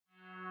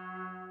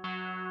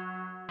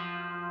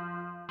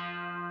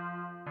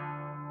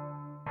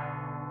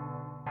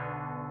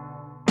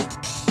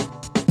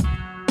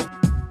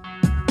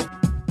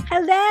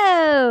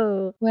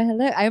hello. Well,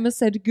 hello. I almost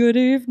said good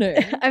evening.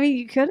 I mean,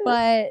 you could,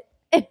 but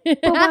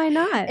why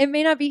not? It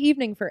may not be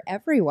evening for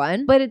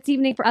everyone. But it's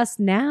evening for us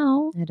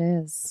now. It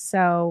is.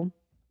 So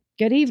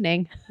good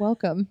evening.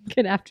 Welcome.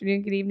 Good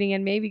afternoon, good evening,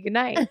 and maybe good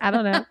night. I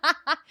don't know.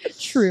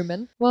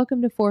 Truman.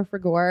 Welcome to Four for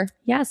Gore.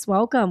 Yes,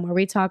 welcome, where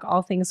we talk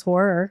all things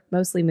horror,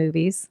 mostly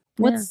movies.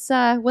 What's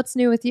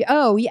new with you?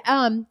 Oh,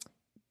 yeah.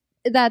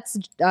 That's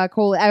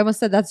Cole. I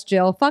almost said that's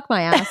Jill. Fuck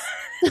my ass.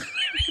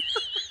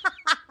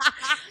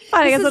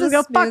 I guess I'll just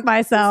go fuck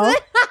myself.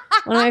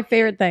 One of my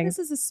favorite things.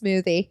 This is a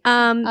smoothie.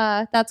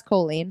 That's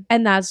Colleen.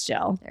 And that's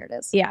Jill. There it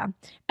is. Yeah.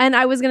 And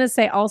I was going to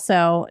say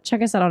also,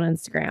 check us out on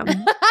Instagram.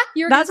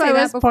 That's why I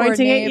was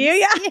pointing at you.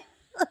 Yeah.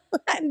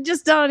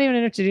 Just don't even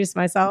introduce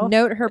myself.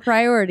 Note her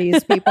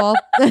priorities, people.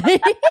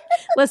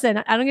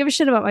 Listen, I don't give a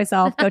shit about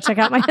myself. Go check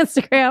out my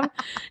Instagram.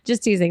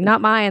 Just teasing.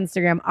 Not my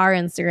Instagram, our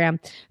Instagram.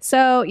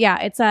 So yeah,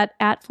 it's at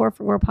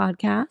 4for4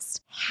 podcast.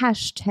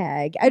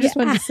 Hashtag. I just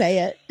wanted to say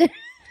it.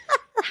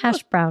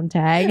 Hash brown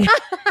tag.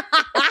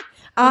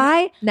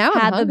 I now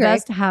had I'm the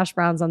best hash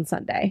browns on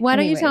Sunday. Why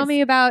don't you tell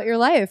me about your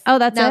life? Oh,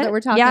 that's now it? that we're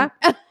talking. Yeah.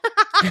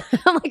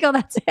 I'm like, oh,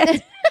 that's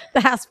it.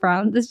 The hash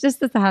brown. It's just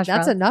the hash brown.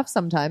 That's enough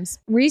sometimes.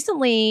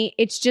 Recently,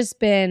 it's just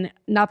been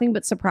nothing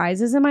but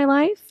surprises in my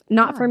life.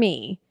 Not for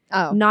me.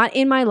 Oh. Not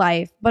in my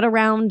life, but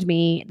around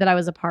me that I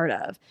was a part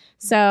of.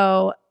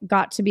 So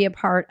got to be a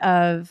part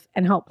of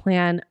and help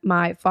plan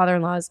my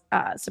father-in-law's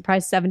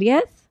surprise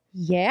 70th.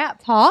 Yeah,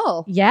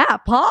 Paul. Yeah,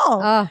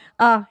 Paul.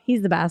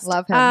 He's the best.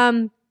 Love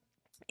him.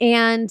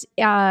 And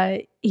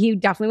he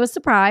definitely was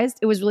surprised.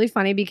 It was really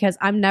funny because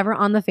I'm never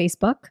on the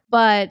Facebook,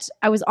 but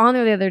I was on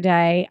there the other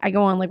day. I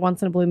go on like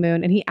once in a blue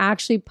moon, and he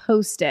actually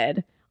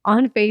posted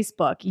on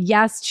Facebook,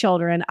 "Yes,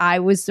 children, I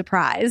was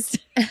surprised."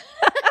 And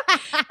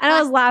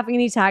I was laughing,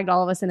 and he tagged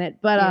all of us in it.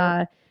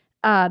 But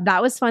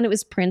that was fun. It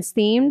was Prince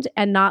themed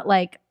and not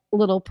like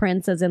Little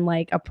Prince as in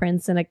like a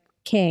prince and a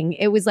king.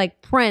 It was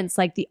like Prince,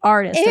 like the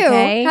artist. Ew,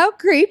 okay? How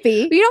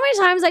creepy. You know how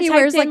many times he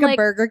wears like a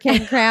Burger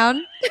King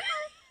crown?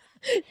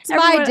 It's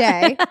my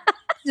day.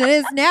 It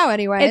is now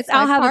anyway.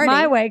 I'll have it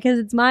my way because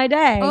it's my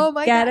day. Oh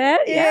my God. God.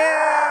 Get it?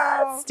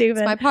 Yeah.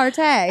 Stupid. It's my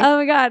partay. Oh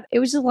my God. It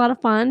was just a lot of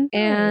fun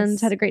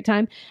and had a great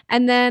time.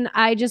 And then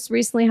I just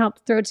recently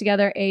helped throw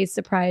together a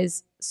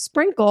surprise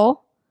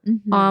sprinkle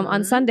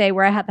on Sunday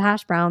where I had the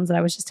hash browns that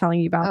I was just telling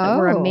you about that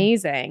were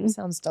amazing.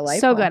 Sounds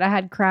delightful. So good. I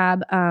had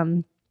crab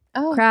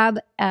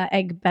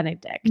egg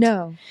Benedict.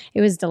 No. It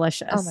was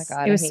delicious. Oh my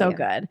God. It was so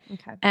good.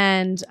 Okay.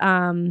 And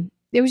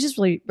it was just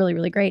really, really,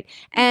 really great.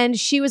 And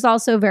she was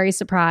also very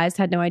surprised,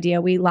 had no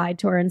idea. We lied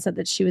to her and said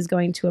that she was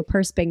going to a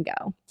purse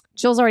bingo.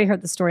 Jill's already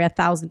heard the story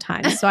 1,000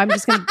 times, so I'm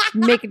just going to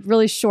make it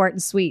really short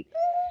and sweet.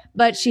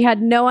 But she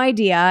had no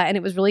idea, and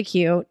it was really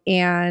cute.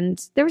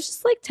 And there was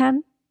just like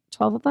 10,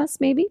 12 of us,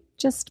 maybe.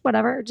 Just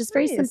whatever. Just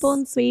very simple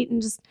and sweet,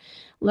 and just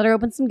let her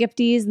open some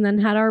gifties and then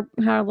had our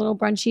little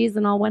brunchies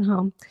and all went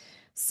home.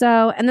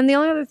 So, and then the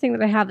only other thing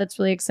that I have that's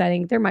really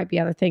exciting, there might be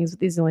other things, but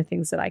these are the only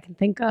things that I can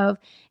think of,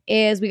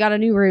 is we got a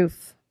new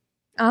roof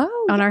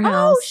on our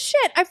house. Oh,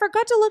 shit. I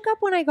forgot to look up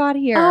when I got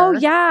here. Oh,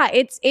 yeah.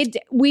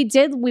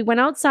 We went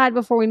outside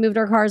before we moved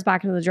our cars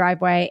back into the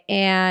driveway,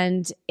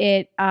 and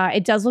it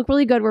does look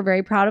really good. We're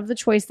very proud of the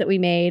choice that we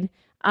made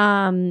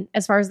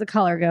as far as the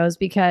color goes,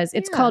 because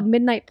it's called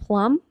Midnight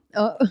Plum.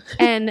 Oh.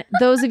 And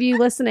those of you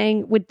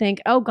listening would think,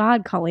 oh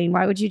God, Colleen,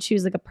 why would you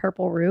choose like a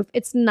purple roof?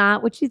 It's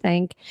not what you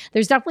think.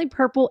 There's definitely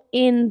purple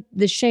in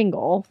the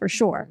shingle for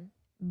sure,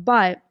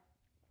 but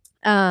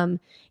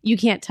you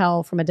can't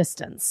tell from a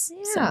distance.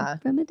 Yeah. So,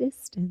 from a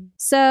distance.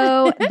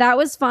 So that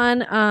was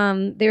fun.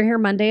 They were here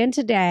Monday and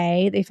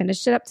today. They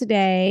finished it up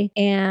today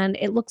and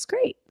it looks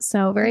great.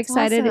 So very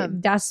excited.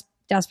 Awesome.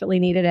 Desperately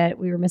needed it.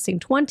 We were missing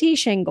 20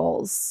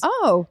 shingles.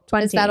 Oh,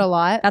 20. Is that a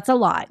lot? That's a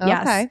lot.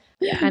 Yes. Okay.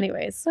 Yeah.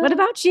 Anyways, what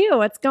about you?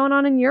 What's going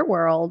on in your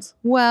world?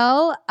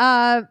 Well,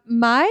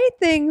 my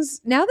things,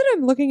 now that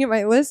I'm looking at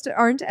my list,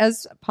 aren't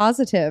as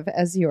positive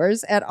as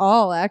yours at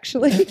all,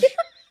 actually.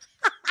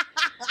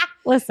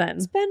 Listen.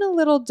 It's been a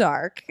little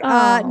dark.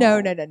 Oh. No.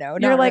 You're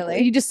not like,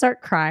 really. you just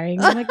start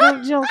crying. You're like,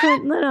 no, Jill,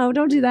 no,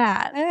 don't do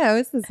that. Yeah,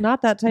 this is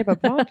not that type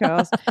of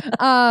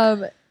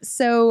podcast.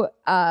 So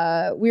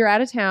we were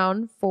out of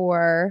town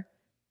for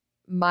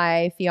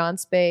my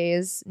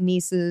fiance's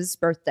niece's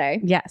birthday.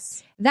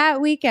 Yes.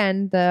 That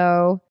weekend,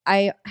 though,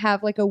 I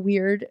have like a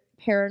weird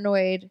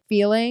paranoid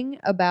feeling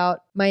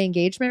about my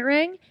engagement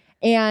ring.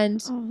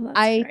 And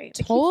I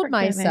told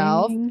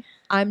myself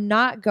I'm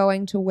not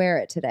going to wear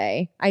it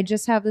today. I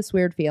just have this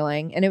weird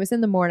feeling. And it was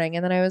in the morning.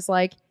 And then I was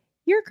like,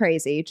 you're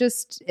crazy.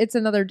 Just, it's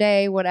another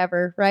day,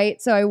 whatever.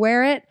 Right. So I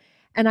wear it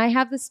and I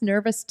have this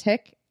nervous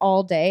tick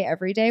all day,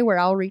 every day, where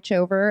I'll reach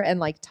over and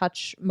like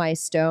touch my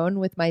stone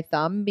with my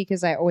thumb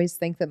because I always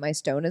think that my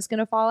stone is going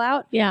to fall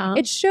out. Yeah.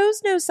 It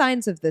shows no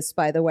signs of this,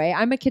 by the way.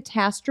 I'm a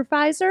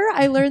catastrophizer.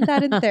 I learned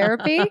that in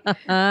therapy.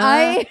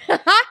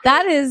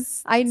 That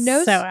is I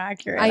know so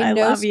accurate. I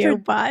know love you,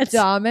 but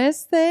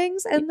dumbest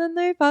things, and then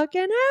they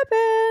fucking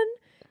happen.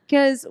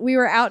 Because we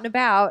were out and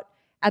about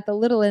at the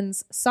Little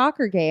Inns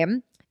soccer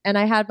game, And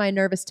I had my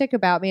nervous tick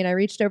about me, and I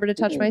reached over to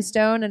touch my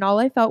stone, and all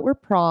I felt were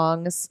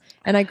prongs.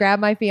 And I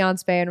grabbed my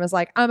fiance and was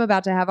like, I'm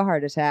about to have a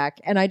heart attack.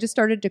 And I just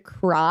started to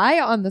cry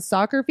on the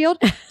soccer field.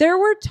 There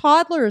were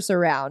toddlers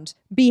around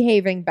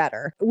behaving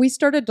better. We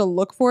started to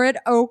look for it.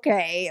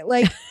 Okay.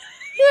 Like,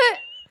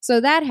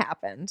 so that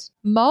happened.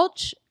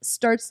 Mulch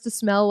starts to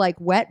smell like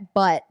wet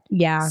butt.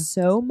 Yeah.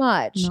 So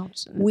much.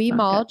 We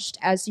mulched,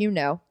 good. as you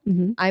know.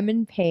 Mm-hmm. I'm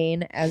in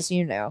pain, as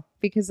you know,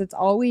 because it's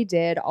all we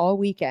did all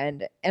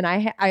weekend. And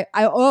I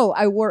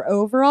wore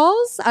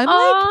overalls.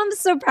 I'm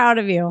so proud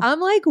of you. I'm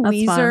like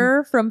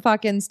Weezer from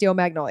fucking Steel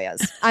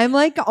Magnolias. I'm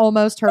like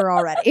almost her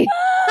already.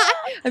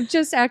 I'm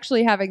just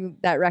actually having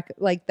that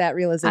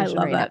realization.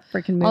 I love that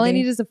freaking movie. All I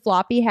need is a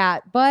floppy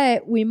hat.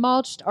 But we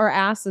mulched our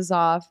asses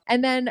off.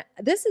 And then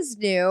this is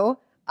new.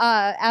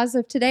 As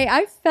of today,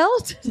 I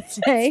felt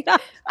today.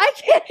 I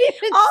can't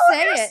even all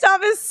say of your it.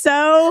 stuff is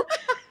so.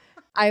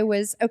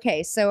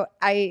 So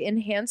I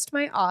enhanced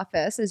my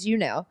office, as you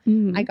know.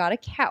 Mm-hmm. I got a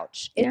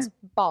couch. It's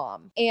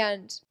bomb.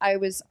 And I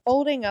was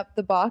folding up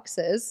the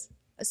boxes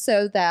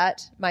so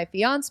that my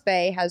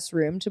fiance has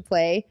room to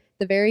play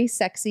the very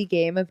sexy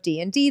game of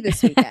D&D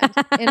this weekend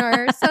in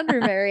our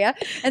sunroom area.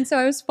 And so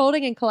I was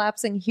folding and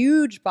collapsing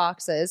huge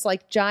boxes,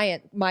 like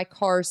giant, my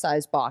car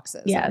size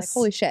boxes. Yes. I'm like,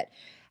 holy shit.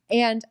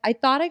 And I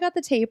thought I got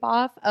the tape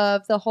off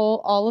of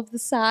all of the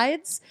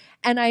sides.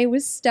 And I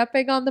was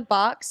stepping on the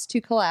box to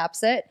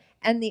collapse it.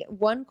 And the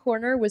one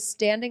corner was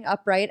standing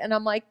upright. And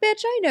I'm like,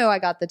 bitch, I know I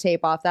got the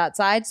tape off that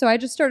side. So I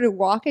just started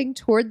walking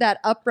toward that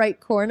upright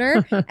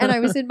corner. And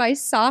I was in my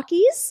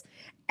sockies.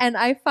 And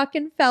I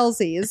fucking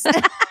fellsies.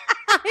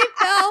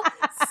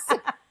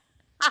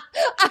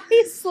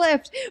 I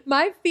slipped.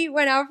 My feet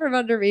went out from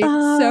under me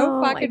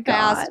so fucking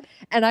fast.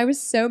 And I was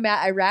so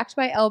mad. I racked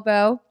my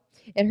elbow.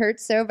 It hurt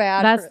so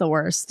bad. That's the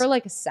worst. For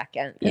like a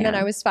second. And then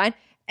I was fine.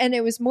 And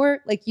it was more,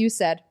 like you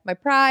said, my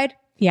pride.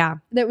 Yeah.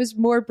 That was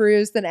more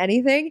bruised than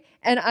anything.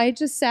 And I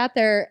just sat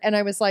there and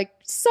I was like,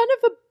 son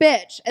of a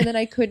bitch. And then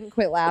I couldn't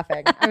quit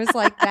laughing. I was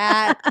like,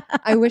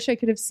 I wish I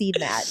could have seen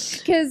that.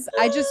 Because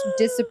I just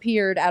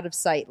disappeared out of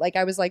sight. Like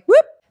I was like,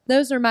 whoop.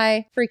 Those are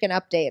my freaking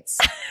updates.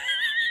 I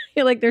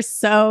feel like they're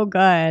so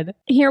good.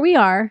 Here we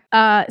are.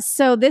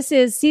 So this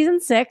is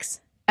season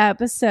 6,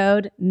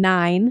 episode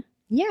 9.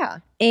 Yeah.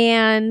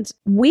 And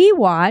we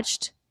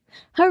watched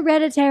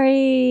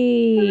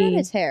Hereditary.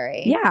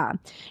 Yeah.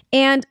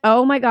 And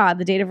oh my God,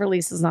 the date of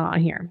release is not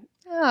on here.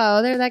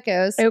 Oh, there that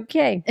goes.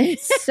 Okay.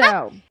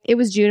 So it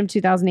was June of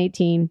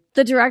 2018.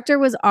 The director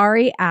was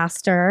Ari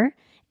Aster,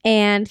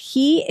 and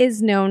he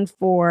is known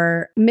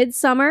for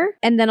Midsummer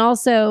and then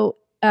also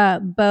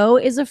Beau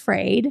is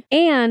Afraid.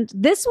 And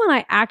this one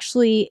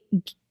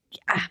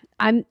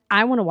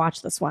I want to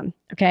watch this one.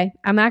 Okay.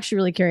 I'm actually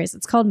really curious.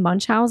 It's called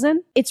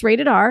Munchausen. It's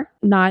rated R,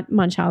 not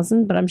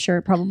Munchausen, but I'm sure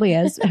it probably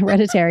is.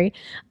 Hereditary.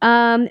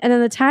 And then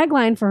the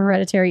tagline for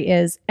Hereditary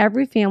is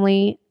every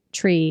family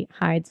tree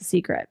hides a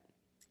secret.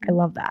 I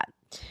love that.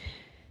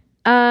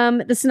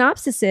 The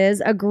synopsis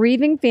is a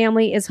grieving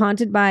family is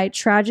haunted by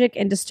tragic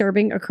and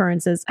disturbing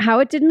occurrences. How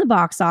it did in the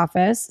box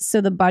office. So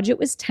the budget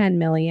was $10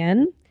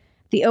 million.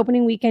 The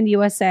opening weekend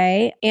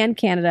USA and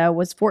Canada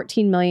was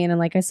 $14 million. And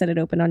like I said, it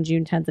opened on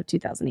June 10th of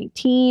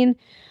 2018.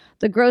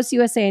 The gross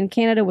USA and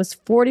Canada was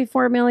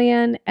 $44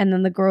 million. And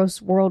then the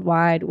gross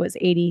worldwide was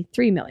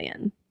 $83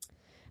 million.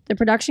 The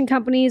production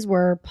companies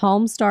were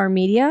Palm Star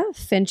Media,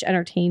 Finch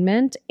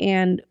Entertainment,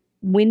 and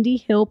Windy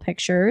Hill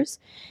Pictures.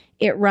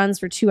 It runs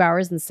for 2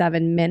 hours and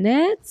 7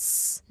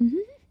 minutes. Mm-hmm.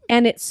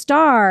 And it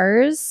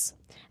stars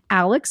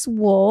Alex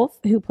Wolff,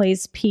 who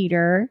plays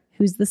Peter,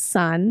 who's the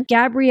son.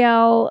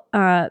 Gabrielle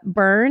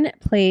Byrne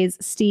plays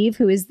Steve,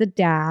 who is the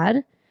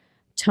dad.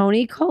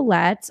 Toni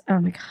Collette, oh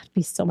my God,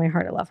 be still my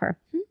heart, I love her,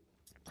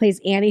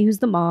 plays Annie, who's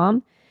the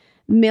mom.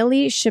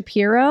 Millie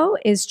Shapiro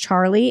is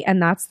Charlie,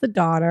 and that's the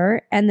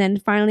daughter. And then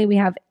finally we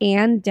have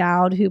Ann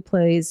Dowd, who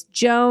plays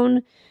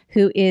Joan,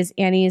 who is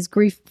Annie's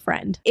grief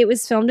friend. It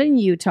was filmed in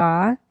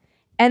Utah.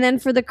 And then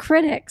for the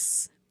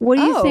critics, what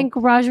do you think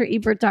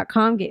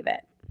RogerEbert.com gave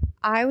it?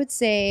 I would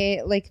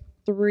say like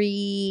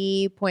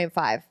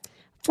 3.5.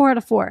 4 out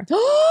of 4.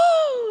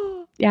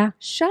 Yeah.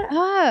 Shut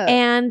up.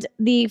 And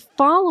the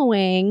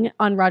following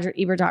on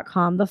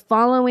RogerEbert.com, the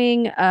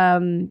following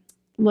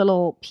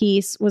little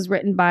piece was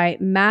written by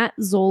Matt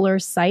Zoller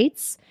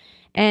Seitz.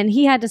 And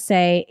he had to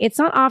say, it's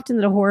not often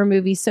that a horror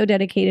movie so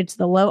dedicated to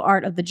the low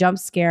art of the jump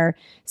scare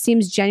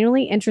seems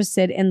genuinely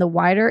interested in the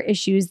wider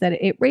issues that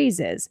it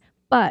raises.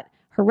 But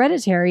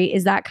Hereditary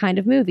is that kind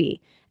of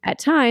movie. At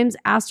times,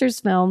 Aster's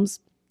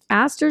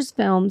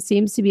film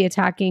seems to be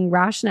attacking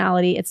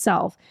rationality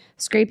itself,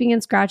 scraping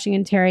and scratching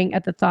and tearing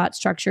at the thought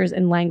structures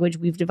and language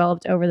we've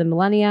developed over the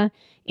millennia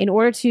in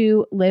order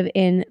to live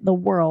in the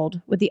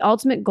world, with the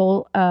ultimate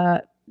goal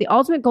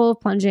of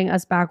plunging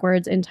us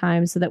backwards in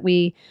time so that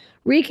we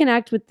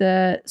reconnect with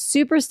the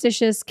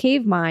superstitious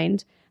cave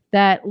mind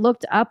that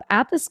looked up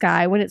at the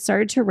sky when it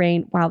started to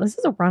rain. Wow, this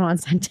is a run-on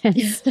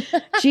sentence.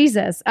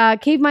 Jesus.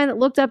 Cave mind that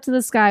looked up to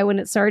the sky when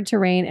it started to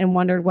rain and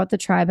wondered what the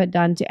tribe had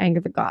done to anger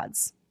the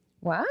gods.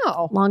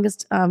 Wow.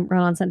 Longest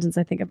run-on sentence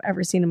I think I've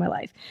ever seen in my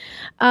life.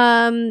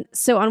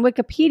 So on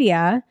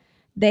Wikipedia,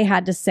 they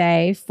had to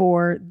say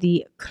for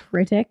the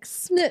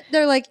critics,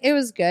 they're like, it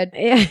was good.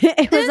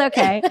 It was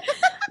okay.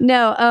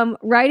 No,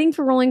 writing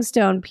for Rolling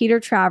Stone, Peter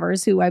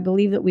Travers, who I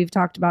believe that we've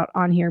talked about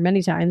on here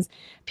many times,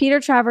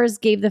 Peter Travers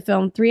gave the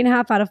film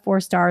 3.5 out of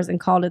 4 stars and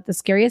called it the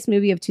scariest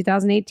movie of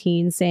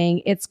 2018,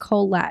 saying it's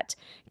Colette,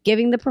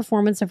 giving the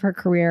performance of her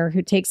career,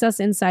 who takes us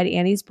inside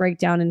Annie's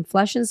breakdown in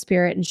flesh and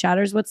spirit and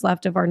shatters what's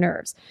left of our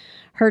nerves.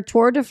 Her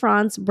Tour de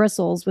France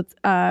bristles with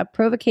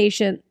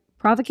provocations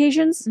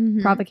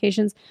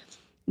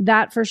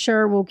that for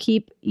sure will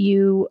keep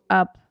you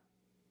up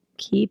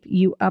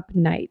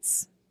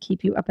nights.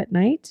 Keep you up at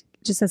night?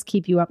 It just says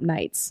keep you up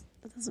nights.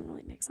 That doesn't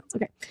really make sense.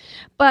 Okay.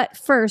 But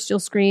first, you'll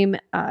scream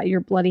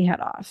your bloody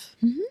head off.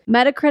 Mm-hmm.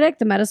 Metacritic,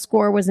 the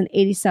Metascore was an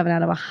 87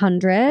 out of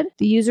 100.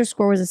 The user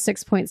score was a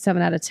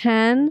 6.7 out of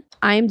 10.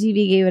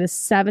 IMDb gave it a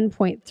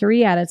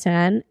 7.3 out of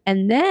 10.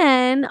 And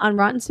then on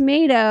Rotten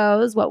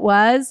Tomatoes, what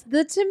was?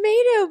 The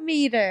tomato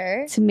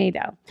meter.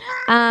 Tomato.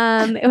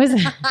 It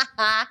was,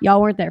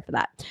 y'all weren't there for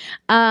that.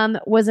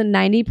 Was a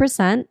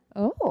 90%.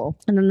 Oh.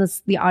 And then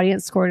the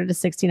audience scored it a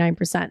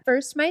 69%.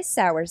 First, my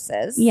sour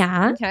says.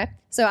 Yeah. Okay.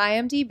 So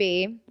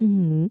IMDb,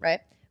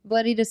 right?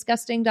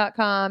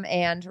 bloodydisgusting.com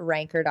and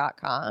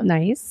ranker.com.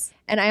 Nice.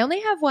 And I only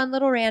have one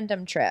little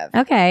random triv.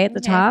 Okay, at the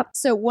top.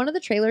 So one of the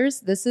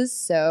trailers, this is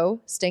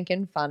so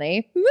stinking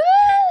funny.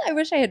 I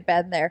wish I had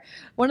been there.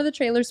 One of the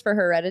trailers for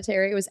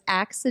Hereditary was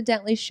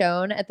accidentally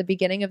shown at the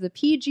beginning of the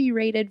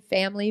PG-rated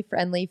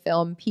family-friendly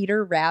film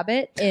Peter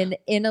Rabbit in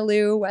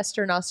Inaloo,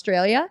 Western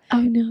Australia.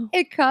 Oh, no.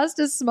 It caused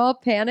a small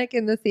panic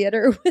in the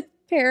theater with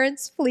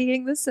parents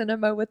fleeing the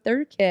cinema with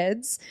their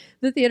kids.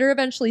 The theater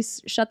eventually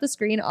shut the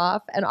screen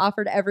off and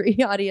offered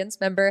every audience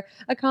member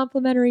a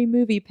complimentary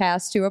movie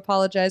pass to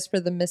apologize for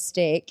the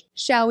mistake.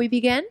 Shall we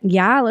begin?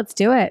 Yeah, let's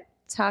do it.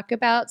 Talk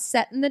about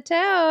setting the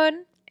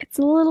tone. It's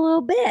a little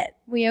obit.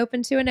 We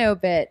open to an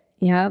obit.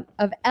 Yep.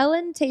 Of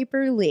Ellen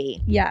Taper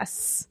Lee.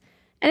 Yes.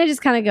 And it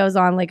just kind of goes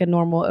on like a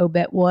normal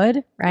obit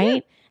would, right?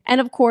 Yeah.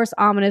 And of course,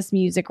 ominous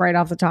music right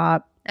off the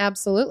top.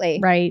 Absolutely.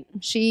 Right.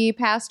 She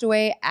passed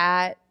away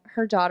at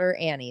her daughter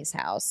Annie's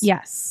house.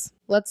 Yes.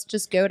 Let's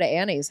just go to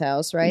Annie's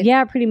house, right?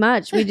 Yeah, pretty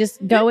much. We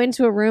just go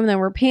into a room, then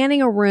we're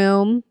panning a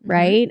room,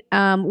 right?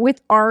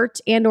 With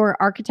art and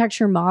or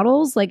architecture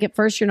models. Like at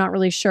first you're not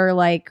really sure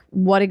like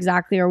what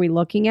exactly are we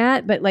looking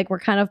at, but like we're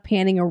kind of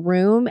panning a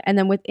room, and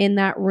then within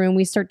that room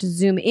we start to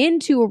zoom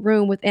into a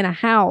room within a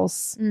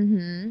house.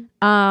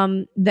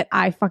 That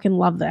I fucking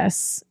love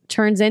this.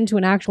 Turns into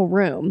an actual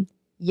room.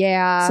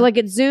 Yeah. So like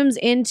it zooms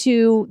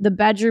into the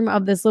bedroom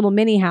of this little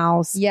mini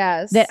house.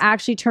 Yes. That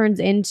actually turns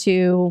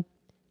into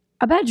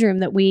a bedroom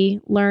that we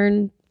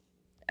learn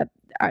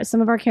some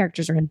of our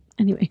characters are in.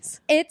 Anyways.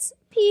 It's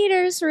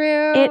Peter's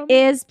room. It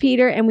is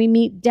Peter, and we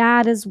meet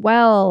Dad as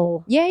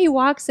well. Yeah, he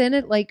walks in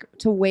at like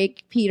to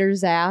wake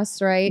Peter's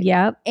ass, right?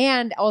 Yep.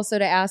 And also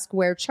to ask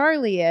where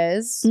Charlie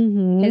is,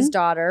 his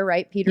daughter,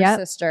 right? Peter's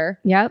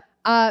sister. Yep.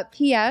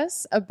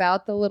 P.S.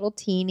 about the little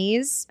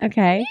teenies.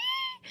 Okay.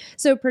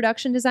 So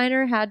production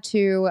designer had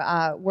to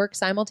work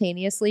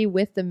simultaneously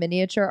with the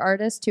miniature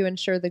artist to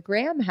ensure the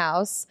Graham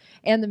house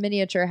and the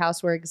miniature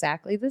house were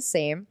exactly the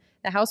same.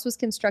 The house was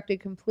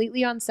constructed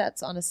completely on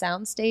sets on a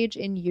soundstage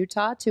in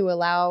Utah to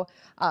allow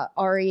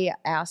Ari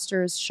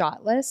Aster's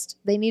shot list.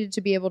 They needed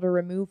to be able to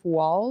remove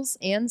walls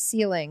and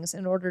ceilings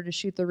in order to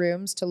shoot the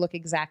rooms to look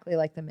exactly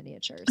like the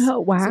miniatures.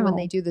 Oh, wow. So when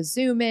they do the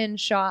zoom in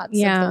shots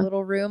of the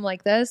little room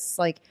like this,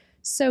 like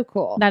so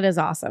cool. That is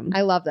awesome.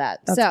 I love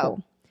that. That's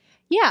cool.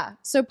 Yeah.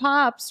 So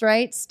Pops,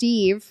 right?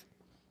 Steve.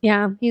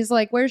 Yeah. He's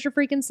like, where's your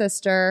freaking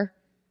sister?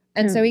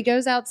 And so he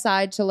goes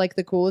outside to like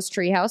the coolest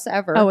treehouse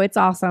ever. Oh, it's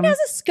awesome. It has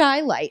a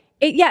skylight.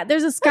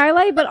 There's a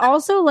skylight, but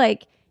also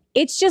like,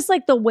 it's just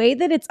like the way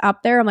that it's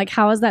up there. I'm like,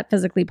 how is that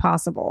physically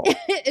possible?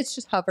 It's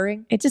just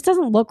hovering. It just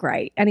doesn't look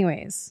right.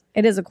 Anyways,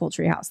 it is a cool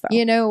treehouse though.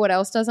 You know what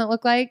else doesn't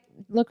look right?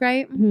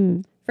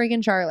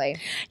 Freaking Charlie.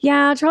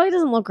 Yeah. Charlie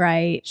doesn't look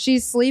right.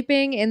 She's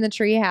sleeping in the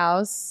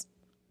treehouse.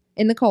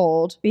 In the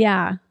cold.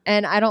 Yeah.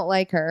 And I don't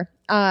like her.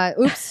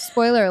 Oops,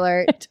 spoiler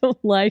alert. I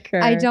don't like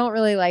her. I don't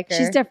really like her.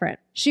 She's different.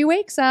 She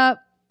wakes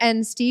up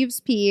and Steve's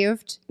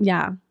peeved.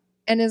 Yeah.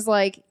 And is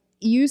like,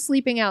 you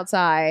sleeping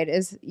outside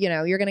is,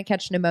 you're going to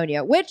catch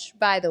pneumonia. Which,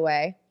 by the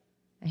way,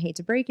 I hate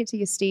to break it to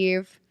you,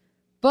 Steve,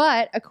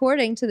 but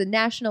according to the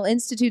National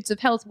Institutes of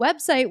Health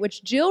website,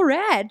 which Jill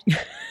read...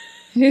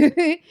 Who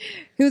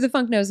the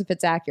funk knows if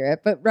it's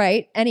accurate, but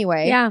right.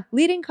 Anyway,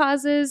 leading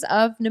causes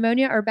of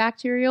pneumonia are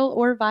bacterial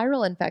or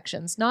viral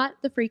infections, not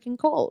the freaking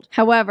cold.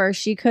 However,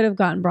 she could have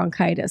gotten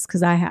bronchitis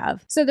because I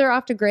have. So they're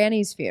off to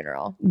Granny's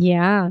funeral.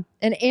 Yeah.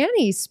 And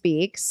Annie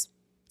speaks.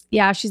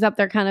 Yeah, she's up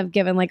there kind of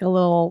giving like a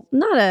little,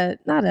 not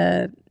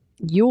a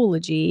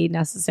eulogy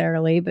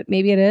necessarily, but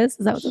maybe it is.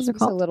 Is that what those are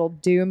called? It's a little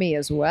doomy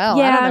as well.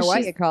 Yeah, I don't know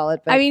what you call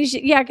it. But. I mean,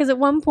 because at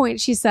one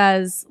point she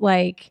says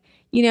like,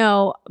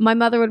 my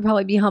mother would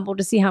probably be humbled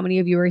to see how many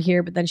of you are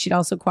here, but then she'd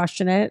also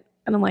question it.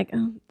 And I'm like,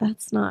 oh,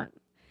 that's not.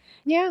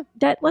 Yeah.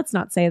 Let's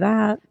not say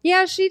that.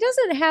 Yeah, she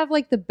doesn't have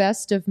like the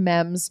best of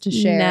memes to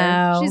share.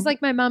 No. She's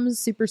like, my mom's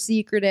super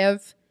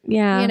secretive.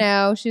 Yeah. You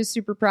know, she's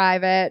super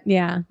private.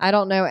 Yeah. I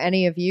don't know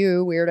any of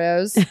you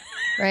weirdos,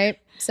 right?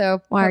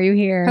 So why are you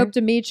here? Hope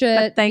to meet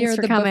you thanks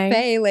for the coming.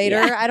 buffet later.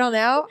 Yeah. I don't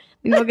know.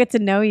 We'll get to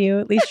know you,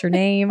 at least your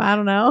name. I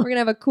don't know. We're going to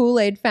have a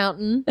Kool-Aid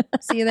fountain.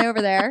 See you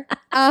over there.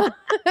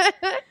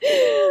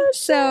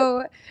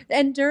 So,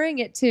 and during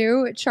it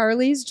too,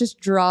 Charlie's just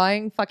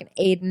drawing, fucking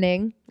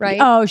Aidening, right?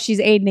 Oh, she's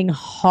Aidening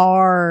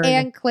hard.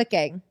 And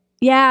clicking.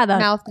 Yeah. The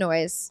mouth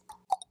noise.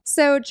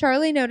 So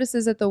Charlie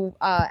notices at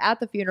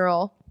the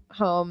funeral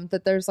home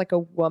that there's like a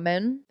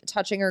woman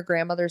touching her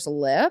grandmother's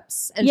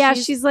lips. And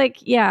she's like,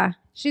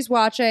 she's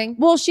watching.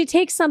 Well, she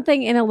takes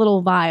something in a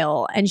little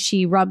vial and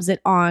she rubs it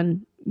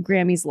on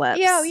Grammy's lips.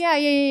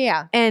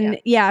 Yeah. And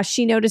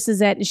she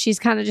notices it and she's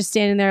kind of just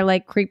standing there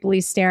like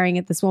creepily staring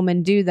at this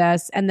woman do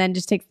this and then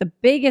just takes the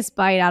biggest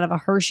bite out of a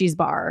Hershey's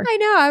bar. I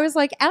know. I was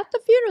like, at the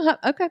funeral home.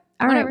 Okay.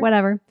 All right,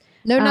 whatever.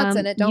 No nuts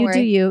in it. Don't worry.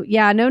 You do you.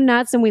 Yeah, no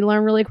nuts. And we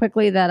learn really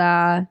quickly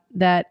that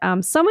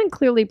someone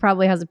clearly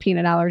probably has a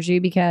peanut allergy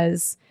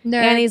because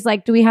Annie's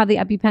like, do we have the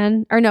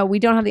EpiPen? Or no, we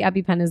don't have the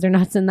EpiPen. Is there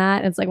nuts in that?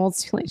 And it's like, well,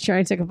 it's too late. Sure,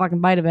 I took a fucking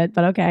bite of it,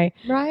 but okay.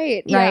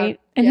 Right. Right.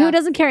 And who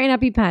doesn't carry an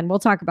EpiPen? We'll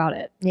talk about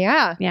it.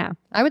 Yeah. Yeah.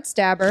 I would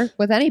stab her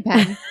with any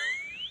pen.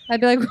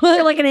 I'd be like,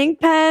 what? Like an ink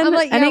pen? I'm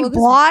like, an ink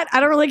blot? I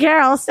don't really care.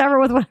 I'll stab her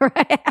with whatever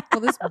I have. Will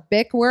this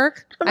Bic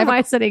work?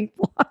 I said ink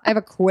blot. I have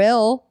a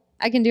quill.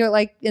 I can do it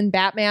like in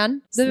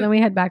Batman. So then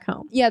we head back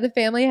home. Yeah, the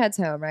family heads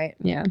home, right?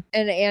 Yeah.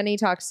 And Annie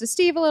talks to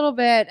Steve a little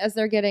bit as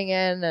they're getting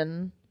in,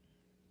 and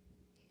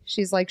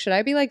she's like, should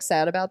I be like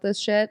sad about this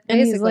shit? And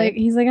he's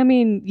like, I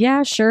mean,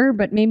 yeah, sure,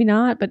 but maybe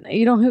not. But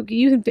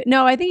you can.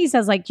 No, I think he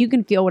says like, you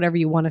can feel whatever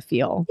you want to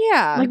feel.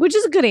 Yeah. Like, which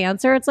is a good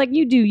answer. It's like,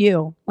 you do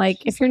you. Like,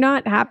 if you're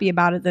not happy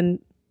about it, then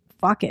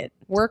fuck it.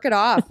 Work it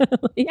off.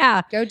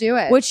 Yeah. Go do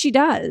it. Which she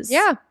does.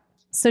 Yeah.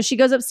 So she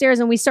goes upstairs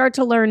and we start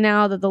to learn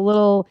now that the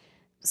little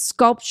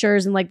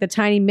sculptures and like the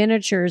tiny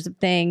miniatures of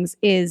things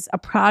is a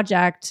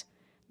project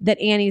that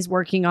Annie's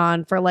working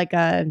on for like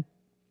a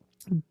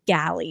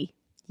galley.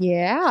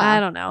 Yeah. I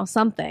don't know.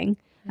 Something.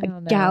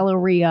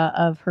 Galleria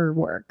of her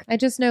work. I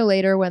just know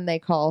later when they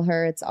call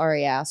her, it's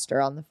Ari Aster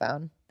on the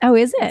phone. Oh,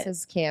 is it? It's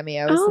his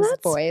cameo. Oh, his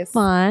that's voice.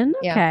 Fun.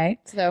 Yeah. Okay.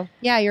 So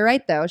yeah, you're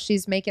right though.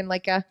 She's making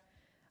like a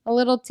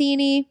little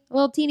teeny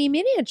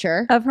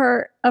miniature of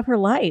her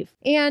life.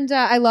 And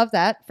I love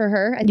that for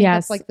her. I think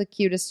that's like the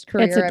cutest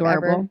career I've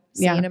ever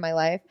seen in my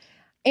life.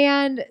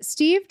 And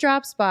Steve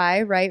drops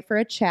by, right, for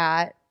a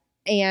chat.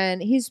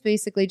 And he's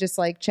basically just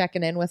like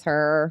checking in with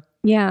her.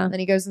 Yeah. And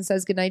he goes and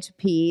says goodnight to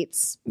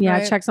Pete. Yeah,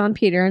 right? checks on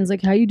Peter and is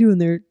like, how you doing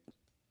there,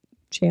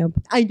 champ?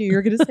 I knew you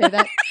were going to say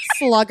that.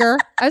 Slugger.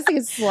 I was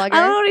thinking slugger. I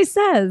don't know what he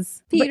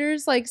says.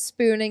 Peter's like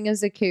spooning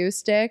his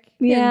acoustic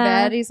in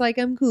bed. He's like,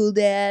 I'm cool,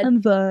 Dad.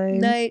 I'm fine.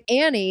 Night.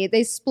 Annie,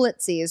 they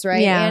splitsies,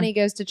 right? Yeah. Annie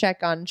goes to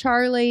check on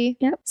Charlie.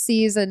 Yep.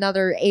 Sees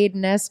another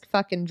Aiden-esque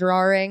fucking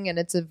drawing, and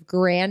it's of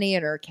Granny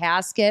in her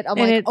casket. I'm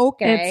and like,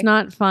 okay. It's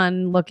not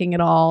fun looking at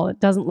all. It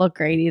doesn't look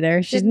great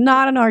either. She's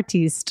not an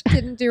artiste.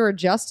 Didn't do her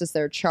justice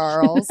there,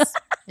 Charles.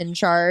 In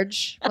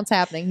charge. What's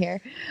happening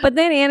here? But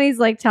then Annie's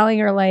like telling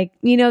her, like,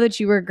 you know that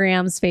you were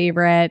Graham's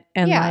favorite,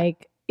 and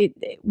like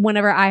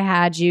whenever I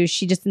had you,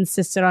 she just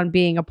insisted on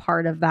being a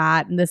part of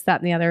that, and this, that,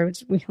 and the other,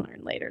 which we learn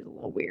later is a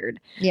little weird.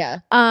 Yeah.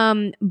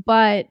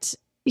 But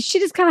she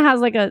just kind of has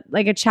like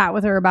a chat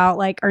with her about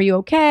like, are you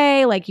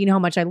okay? Like, you know how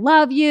much I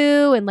love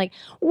you, and like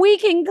we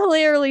can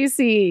clearly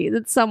see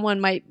that someone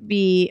might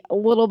be a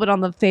little bit on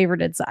the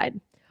favorited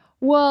side.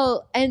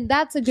 Well, and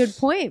that's a good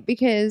point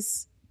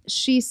because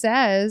she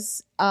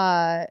says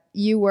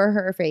you were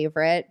her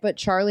favorite, but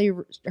Charlie,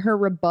 her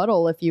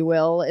rebuttal, if you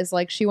will, is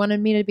like she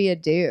wanted me to be a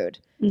dude.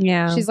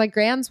 Yeah. She's like,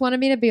 Grans wanted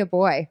me to be a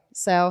boy.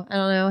 So I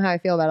don't know how I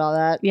feel about all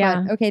that.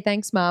 Yeah. But, okay,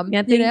 thanks, Mom.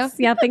 Yeah, thanks.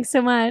 Yeah, thanks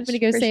so much. I'm going to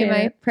go say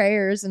my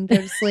prayers and go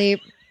to sleep.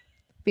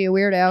 Be a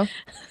weirdo.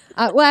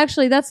 Well,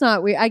 actually, that's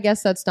not weird. I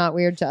guess that's not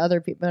weird to other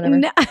people. Whatever.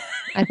 No.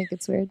 I think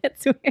it's weird.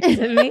 It's weird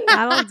to me.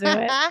 I don't do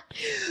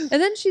it. And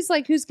then she's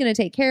like, who's going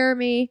to take care of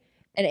me?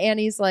 And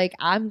Annie's like,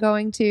 I'm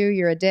going to.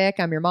 You're a dick.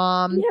 I'm your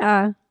mom.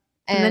 Yeah.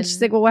 And then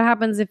she's like, well, what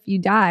happens if you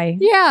die?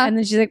 Yeah. And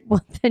then she's like,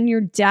 well, then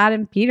your dad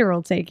and Peter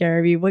will take care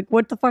of you. Like,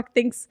 what do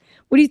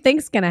you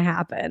think's going to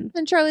happen?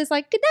 And Charlie's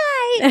like, good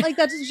night. Like,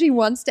 that's what she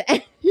wants to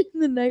end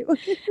the night with.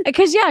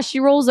 Because, yeah, she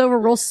rolls over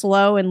real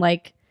slow and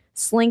like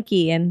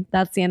slinky. And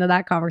that's the end of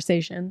that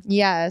conversation.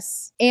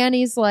 Yes.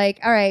 Annie's like,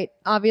 all right,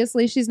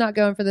 obviously she's not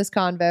going for this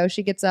convo.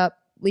 She gets up,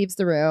 leaves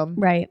the room.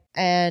 Right.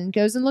 And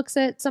goes and looks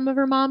at some of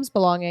her mom's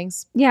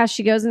belongings. Yeah,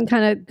 she goes and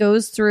kind of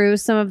goes through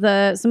some of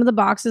the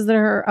boxes that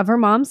are of her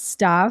mom's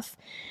stuff.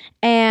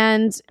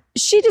 And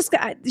she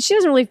doesn't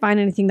really find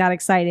anything that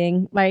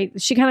exciting. Like,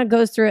 she kind of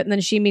goes through it and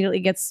then she immediately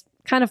gets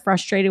kind of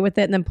frustrated with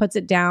it and then puts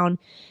it down.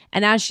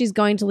 And as she's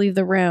going to leave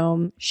the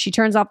room, she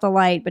turns off the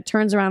light, but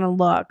turns around and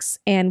looks,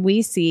 and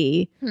we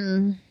see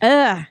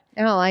a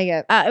I don't like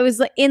it. It was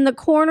like in the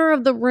corner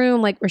of the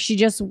room, like where she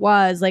just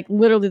was, like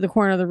literally the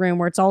corner of the room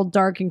where it's all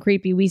dark and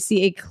creepy. We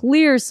see a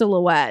clear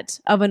silhouette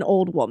of an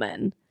old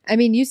woman. I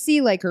mean, you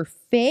see like her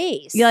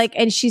face. Like,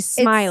 and she's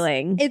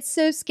smiling. It's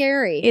so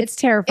scary. It's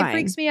terrifying. It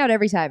freaks me out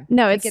every time.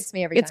 No, it gets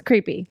me every time. It's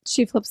creepy.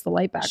 She flips the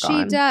light back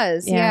on. She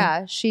does.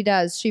 Yeah, she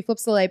does. She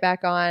flips the light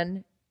back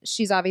on.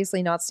 She's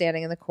obviously not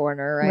standing in the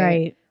corner, right?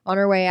 Right. On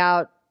her way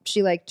out,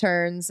 she like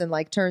turns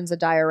a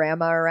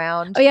diorama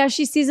around. Oh yeah,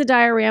 she sees a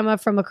diorama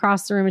from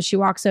across the room and she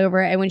walks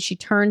over, and when she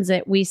turns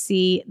it, we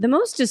see the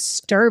most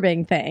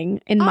disturbing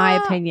thing, in my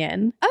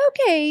opinion.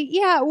 Okay,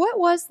 yeah. What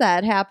was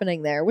that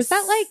happening there? Was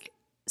that like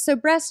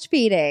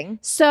breastfeeding?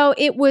 So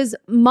it was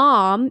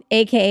mom,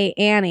 aka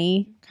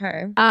Annie,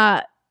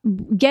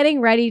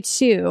 getting ready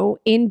to,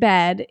 in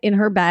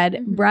her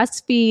bed,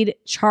 breastfeed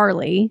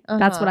Charlie.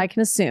 That's what I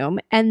can assume.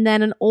 And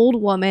then an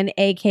old woman,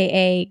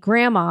 aka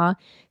grandma,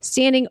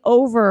 standing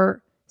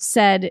over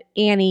said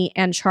Annie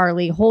and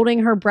Charlie, holding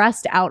her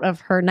breast out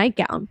of her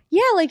nightgown.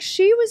 Yeah, like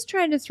she was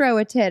trying to throw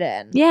a tit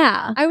in.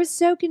 Yeah. I was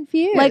so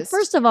confused. Like,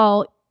 first of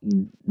all,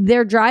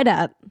 they're dried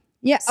up.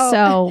 Yeah.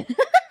 So,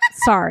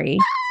 sorry.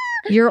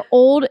 You're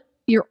old.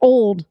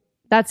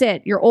 That's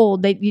it. You're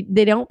old. They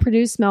don't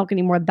produce milk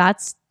anymore.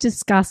 That's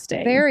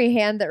disgusting. Very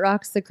hand that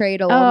rocks the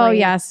cradle. Oh,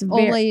 yes.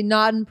 Only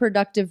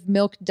non-productive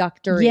milk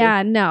ductory.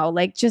 Yeah, no.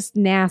 Like, just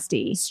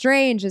nasty.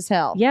 Strange as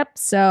hell. Yep.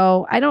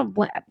 So, I don't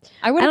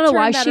know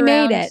why she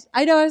made it.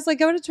 I know. I was like,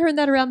 I would have turned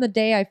that around the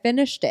day I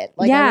finished it.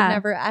 Like, yeah. I would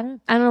never. I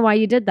don't know why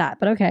you did that,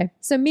 but okay.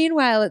 So,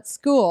 meanwhile, at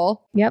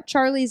school,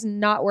 Charlie's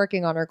not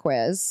working on her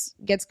quiz.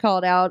 Gets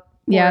called out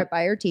it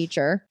by her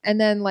teacher, and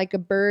then like a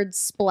bird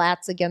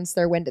splats against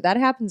their window. That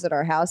happens at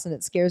our house, and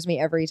it scares me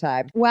every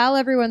time. While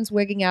everyone's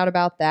wigging out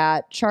about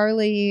that,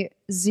 Charlie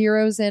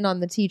zeroes in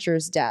on the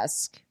teacher's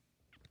desk,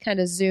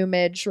 kind of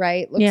zoomage,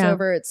 right? Looks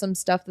over at some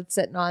stuff that's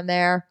sitting on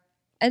there,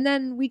 and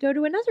then we go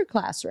to another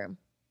classroom,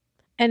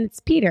 and it's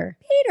Peter,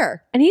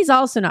 and he's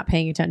also not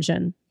paying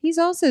attention. He's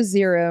also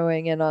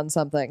zeroing in on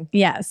something.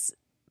 Yes.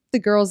 The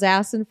girl's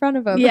ass in front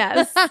of him.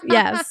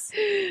 Yes.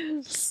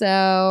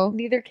 So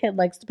neither kid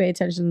likes to pay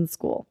attention in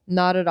school.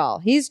 Not at all.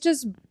 He's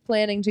just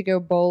planning to go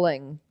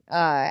bowling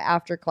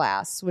after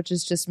class, which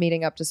is just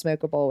meeting up to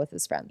smoke a bowl with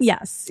his friends.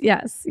 Yes.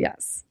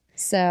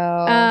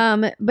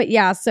 So but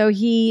yeah, so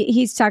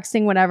he's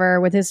texting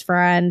whatever with his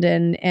friend,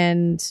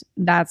 and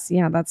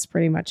that's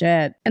pretty much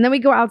it. And then we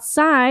go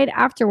outside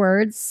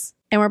afterwards,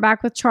 and we're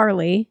back with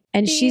Charlie,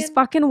 and she's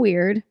fucking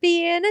weird.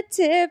 Being a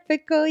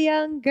typical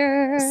young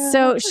girl.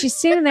 So she's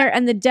standing there,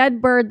 and the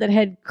dead bird that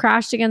had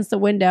crashed against the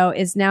window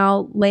is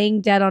now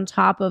laying dead on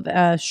top of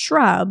a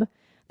shrub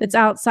that's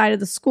outside of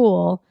the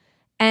school.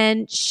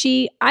 And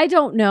she, I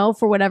don't know,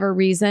 for whatever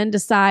reason,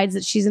 decides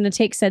that she's going to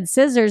take said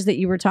scissors that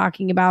you were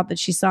talking about that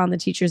she saw on the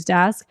teacher's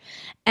desk,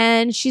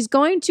 and she's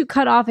going to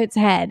cut off its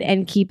head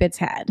and keep its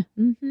head.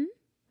 Mm-hmm.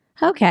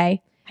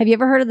 Okay. Have you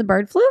ever heard of the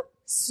bird flu?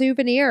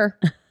 Souvenir.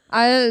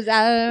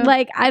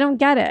 I don't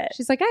get it.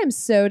 She's like, I am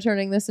so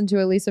turning this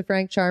into a Lisa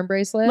Frank charm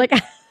bracelet. Like,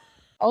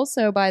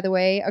 also, by the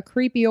way, a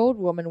creepy old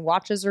woman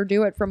watches her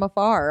do it from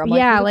afar.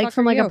 I'm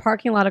from a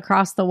parking lot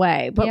across the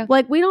way.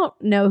 But we don't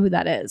know who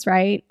that is,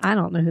 right? I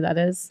don't know who that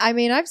is. I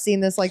mean, I've seen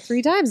this like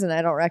 3 times and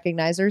I don't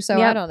recognize her.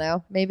 So I don't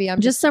know. Maybe I'm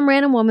just some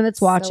random woman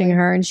that's watching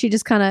her, and she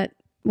just kind of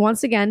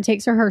once again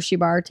takes her Hershey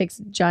bar, takes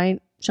a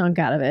giant chunk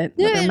out of it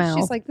with her mouth.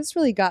 She's like, this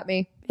really got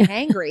me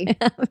angry.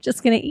 I'm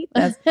just gonna eat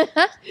this.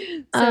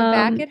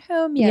 Back at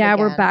home again.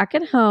 We're back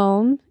at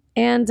home.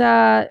 And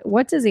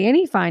what does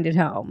Annie find at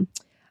home?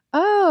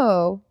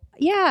 Oh,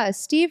 yeah.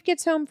 Steve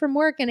gets home from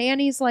work, and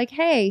Annie's like,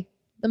 hey,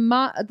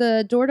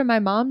 the door to my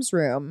mom's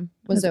room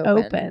was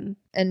open.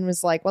 And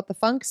was like, what the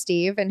funk,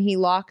 Steve? And he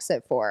locks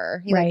it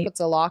for her. He puts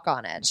a lock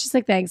on it. She's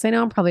like, thanks. I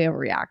know I'm probably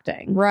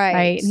overreacting.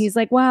 Right. And he's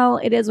like, well,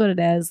 it is what it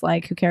is.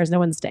 Like, who cares? No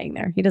one's staying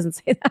there. He doesn't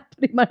say that,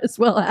 but he might as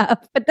well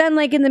have. But then,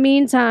 like, in the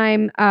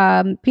meantime,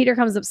 Peter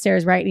comes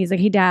upstairs, right? And he's like,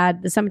 hey,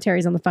 Dad, the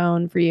cemetery's on the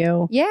phone for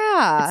you.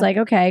 Yeah. It's like,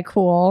 okay,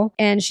 cool.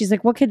 And she's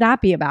like, what could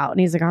that be about? And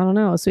he's like, I don't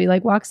know. So he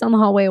like walks down the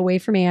hallway away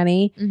from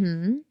Annie.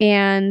 Mm-hmm.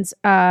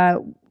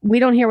 And we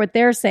don't hear what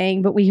they're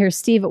saying, but we hear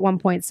Steve at one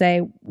point say,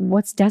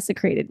 what's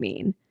desecrated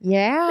mean?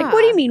 Yeah. Like,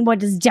 what do you mean? What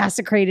does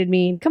desecrated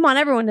mean? Come on,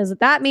 everyone knows what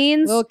that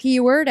means. Little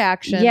keyword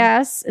action.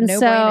 Yes. And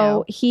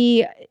so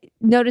he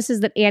notices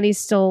that Annie's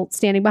still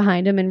standing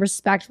behind him and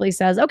respectfully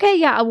says, okay,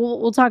 yeah,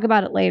 we'll talk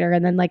about it later.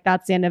 And then like,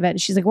 that's the end of it.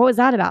 And she's like, what was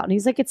that about? And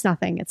he's like, it's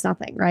nothing.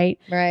 Right.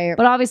 Right.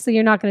 But obviously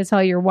you're not going to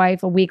tell your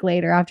wife a week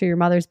later after your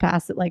mother's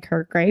passed that like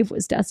her grave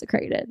was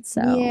desecrated.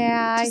 So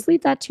just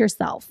leave that to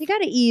yourself. You got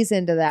to ease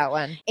into that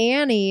one.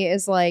 Annie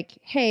is like,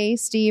 hey,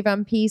 Steve,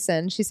 I'm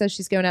peacing. She says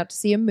she's going out to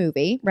see a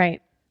movie.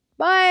 Right.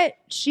 But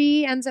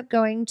she ends up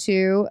going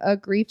to a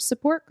grief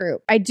support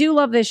group. I do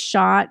love this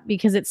shot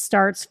because it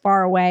starts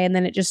far away and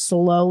then it just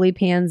slowly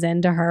pans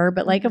into her.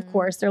 But like, of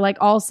course, they're like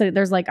all sitting,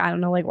 there's like, I don't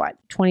know, like what,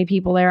 20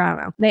 people there? I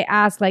don't know. They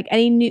ask like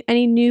any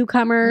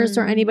newcomers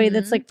or anybody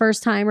that's like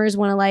first timers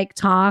want to like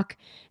talk.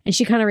 And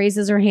she kind of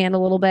raises her hand a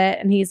little bit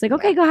and he's like,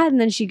 okay, go ahead.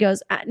 And then she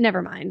goes,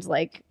 never mind.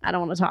 Like, I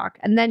don't want to talk.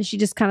 And then she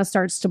just kind of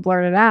starts to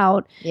blurt it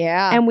out.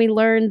 Yeah. And we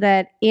learn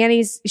that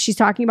she's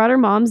talking about her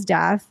mom's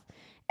death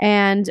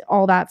and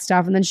all that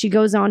stuff. And then she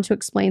goes on to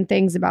explain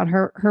things about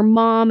her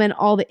mom and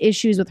all the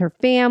issues with her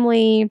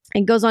family,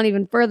 and goes on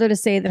even further to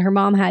say that her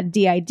mom had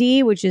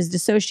DID, which is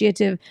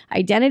dissociative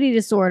identity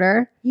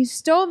disorder. You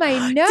stole my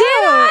note. Did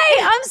I?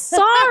 I'm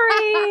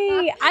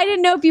sorry. I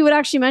didn't know if you would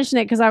actually mention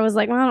it because I was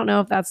like, well, I don't know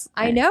if that's...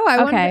 I know.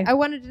 I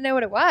wanted to know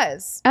what it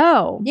was.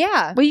 Oh.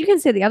 Yeah. Well, you can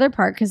say the other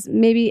part because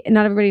maybe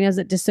not everybody knows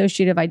what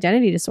dissociative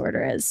identity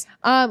disorder is.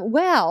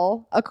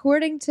 Well,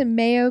 according to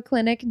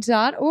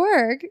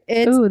mayoclinic.org,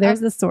 it's... Ooh,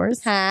 there's the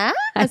source. Huh?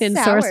 I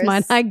didn't source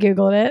mine. I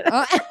Googled it.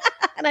 Oh.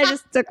 And I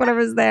just took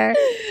whatever's there.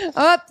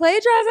 Oh,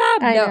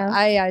 plagiarism. I No, know.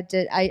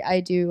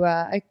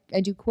 I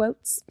do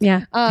quotes.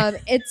 Yeah.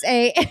 It's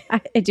a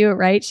I do it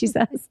right, she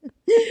says.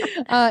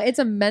 it's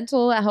a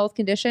mental health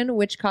condition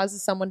which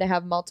causes someone to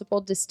have multiple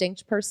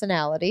distinct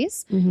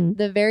personalities. Mm-hmm.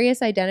 The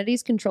various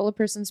identities control a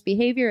person's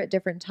behavior at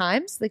different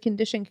times. The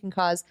condition can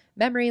cause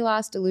memory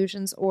loss,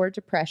 delusions, or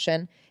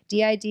depression.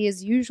 DID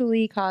is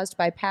usually caused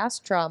by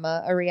past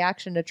trauma, a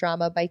reaction to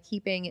trauma by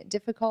keeping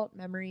difficult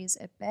memories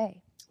at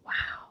bay. Wow.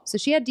 So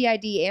she had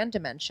DID and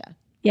dementia.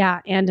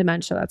 Yeah, and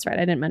dementia. That's right.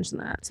 I didn't mention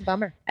that. It's a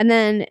bummer. And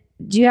then,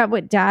 do you have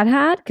what Dad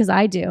had? Because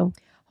I do.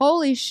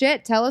 Holy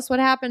shit. Tell us what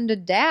happened to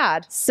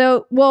Dad.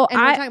 So, well,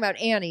 And we're talking about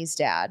Annie's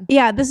dad.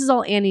 Yeah, this is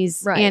all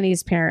Annie's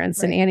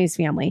parents and Annie's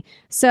family.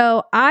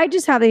 So I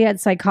just have that he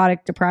had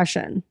psychotic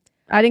depression.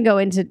 I didn't go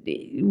into,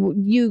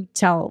 you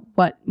tell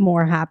what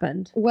more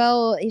happened.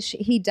 Well,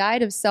 he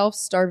died of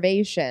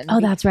self-starvation.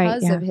 Oh, that's right.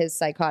 Because of his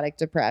psychotic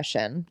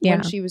depression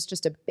when she was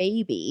just a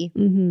baby.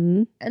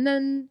 Mm-hmm. And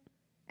then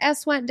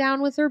S went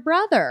down with her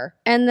brother.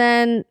 And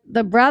then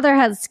the brother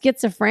had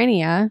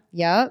schizophrenia.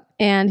 Yep.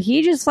 And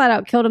he just flat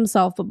out killed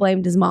himself but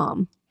blamed his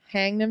mom.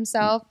 Hanged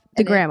himself.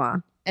 The grandma.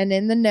 And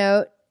in the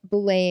note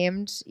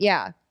blamed,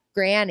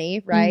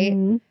 Granny, right?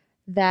 Mm-hmm.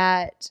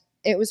 That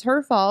it was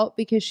her fault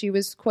because she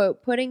was,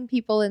 quote, putting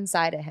people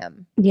inside of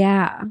him.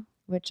 Yeah.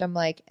 Which I'm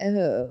like,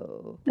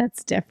 oh.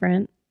 That's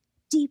different.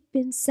 Deep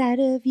inside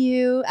of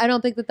you. I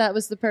don't think that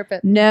was the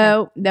perfect.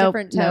 No.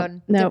 Different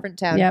tone. Different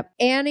tone. Yep.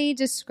 Annie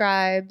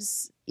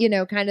describes,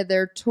 kind of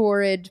their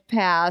torrid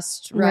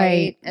past,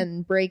 right?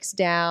 And breaks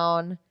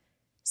down,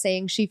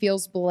 saying she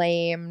feels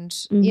blamed.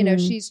 Mm-hmm.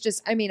 She's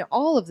just,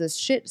 all of this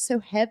shit is so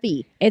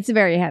heavy. It's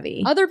very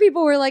heavy. Other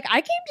people were like, I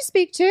came to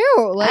speak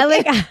too.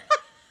 Like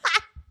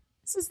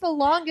this is the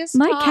longest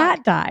My talk.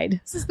 cat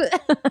died. This is the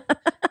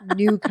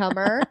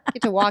newcomer.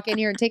 Get to walk in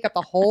here and take up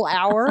the whole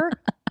hour.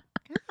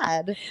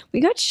 God.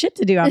 We got shit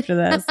to do after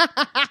this.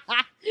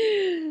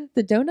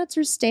 The donuts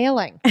are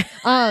staling.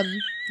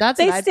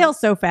 They stale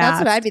so fast. That's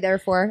what I'd be there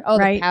for. Oh,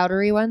 right? The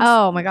powdery ones.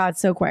 Oh my God,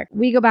 so quick.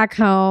 We go back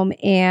home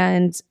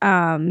and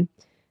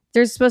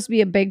there's supposed to be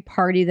a big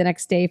party the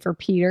next day for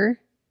Peter.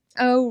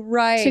 Oh,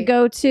 right. To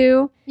go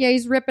to. Yeah,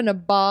 he's ripping a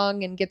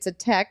bong and gets a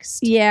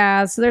text.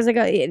 Yeah, so there's and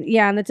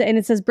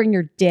it says bring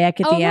your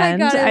dick at the end.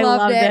 God, I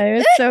loved it. It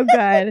was so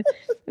good.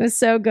 It was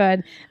so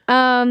good.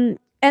 And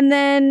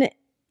then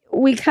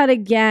we cut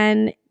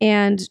again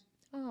and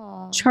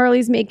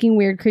Charlie's making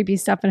weird, creepy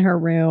stuff in her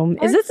room.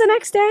 Is this the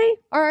next day?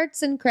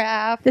 Arts and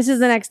crafts. This is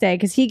the next day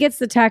because he gets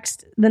the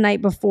text the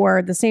night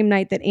before, the same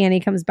night that Annie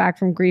comes back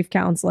from grief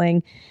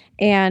counseling.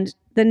 And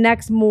the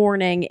next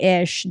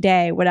morning-ish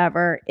day,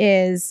 whatever,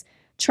 is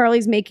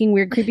Charlie's making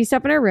weird, creepy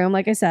stuff in her room,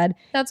 like I said.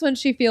 That's when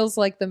she feels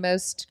like the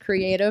most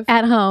creative.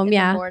 At home, in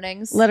the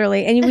mornings.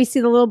 Literally. And we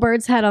see the little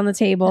bird's head on the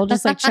table,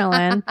 just like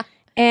chilling.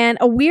 And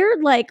a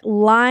weird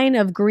line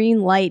of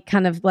green light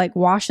kind of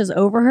washes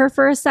over her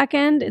for a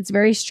second. It's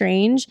very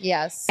strange.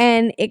 Yes.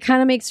 And it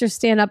kind of makes her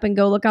stand up and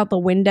go look out the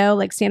window,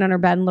 stand on her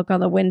bed and look out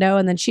the window.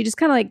 And then she just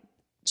kind of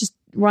just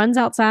runs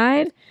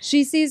outside.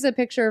 She sees a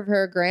picture of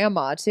her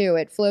grandma too.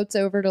 It floats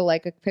over to a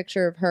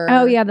picture of her.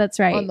 Oh yeah, that's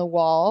right. On the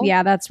wall.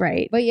 Yeah, that's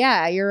right. But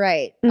yeah, you're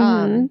right.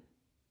 Mm-hmm.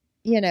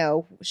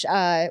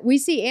 We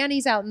see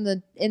Annie's out in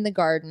the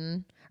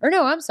garden. Or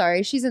no, I'm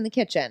sorry. She's in the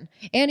kitchen.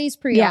 Annie's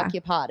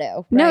preoccupado.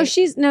 Right? No,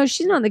 she's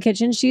not in the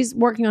kitchen. She's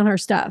working on her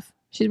stuff.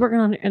 She's working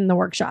on in the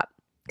workshop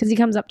because he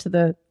comes up to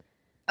the.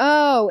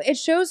 Oh, it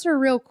shows her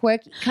real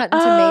quick cutting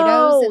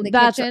tomatoes in the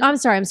kitchen. I'm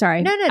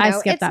sorry. No. I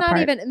skipped it's that not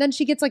part. even. And then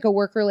she gets a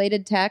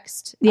work-related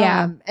text.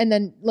 Yeah. And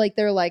then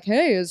they're like,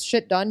 "Hey, is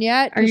shit done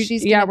yet?" We're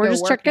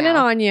just checking in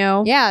on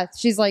you. Yeah.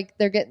 She's like,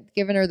 they're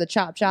giving her the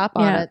chop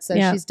on it, so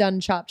she's done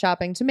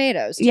chopping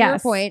tomatoes. To your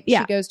point,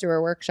 she goes to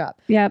her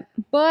workshop. Yep.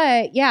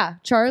 But yeah,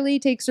 Charlie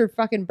takes her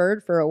fucking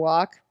bird for a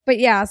walk. But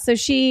yeah, so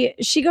she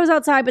goes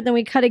outside, but then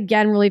we cut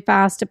again really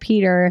fast to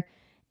Peter.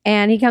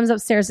 And he comes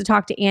upstairs to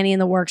talk to Annie in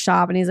the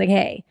workshop. And he's like,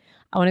 hey,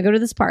 I want to go to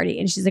this party.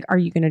 And she's like, are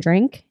you going to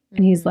drink?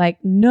 And he's like,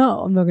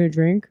 no, I'm not going to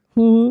drink.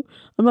 I'm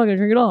not going to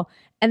drink at all.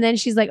 And then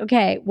she's like,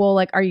 okay,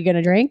 well, are you going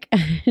to drink?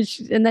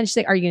 And then she's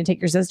like, are you going to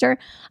take your sister?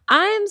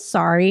 I'm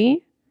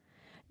sorry.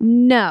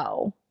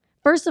 No.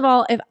 First of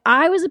all, if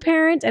I was a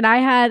parent and I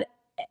had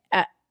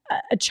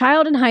a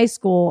child in high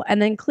school and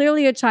then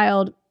clearly a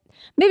child,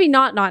 Maybe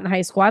not in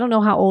high school. I don't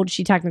know how old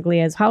she technically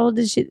is. How old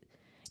is she?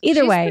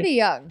 Either way. She's pretty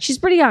young. She's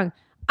pretty young.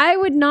 I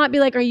would not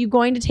be like, are you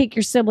going to take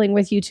your sibling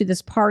with you to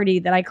this party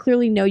that I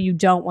clearly know you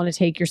don't want to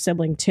take your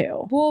sibling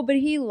to? Well, but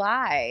he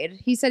lied.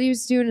 He said he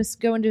was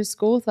going to a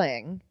school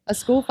thing, a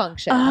school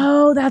function.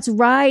 Oh, that's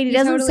right. He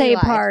doesn't totally say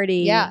lied. party.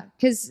 Yeah,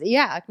 because,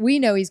 we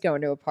know he's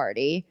going to a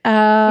party. Oh.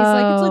 He's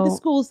like, it's like a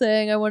school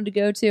thing. I wanted to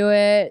go to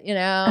it,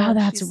 Oh,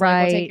 that's She's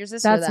right. Like, well, take your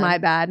sister that's then. my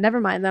bad. Never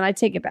mind. Then I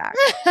take it back.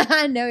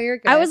 No, you're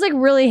good. I was like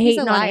really He's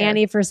hating a on liar.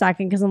 Annie for a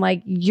second because I'm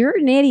like, you're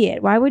an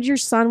idiot. Why would your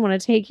son want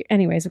to take you?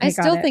 Anyways, okay, I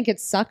still think it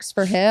sucks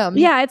for him.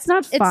 Yeah, it's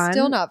not fun. It's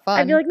still not fun.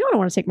 I'd be like, no, I don't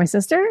want to take my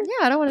sister.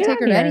 Yeah, I don't want to Get take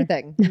her out to of here.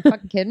 anything. You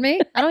fucking kidding me?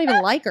 I don't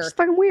even like her. She's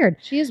fucking weird.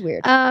 She is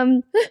weird.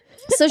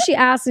 So she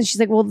asks and she's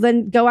like, well,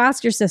 then go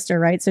ask your sister,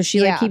 right? So she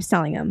like keeps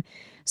telling him.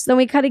 So then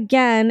we cut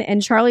again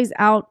and Charlie's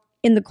out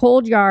in the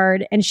cold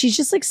yard and she's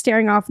just like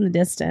staring off in the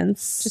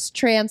distance. Just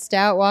tranced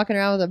out, walking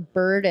around with a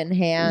bird in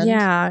hand.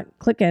 Yeah,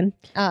 clicking.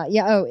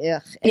 Yeah. Oh,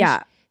 ugh. And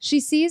Yeah. She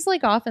sees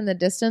like off in the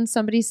distance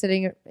somebody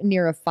sitting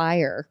near a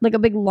fire. Like a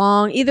big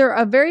long, either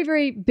a very,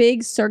 very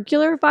big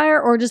circular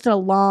fire or just a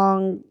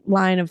long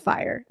line of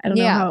fire. I don't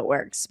know how it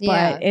works,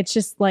 but it's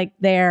just like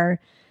there.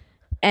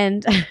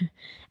 And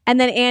and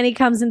then Annie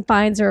comes and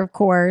finds her, of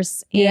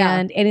course.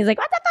 And Annie's like,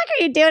 what the fuck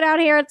are you doing out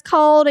here? It's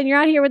cold and you're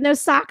out here with no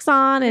socks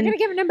on. And You're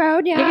going to get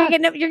pneumonia. You're gonna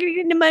get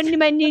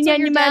pneumonia. That's what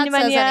your dad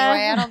says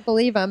anyway. I don't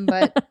believe him,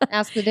 but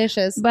ask the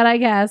dishes. But I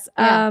guess.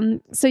 Yeah.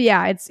 So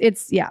yeah, it's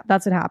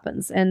that's what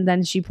happens. And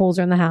then she pulls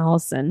her in the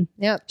house and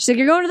she's like,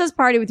 you're going to this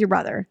party with your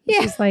brother.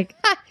 Yeah. She's like,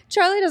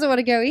 Charlie doesn't want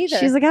to go either.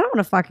 she's like, I don't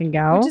want to fucking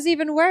go. Which is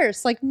even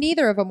worse. Like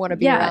neither of them want to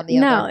be around the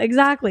no, other.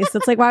 exactly. So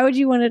it's like, why would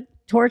you want to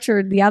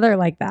torture the other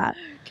like that?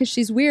 Because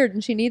she's weird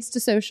and she needs to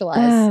socialize.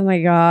 Oh my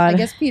God. I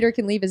guess Peter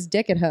can leave his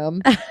dick at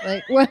home.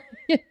 Like, what?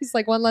 He's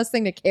like one less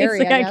thing to carry.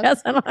 He's like, I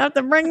guess I don't have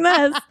to bring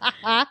this.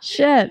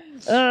 Shit.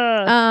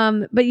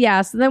 But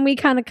yeah, so then we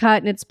kind of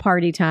cut and it's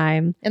party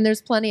time. And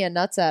there's plenty of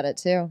nuts at it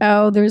too.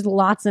 Oh, there's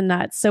lots of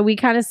nuts. So we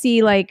kind of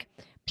see like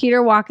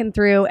Peter walking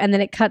through and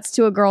then it cuts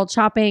to a girl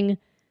chopping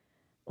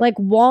like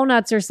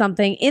walnuts or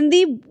something in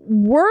the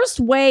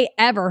worst way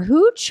ever.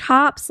 Who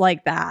chops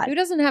like that? Who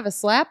doesn't have a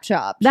slap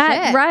chop?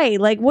 That Shit.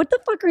 right. Like what the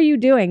fuck are you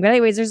doing? But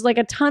anyways, there's like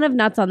a ton of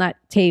nuts on that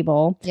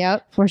table.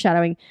 Yep.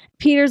 Foreshadowing.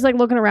 Peter's like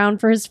looking around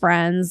for his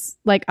friends,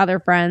 like other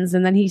friends,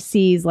 and then he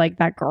sees like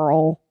that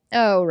girl.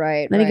 Oh,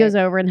 right. Then he goes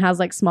over and has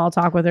like small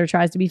talk with her,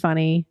 tries to be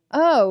funny.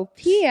 Oh,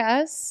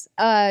 P.S.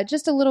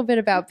 Just a little bit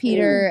about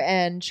Peter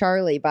and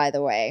Charlie, by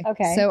the way.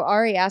 Okay. So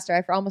Ari asked her,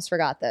 I almost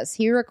forgot this.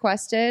 He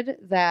requested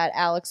that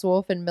Alex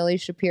Wolff and Millie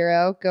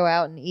Shapiro go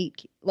out to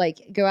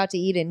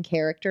eat in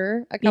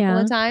character a couple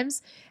of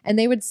times. And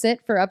they would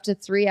sit for up to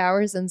 3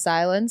 hours in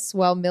silence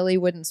while Millie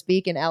wouldn't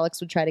speak and Alex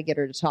would try to get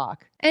her to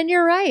talk. And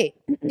you're right.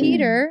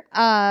 Peter,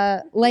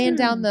 laying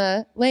down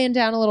a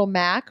little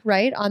Mac,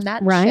 right, on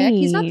that chick.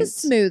 He's not the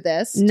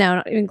smoothest. No,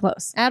 not even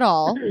close. At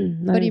all.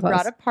 Not But he even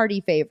close. brought a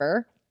party favor.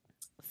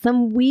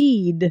 Some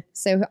weed.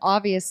 So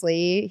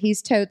obviously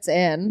he's totes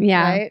in.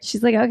 Yeah. Right?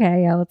 She's like,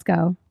 okay, yeah, let's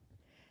go.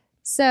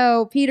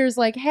 So Peter's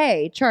like,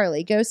 hey,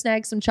 Charlie, go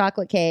snag some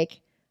chocolate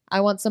cake.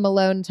 I want some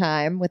alone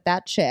time with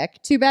that chick.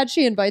 Too bad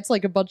she invites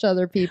like a bunch of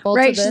other people.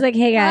 Right. She's like,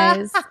 hey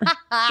guys.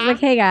 She's like,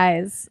 hey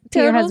guys.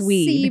 Peter total has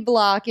weed. C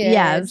blockage.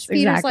 Yes,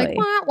 Peter's exactly. like,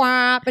 wah,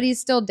 wah, but he's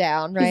still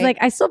down, right? He's like,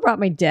 I still brought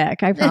my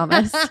dick, I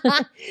promise.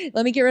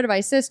 Let me get rid of my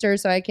sister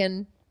so I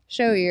can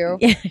show you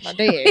Yeah, my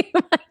dick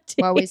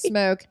while we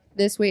smoke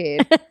this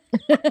weed.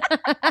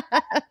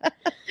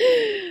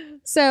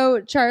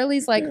 So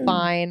Charlie's like,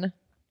 fine,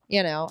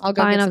 I'll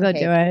go Fine, get I'll some go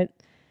cake. do it.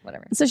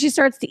 Whatever. So she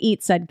starts to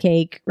eat said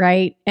cake,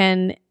 right?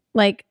 And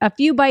like a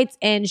few bites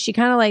in, she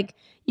kind of like,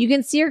 you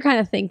can see her kind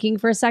of thinking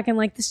for a second,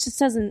 like, this just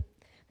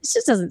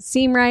doesn't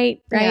seem right.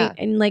 Yeah.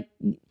 And like,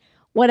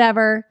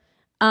 whatever.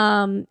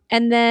 And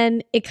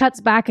then it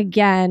cuts back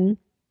again,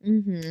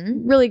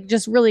 Mm-hmm.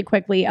 really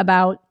quickly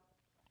about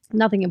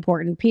nothing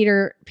important.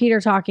 Peter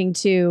talking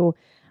to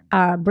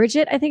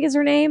Bridget, I think is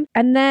her name.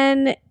 And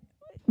then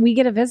we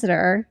get a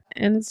visitor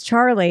and it's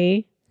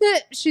Charlie.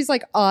 She's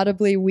like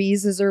audibly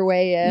wheezes her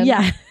way in.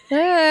 Yeah.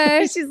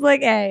 Hey. She's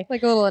like, hey,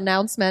 Like a little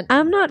announcement.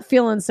 I'm not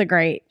feeling so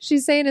great.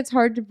 She's saying it's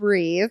hard to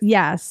breathe.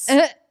 Yes.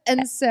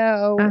 And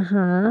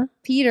so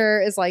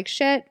Peter is like,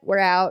 shit, we're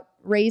out.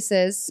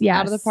 Races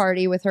out of the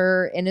party with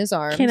her in his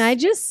arms. Can I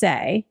just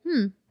say,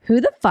 who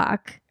the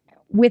fuck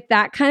with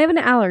that kind of an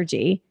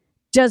allergy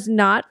does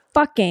not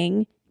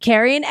fucking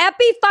carry an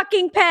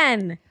fucking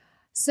pen?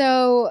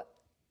 So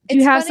do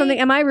you have something?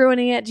 Am I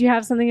ruining it? Do you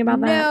have something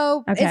about that?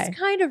 No, Okay. It's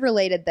kind of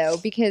related though,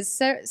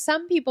 because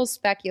some people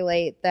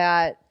speculate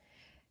that,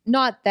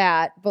 not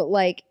that, but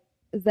like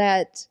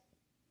that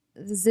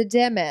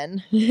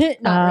Zedeman,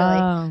 not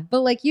really,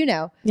 but like,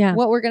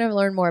 what we're going to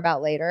learn more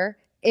about later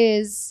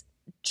is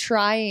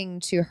trying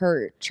to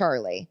hurt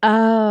Charlie.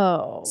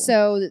 Oh.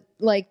 So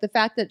like the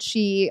fact that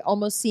she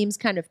almost seems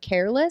kind of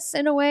careless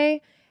in a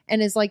way,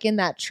 and is like in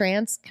that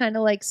trance kind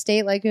of like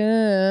state, like,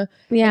 Yeah.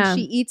 And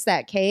she eats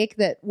that cake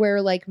that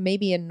where like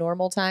maybe in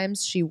normal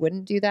times she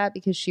wouldn't do that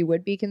because she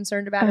would be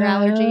concerned about her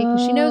allergy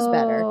because she knows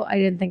better. I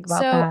didn't think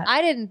about so that.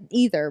 I didn't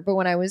either. But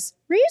when I was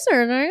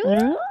researching, I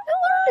learned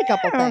a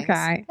couple things. Okay.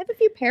 I have a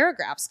few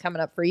paragraphs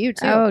coming up for you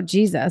too. Oh,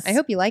 Jesus. I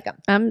hope you like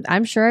them.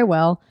 I'm sure I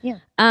will. Yeah.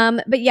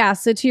 But yeah,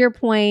 so to your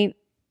point,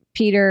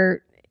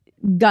 Peter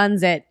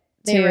guns it.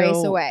 They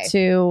race away.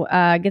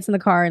 Gets in the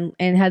car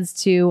and heads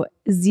to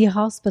the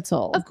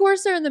hospital. Of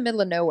course, they're in the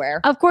middle of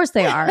nowhere. Of course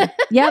they are.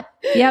 Yep.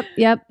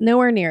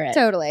 Nowhere near it.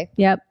 Totally.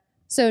 Yep.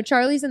 So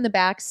Charlie's in the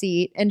back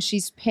seat and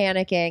she's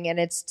panicking and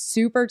it's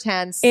super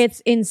tense. It's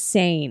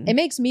insane. It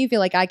makes me feel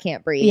like I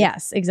can't breathe.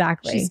 Yes,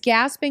 exactly. She's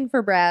gasping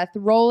for breath,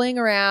 rolling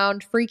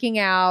around, freaking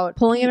out.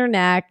 Pulling at her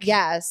neck.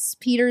 Yes.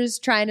 Peter's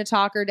trying to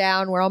talk her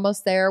down. We're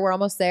almost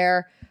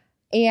there.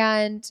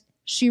 And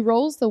she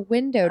rolls the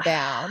window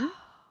down.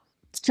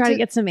 To try to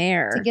get some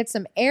air. To get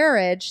some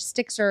airage,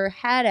 sticks her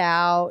head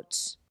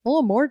out. A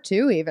little more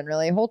too, even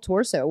really. A whole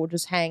torso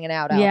just hanging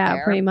out there.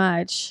 Yeah, pretty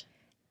much.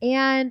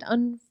 And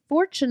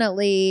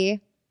unfortunately,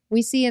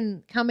 we see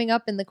coming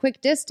up in the quick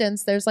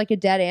distance, there's like a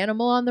dead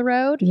animal on the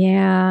road.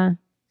 Yeah.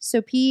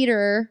 So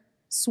Peter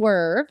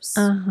swerves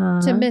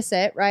to miss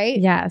it, right?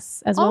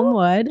 Yes, as one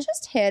would.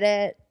 Just hit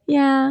it.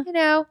 Yeah.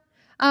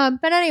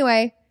 But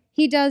anyway,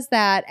 he does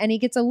that and he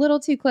gets a little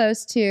too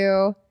close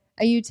to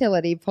a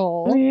utility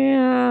pole.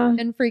 Yeah.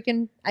 And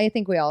freaking, I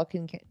think we all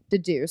can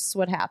deduce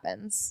what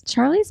happens.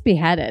 Charlie's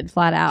beheaded,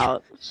 flat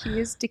out. She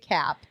is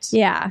decapped.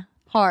 Yeah.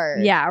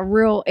 Hard. Yeah,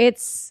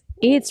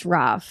 it's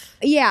rough.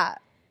 Yeah.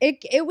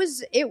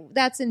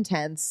 That's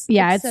intense.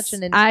 Yeah, it's such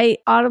an intense. I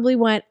audibly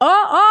went,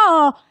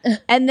 oh,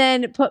 and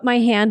then put my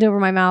hand over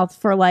my mouth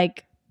for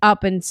like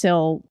up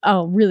until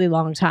a really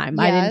long time.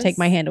 Yes. I didn't take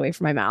my hand away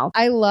from my mouth.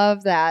 I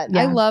love that.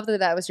 Yeah. I love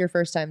that was your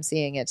first time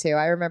seeing it too.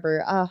 I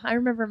remember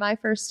my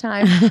first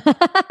time.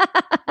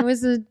 It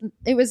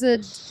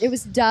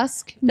was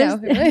dusk.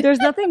 There's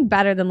nothing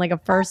better than like a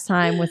first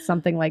time with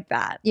something like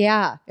that.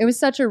 Yeah. It was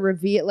such a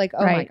reveal. Like,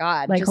 oh my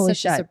God. Like, just holy such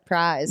shit. a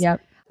surprise. Yep.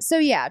 So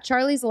yeah,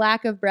 Charlie's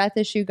lack of breath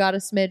issue got a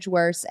smidge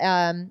worse.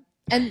 And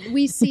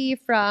we see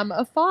from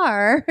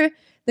afar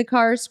the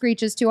car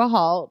screeches to a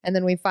halt, and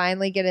then we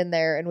finally get in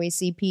there and we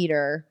see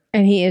Peter.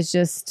 And he is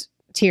just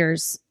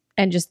tears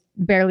and just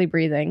barely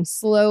breathing.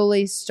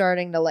 Slowly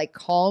starting to like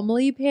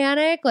calmly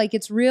panic. Like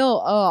it's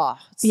real. Oh,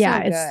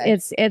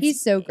 it's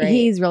he's so great.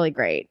 He's really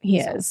great.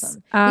 He's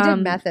awesome. He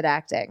did method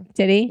acting.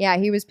 Did he? Yeah,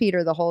 he was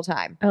Peter the whole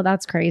time. Oh,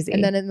 that's crazy.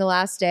 And then in the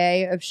last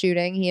day of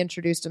shooting, he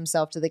introduced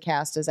himself to the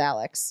cast as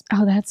Alex.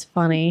 Oh, that's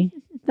funny.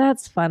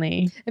 That's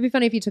funny. It'd be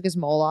funny if he took his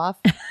mole off.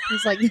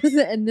 He's like,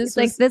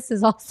 this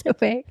is also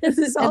fake. This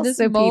is also this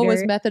Peter. Mole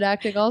was method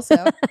acting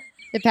also.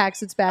 It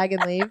packs its bag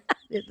and leave.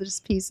 It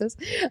just pieces.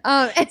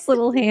 Its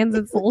little hands,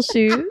 its little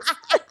shoes.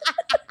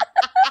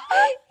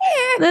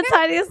 The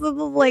tiniest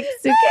little like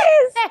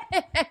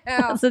suitcase.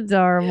 That's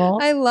adorable.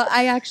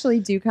 I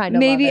actually do kind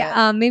of love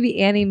it. Maybe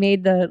Annie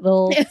made the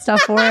little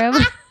stuff for him.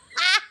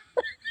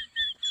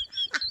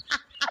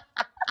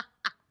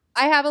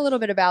 I have a little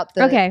bit about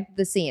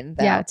the scene,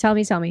 though. Yeah, tell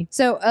me.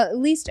 So, at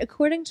least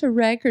according to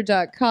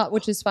Ranker.com,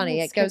 which is funny,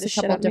 it goes a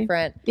couple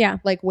different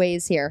like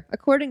ways here.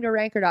 According to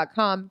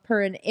Ranker.com,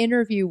 per an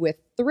interview with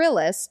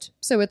Thrillist,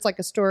 so it's like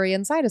a story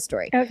inside a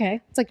story.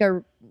 Okay. It's like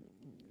a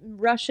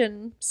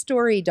Russian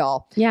story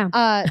doll.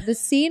 Yeah. The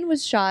scene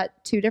was shot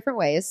two different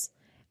ways.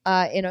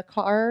 In a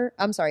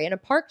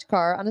parked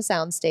car on a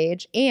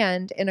soundstage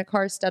and in a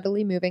car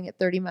steadily moving at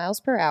 30 miles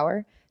per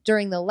hour.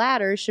 During the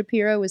latter,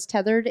 Shapiro was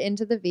tethered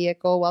into the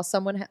vehicle while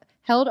someone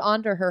held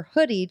onto her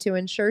hoodie to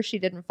ensure she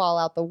didn't fall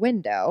out the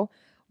window.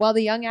 While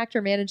the young actor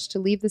managed to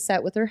leave the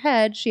set with her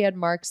head, she had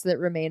marks that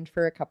remained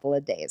for a couple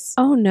of days.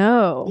 Oh,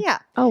 no. Yeah.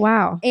 Oh,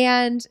 wow.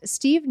 And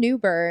Steve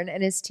Newburn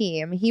and his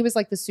team, he was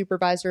like the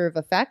supervisor of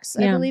effects,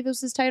 I believe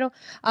was his title.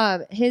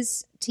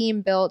 His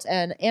team built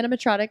an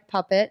animatronic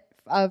puppet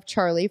of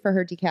Charlie for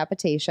her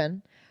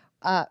decapitation.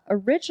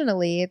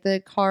 Originally,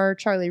 the car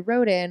Charlie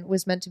rode in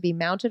was meant to be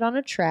mounted on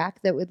a track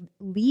that would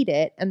lead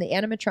it and the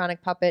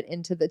animatronic puppet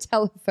into the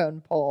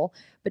telephone pole.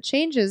 But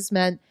changes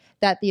meant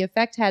that the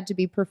effect had to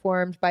be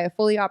performed by a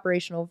fully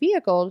operational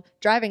vehicle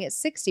driving at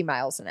 60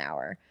 miles an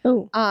hour.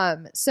 Oh.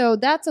 So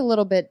that's a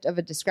little bit of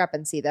a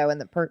discrepancy, though, in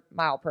the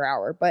mile per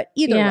hour. But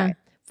either way,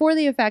 for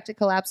the effect, a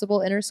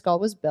collapsible inner skull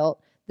was built.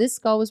 This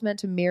skull was meant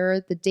to mirror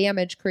the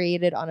damage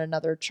created on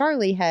another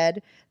Charlie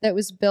head that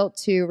was built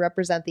to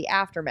represent the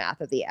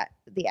aftermath of the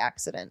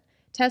accident.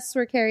 Tests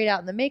were carried out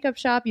in the makeup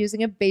shop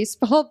using a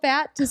baseball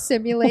bat to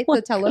simulate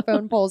the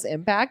telephone pole's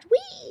impact.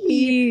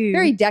 Whee!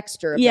 Very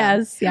Dexter of them.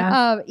 Yes,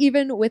 yeah.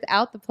 Even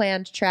without the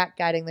planned track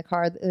guiding the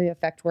car, the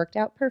effect worked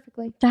out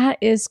perfectly. That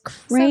is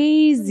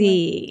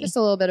crazy. So, just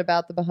a little bit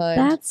about the behind.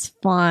 That's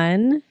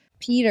fun.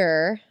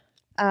 Peter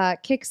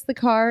kicks the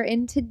car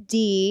into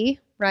D,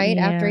 right?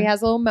 Yeah. After he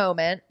has a little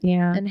moment.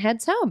 Yeah. And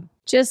heads home.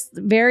 Just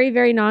very,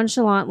 very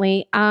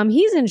nonchalantly.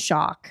 He's in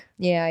shock.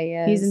 Yeah, he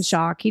is. He's in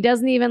shock. He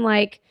doesn't even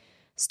like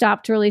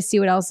stop to really see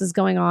what else is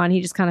going on. He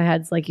just kind of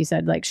heads, like you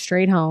said, like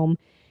straight home.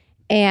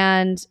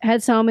 and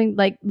heads home and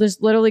like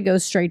just literally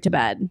goes straight to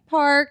bed.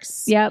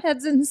 Parks. Yep.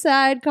 Heads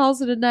inside,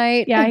 calls it a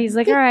night. Yeah, he's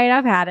like, all right,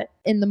 I've had it.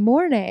 In the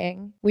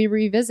morning, we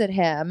revisit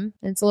him.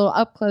 It's a little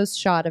up close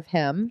shot of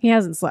him. He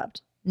hasn't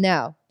slept.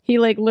 No. He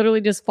like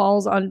literally just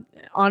falls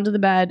onto the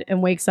bed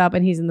and wakes up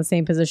and he's in the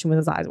same position with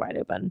his eyes wide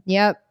open.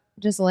 Yep.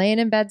 Just laying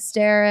in bed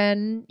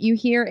staring. You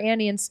hear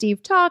Annie and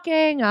Steve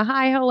talking. A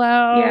hi,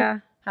 hello. Yeah.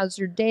 How's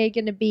your day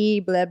going to be?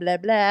 Blah, blah,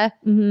 blah.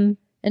 Mm-hmm.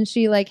 And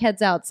she like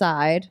heads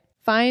outside,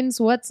 finds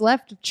what's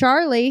left of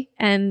Charlie.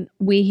 And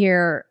we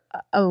hear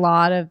a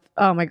lot of,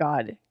 oh my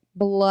God.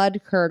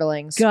 Blood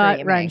curdling,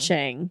 gut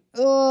wrenching.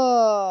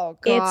 Oh,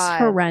 God. It's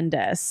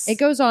horrendous. It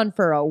goes on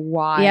for a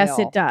while. Yes,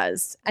 it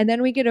does. And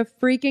then we get a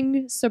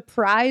freaking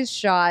surprise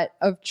shot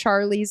of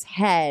Charlie's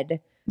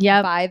head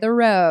by the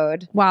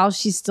road while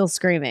she's still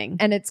screaming.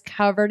 And it's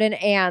covered in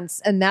ants.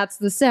 And that's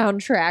the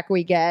soundtrack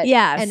we get.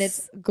 Yes. And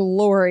it's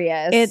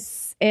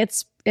glorious.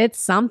 It's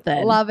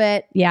something. Love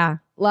it. Yeah.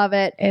 Love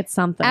it. It's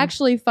something.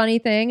 Actually, funny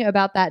thing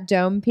about that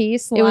dome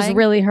piece. It was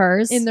really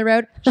hers. In the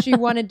road. She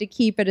wanted to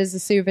keep it as a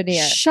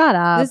souvenir. Shut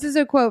up. This is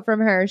a quote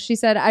from her. She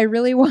said, I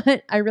really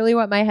want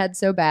my head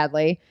so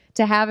badly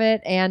to have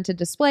it and to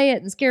display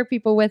it and scare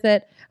people with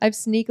it. I've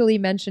sneakily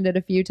mentioned it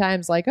a few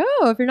times, like,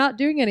 oh, if you're not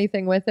doing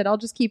anything with it, I'll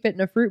just keep it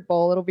in a fruit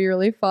bowl. It'll be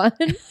really fun.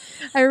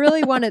 I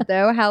really want it,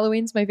 though.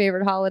 Halloween's my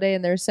favorite holiday,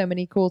 and there's so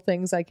many cool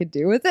things I could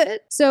do with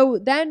it. So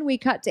then we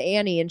cut to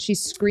Annie, and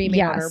she's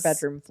screaming on her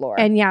bedroom floor.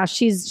 And yeah,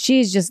 she's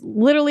just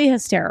literally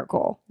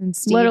hysterical. And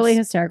literally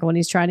hysterical when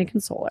he's trying to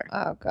console her.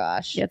 Oh,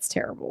 gosh. It's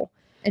terrible.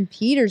 And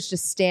Peter's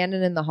just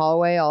standing in the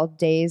hallway all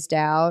dazed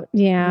out.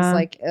 Yeah. He's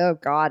like, oh,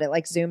 God. It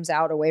like zooms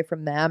out away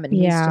from them. And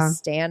he's just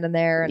standing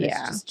there. And it's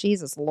just,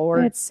 Jesus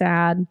Lord. It's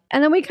sad.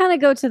 And then we kind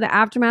of go to the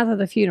aftermath of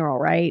the funeral,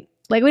 right?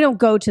 Like, we don't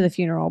go to the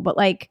funeral, but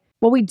like,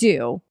 well, we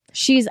do.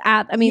 She's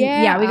at, we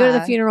go to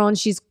the funeral and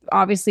she's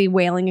obviously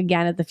wailing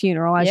again at the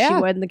funeral as she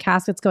would, and the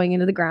casket's going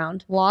into the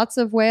ground. Lots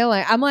of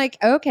wailing. I'm like,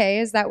 okay,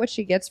 is that what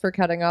she gets for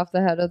cutting off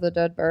the head of the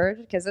dead bird?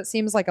 Because it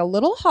seems like a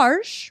little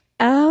harsh.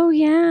 Oh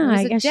yeah,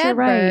 I guess you're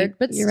right. Bird,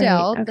 but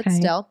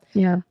still.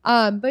 Yeah.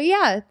 But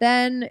yeah,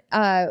 then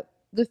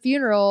the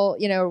funeral,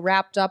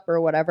 wrapped up or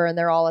whatever, and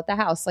they're all at the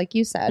house, like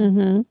you said.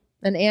 Mm-hmm.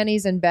 And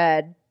Annie's in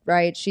bed,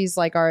 right? She's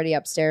like already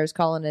upstairs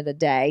calling it a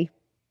day.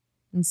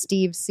 And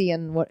Steve's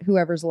seeing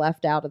whoever's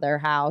left out of their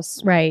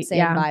house, right?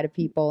 Saying bye to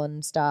people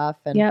and stuff.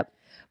 And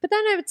But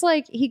then it's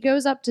like he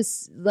goes up to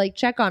like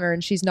check on her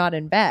and she's not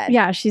in bed.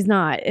 Yeah, she's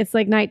not. It's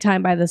like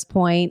nighttime by this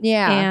point.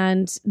 Yeah.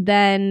 And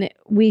then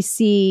we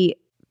see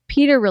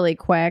Peter really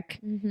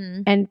quick,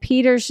 and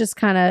Peter's just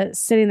kind of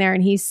sitting there,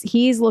 and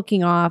he's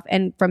looking off,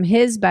 and from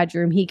his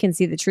bedroom he can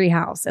see the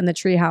treehouse, and the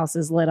treehouse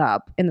is lit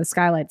up, and the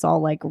skylight's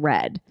all like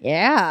red.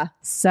 Yeah,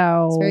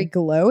 so it's very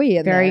glowy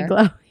in very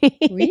there.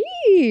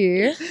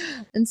 Glowy.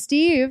 And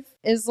Steve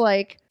is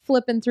like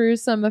flipping through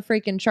some of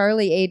freaking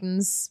Charlie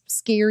Aiden's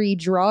scary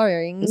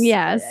drawings.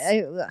 Yes,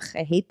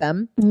 I hate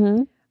them.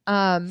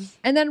 And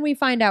then we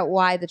find out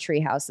why the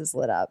treehouse is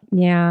lit up.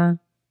 Yeah.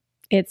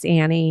 It's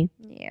Annie.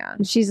 Yeah.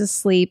 And she's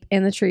asleep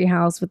in the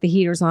treehouse with the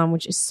heaters on,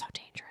 which is so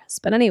dangerous.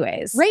 But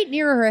anyways. Right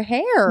near her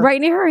hair. Right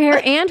near her hair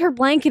and her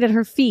blanket at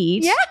her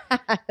feet.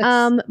 Yes.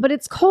 But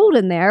it's cold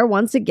in there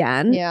once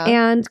again. Yeah.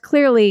 And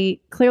clearly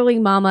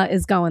Mama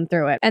is going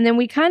through it. And then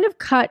we kind of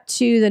cut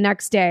to the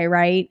next day,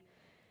 right?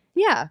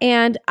 Yeah.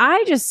 And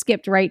I just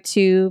skipped right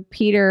to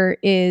Peter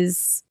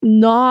is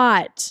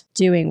not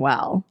doing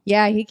well.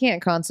 Yeah, he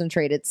can't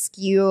concentrate at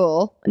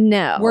school.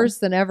 No. Worse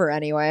than ever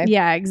anyway.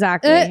 Yeah,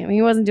 exactly. I mean,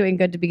 he wasn't doing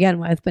good to begin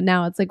with, but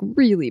now it's like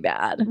really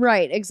bad.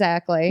 Right,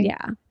 exactly.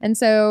 Yeah. And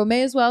so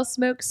may as well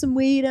smoke some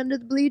weed under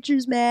the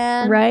bleachers,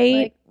 man. Right.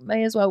 Like,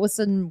 may as well with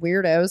some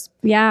weirdos.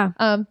 Yeah.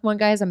 One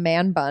guy has a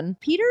man bun.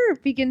 Peter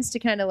begins to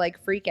kind of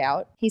like freak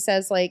out. He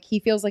says like he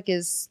feels like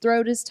his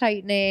throat is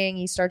tightening.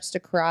 He starts to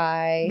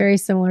cry. Very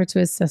similar to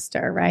his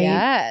sister, right?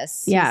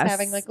 Yes. Yes. He's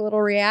having like a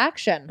little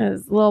reaction. A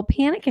little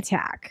panic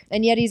attack.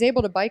 And yet he's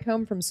able to bike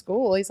home from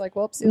school. He's like,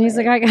 whoops. And he's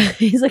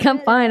like, I'm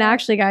fine,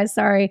 actually, guys.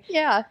 Sorry.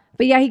 Yeah.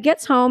 But yeah, he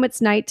gets home. It's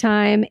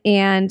nighttime,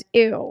 and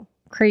ew,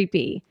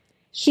 creepy.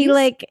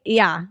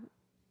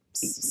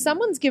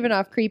 Someone's giving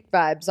off creep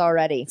vibes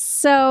already.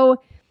 So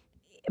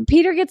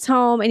Peter gets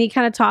home and he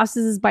kind of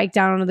tosses his bike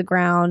down onto the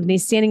ground, and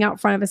he's standing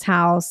out front of his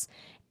house.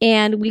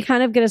 And we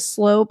kind of get a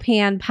slow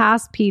pan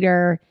past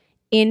Peter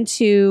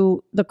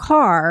into the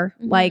car,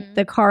 like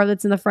the car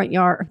that's in the front.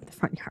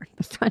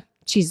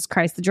 Jesus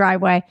Christ, the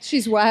driveway.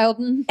 She's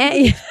wilding.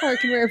 And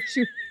parking wherever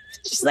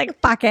she's like,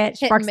 fuck it.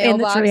 She parks in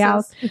the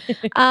treehouse.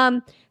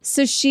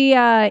 So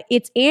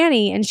it's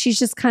Annie, and she's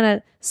just kind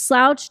of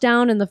slouched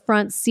down in the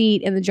front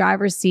seat in the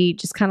driver's seat,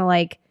 just kind of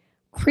like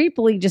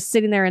creepily just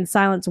sitting there in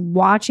silence,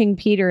 watching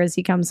Peter as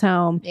he comes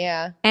home.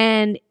 Yeah.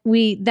 And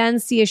we then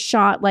see a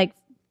shot like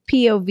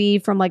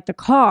POV from like the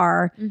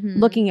car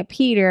looking at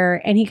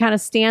Peter, and he kind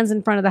of stands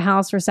in front of the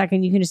house for a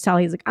second. You can just tell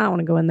he's like, I don't want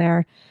to go in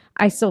there.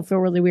 I still feel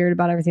really weird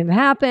about everything that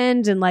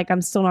happened, and like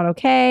I'm still not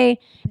okay.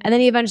 And then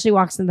he eventually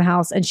walks into the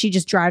house, and she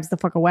just drives the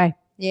fuck away.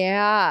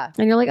 Yeah.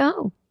 And you're like,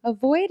 oh,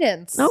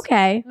 avoidance.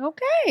 Okay.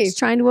 Okay. She's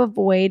trying to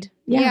avoid.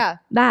 Yeah.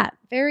 That.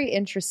 Very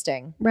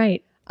interesting.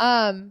 Right.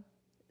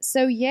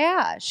 So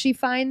yeah, she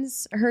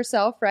finds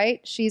herself,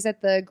 right? She's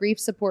at the grief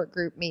support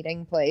group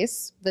meeting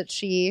place that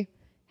she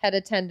had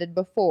attended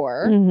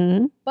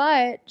before,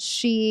 but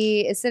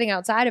she is sitting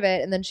outside of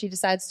it and then she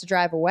decides to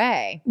drive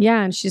away.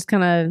 Yeah. And she just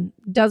kind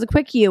of does a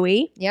quick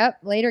Yui. Yep.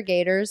 Later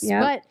gators.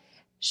 Yep. But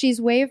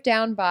she's waved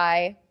down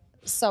by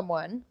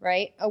someone,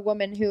 right? A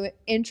woman who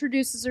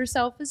introduces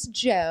herself as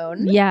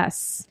Joan.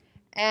 Yes.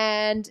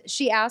 And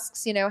she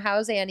asks,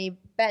 how's Annie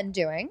been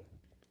doing?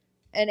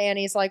 And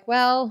Annie's like,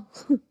 well,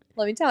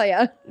 let me tell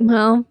you.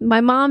 Well, my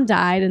mom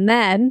died, and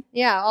then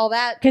all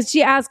that. Because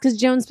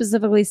Joan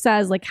specifically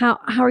says, like, how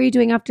are you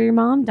doing after your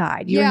mom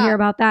died? You hear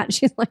about that? And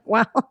she's like,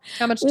 well,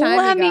 how much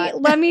time you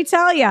got? Let me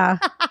tell you.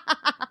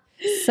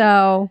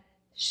 So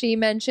she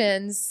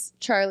mentions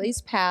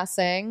Charlie's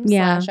passing.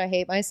 Yeah. / I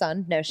hate my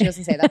son. No, she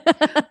doesn't say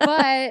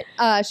that.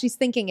 But she's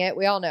thinking it.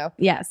 We all know.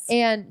 Yes.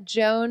 And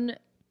Joan,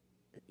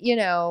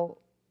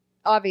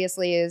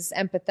 obviously is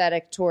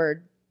empathetic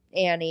toward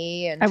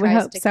Annie and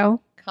tries to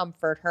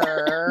comfort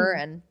her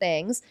and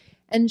things.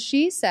 And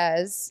she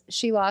says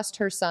she lost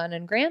her son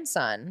and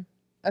grandson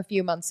a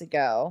few months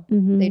ago.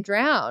 They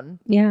drowned.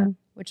 Yeah.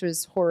 Which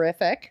was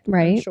horrific.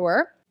 Right. I'm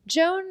sure.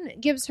 Joan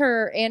gives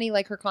Annie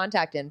like her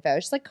contact info.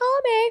 She's like, call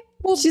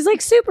me. She's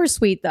like super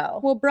sweet though.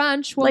 We'll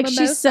brunch. Like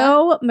mimosa. She's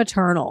so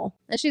maternal.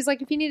 And she's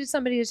like, if you needed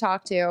somebody to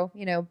talk to,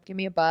 give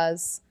me a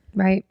buzz.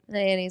 Right. And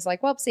Annie's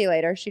like, well, see you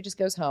later. She just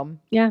goes home.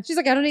 Yeah. She's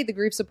like, I don't need the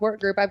grief support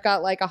group. I've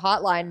got like a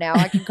hotline now.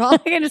 I can call. I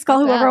can just call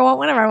whoever I want,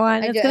 whenever I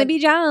want. It's going to be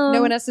Joan.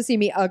 No one has to see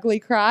me ugly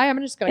cry. I'm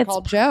just going to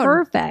call Joan.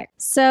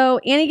 Perfect. So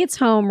Annie gets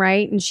home,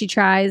 right? And she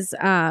tries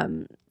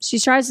to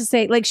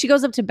say, like, she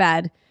goes up to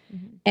bed.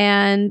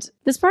 And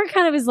this part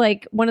kind of is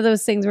like one of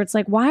those things where it's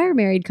like, why are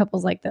married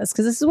couples like this?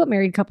 Because this is what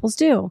married couples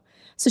do.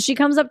 So she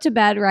comes up to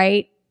bed,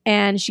 right?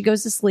 And she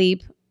goes to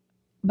sleep.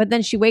 But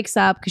then she wakes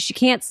up because she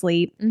can't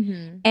sleep.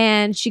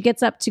 And she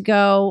gets up to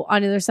go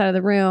on the other side of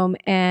the room.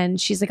 And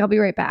she's like, I'll be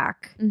right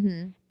back.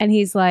 And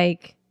he's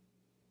like,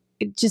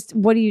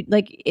 what do you,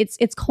 like,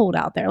 it's cold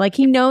out there. Like,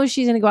 he knows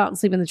she's going to go out and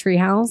sleep in the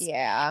treehouse.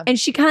 Yeah. And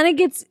she kind of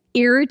gets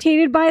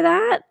irritated by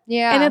that.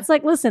 Yeah. And it's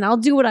like, listen, I'll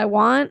do what I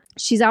want.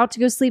 She's out to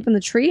go sleep in the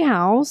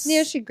treehouse.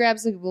 Yeah, she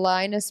grabs a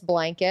Linus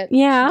blanket.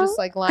 Yeah. She just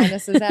like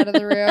Linus is out of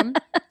the room.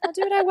 I'll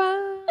do what I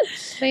want.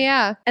 But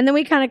yeah. And then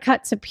we kind of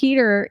cut to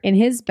Peter in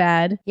his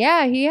bed.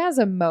 Yeah, he has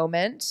a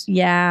moment.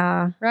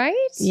 Yeah. Right?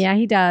 Yeah,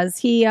 he does.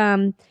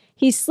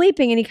 He's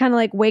sleeping and he kind of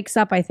like wakes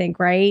up, I think,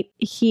 right?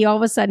 He all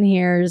of a sudden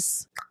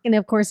hears, and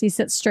of course he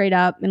sits straight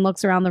up and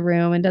looks around the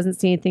room and doesn't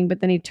see anything,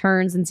 but then he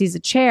turns and sees a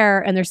chair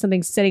and there's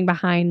something sitting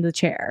behind the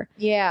chair.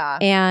 Yeah.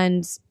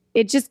 And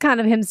it's just kind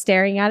of him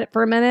staring at it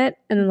for a minute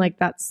and then like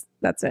that's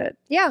it.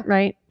 Yeah.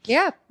 Right?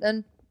 Yeah.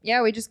 And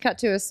yeah, we just cut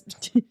to a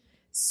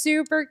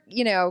super,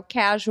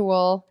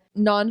 casual,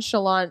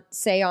 nonchalant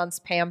seance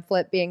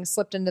pamphlet being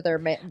slipped into their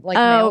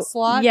mail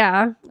slot.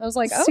 Yeah. I was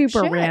like, oh,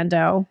 super shit.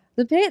 Rando.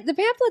 The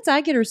pamphlets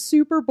I get are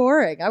super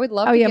boring. I would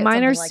love to get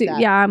mine are something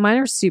like that. mine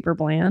are super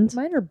bland.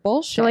 Mine are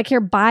bullshit. They're like, here,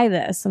 buy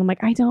this. And I'm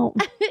like, I don't.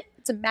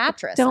 It's a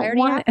mattress. Don't I already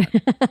want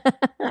it.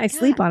 I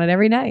sleep on it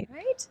every night.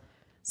 Right?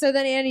 So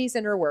then Annie's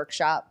in her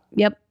workshop.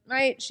 Yep.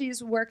 Right?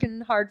 She's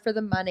working hard for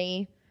the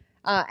money.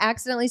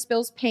 Accidentally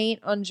spills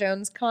paint on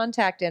Joan's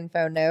contact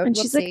info note. And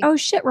she's like, oh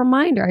shit,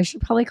 reminder. I should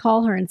probably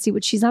call her and see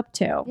what she's up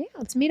to. Yeah,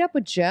 let's meet up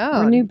with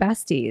Joan. We're new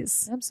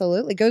besties.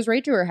 Absolutely. Goes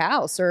right to her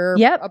house or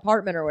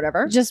apartment or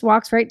whatever. Just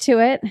walks right to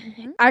it.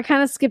 I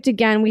kind of skipped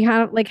again. We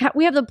have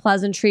we have the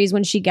pleasantries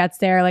when she gets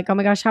there. Like, oh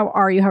my gosh, how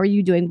are you? How are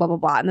you doing? Blah, blah,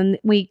 blah. And then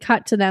we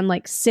cut to them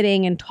like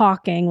sitting and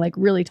talking, like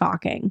really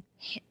talking.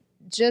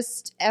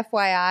 Just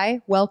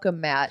FYI,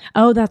 welcome mat.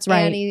 Oh, that's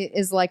right. Annie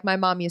is like, my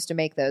mom used to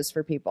make those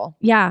for people.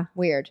 Yeah.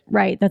 Weird.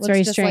 Right. That's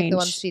very just strange. Like the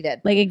ones she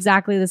did. Like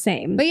exactly the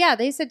same. But yeah,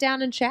 they sit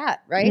down and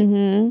chat, right?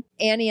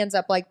 Annie ends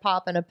up like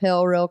popping a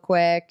pill real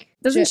quick.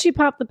 Doesn't she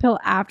pop the pill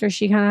after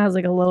she kind of has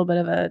like a little bit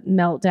of a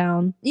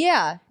meltdown?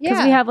 Yeah.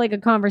 Because we have like a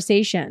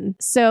conversation.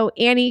 So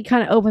Annie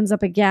kind of opens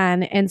up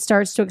again and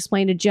starts to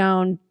explain to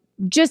Joan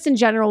just in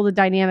general, the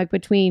dynamic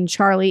between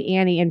Charlie,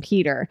 Annie, and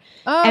Peter.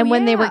 Oh, and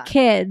when they were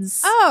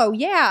kids. Oh,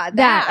 yeah.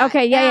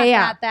 Okay.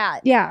 Yeah.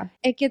 That. Yeah.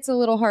 It gets a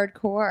little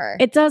hardcore.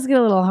 It does get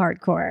a little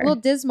hardcore. A little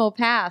dismal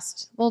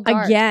past. A little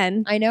dark.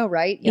 Again. I know,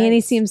 right? Yikes.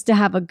 Annie seems to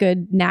have a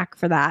good knack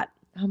for that.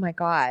 Oh, my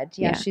God.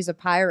 Yeah, she's a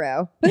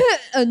pyro.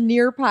 A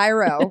near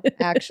pyro,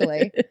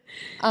 actually.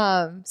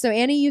 So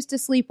Annie used to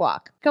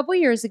sleepwalk. A couple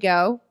years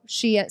ago,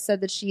 she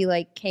said that she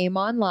like came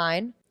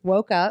online,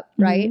 woke up,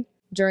 right?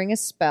 During a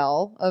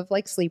spell of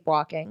like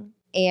sleepwalking,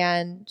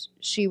 and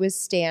she was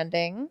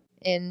standing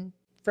in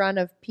front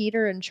of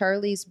Peter and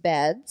Charlie's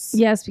beds.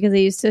 Yes, because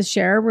they used to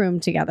share a room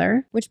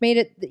together, which made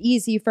it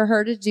easy for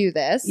her to do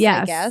this.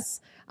 Yes. I guess.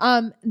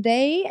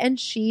 They and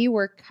she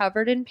were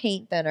covered in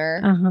paint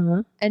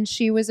thinner, and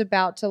she was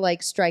about to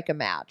like strike a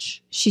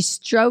match. She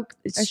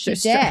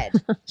did.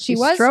 She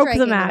was striking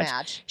the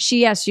match.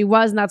 She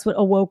was, and that's what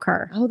awoke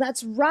her. Oh,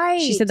 that's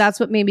right. She said that's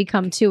what made me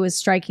come to, is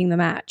striking the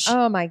match.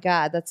 Oh my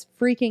God, that's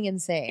freaking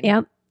insane.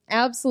 Yep.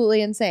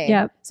 Absolutely insane.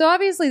 Yep. So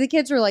obviously the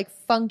kids were like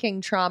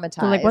funking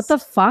traumatized. They're like, what the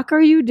fuck are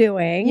you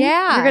doing?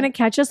 Yeah. You're going to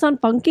catch us on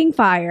funking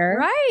fire.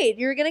 Right.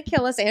 You're going to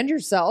kill us and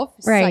yourself,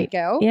 right.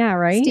 psycho. Yeah,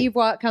 right. Steve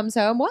Watt comes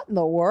home. What in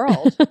the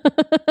world?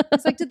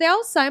 It's like, did they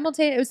all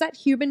simultaneously? Was that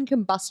human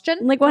combustion?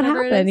 Like, what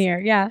happened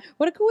here? Yeah.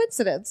 What a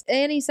coincidence.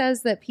 Annie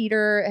says that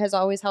Peter has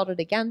always held it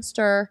against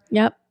her.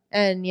 Yep.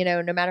 And, you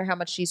know, no matter how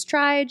much she's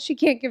tried, she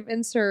can't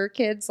convince her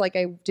kids, like,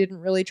 I didn't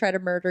really try to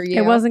murder you.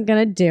 It wasn't going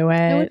to do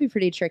it. It would be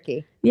pretty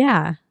tricky.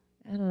 Yeah.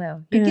 I don't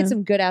know. You'd get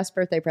some good ass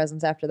birthday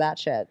presents after that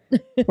shit.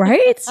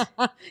 Right?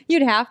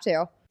 You'd have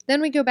to.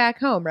 Then we go back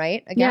home,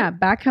 right? Again? Yeah,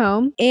 back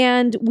home.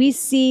 And we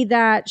see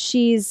that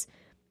she's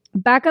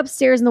back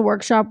upstairs in the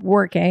workshop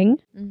working.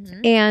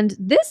 Mm-hmm. And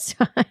this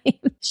time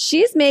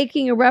she's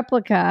making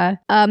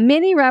a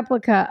mini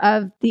replica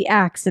of the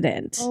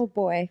accident. Oh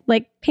boy.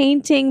 Like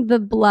painting the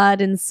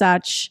blood and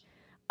such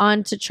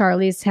onto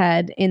Charlie's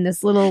head in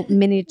this little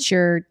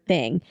miniature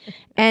thing.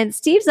 And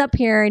Steve's up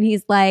here and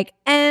he's like,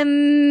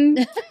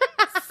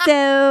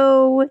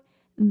 so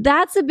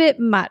that's a bit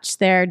much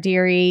there,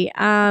 dearie.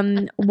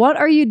 What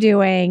are you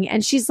doing?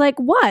 And she's like,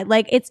 what?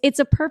 Like, it's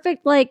a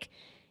perfect, like,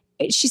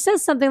 she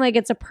says something like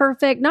it's a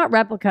perfect, not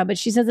replica, but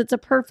she says it's a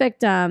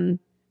perfect,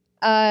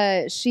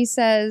 she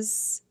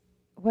says,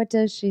 what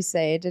does she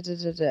say?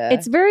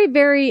 It's very,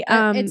 very,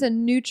 it's a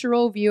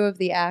neutral view of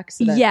the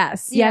accident.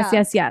 Yes.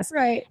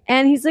 Right.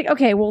 And he's like,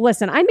 okay, well,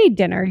 listen, I made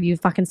dinner, you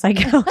fucking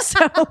psycho.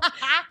 So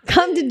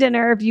come to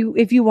dinner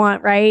if you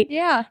want, right?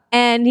 Yeah.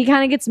 And he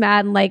kind of gets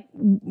mad and like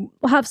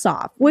huffs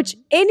off, which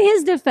in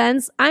his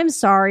defense, I'm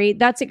sorry,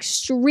 that's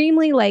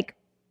extremely like,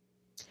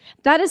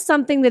 that is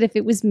something that if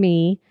it was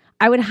me,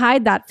 I would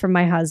hide that from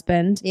my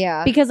husband.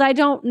 Yeah. Because I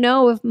don't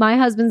know if my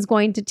husband's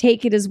going to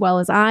take it as well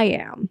as I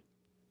am.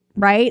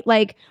 Right?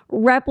 Like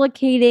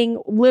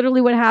replicating literally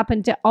what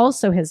happened to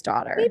also his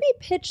daughter. Maybe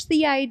pitch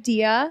the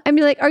idea. I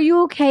mean, like, are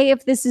you okay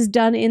if this is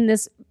done in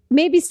this?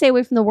 Maybe stay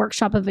away from the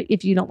workshop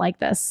if you don't like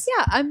this.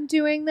 Yeah, I'm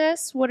doing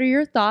this. What are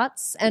your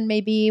thoughts? And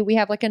maybe we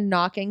have like a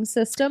knocking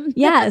system.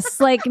 Yes.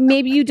 Like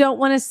maybe you don't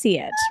want to see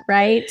it.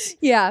 Right?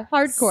 Yeah.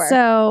 Hardcore.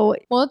 So,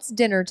 well, it's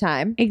dinner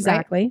time.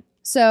 Exactly. Right?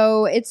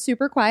 So it's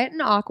super quiet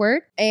and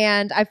awkward.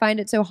 And I find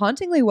it so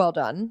hauntingly well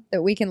done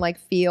that we can like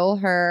feel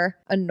her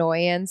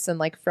annoyance and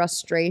like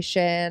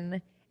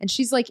frustration. And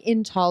she's like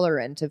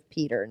intolerant of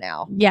Peter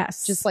now.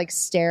 Yes. Just like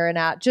staring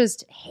at,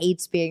 just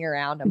hates being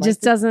around him.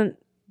 Just like, doesn't.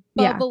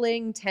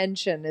 Bubbling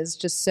tension is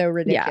just so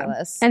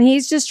ridiculous. Yeah. And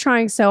he's just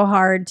trying so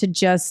hard to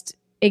just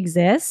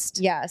exist.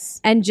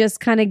 Yes. And just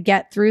kind of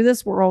get through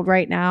this world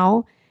right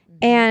now.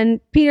 And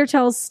Peter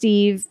tells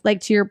Steve,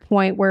 like to your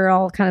point where it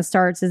all kind of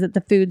starts, is that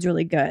the food's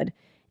really good.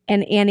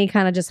 And Annie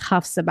kind of just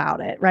huffs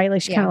about it, right?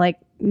 Like she kind of like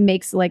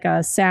makes like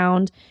a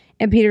sound.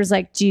 And Peter's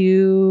like, do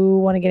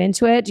you want to get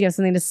into it? Do you have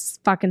something to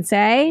fucking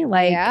say?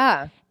 Like,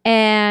 yeah.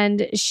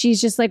 And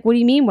she's just like, what do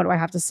you mean? What do I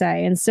have to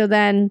say? And so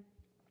then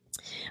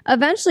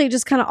eventually it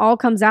just kind of all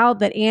comes out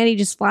that Annie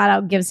just flat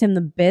out gives him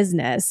the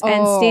business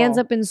and stands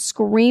up and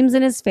screams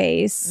in his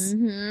face.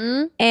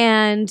 Mm-hmm.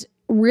 And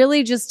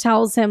really just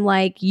tells him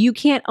like, you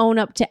can't own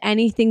up to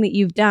anything that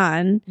you've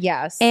done.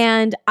 Yes.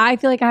 And I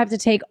feel like I have to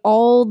take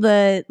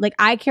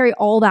I carry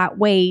all that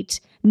weight.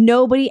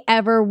 Nobody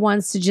ever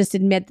wants to just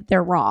admit that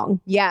they're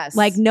wrong. Yes.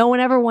 Like no one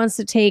ever wants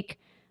to take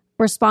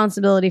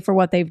responsibility for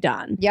what they've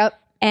done. Yep.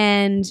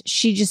 And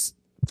she just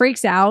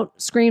freaks out,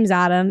 screams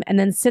at him, and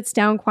then sits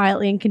down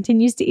quietly and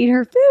continues to eat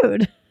her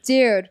food.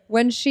 Dude,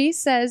 when she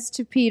says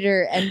to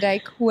Peter, and I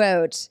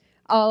quote,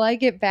 all I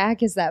get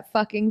back is that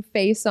fucking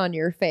face on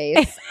your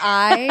face.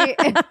 I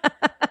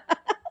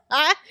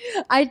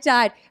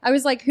died. I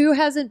was like, who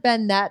hasn't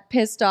been that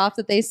pissed off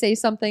that they say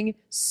something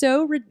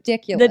so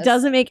ridiculous that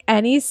doesn't make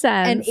any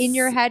sense? And in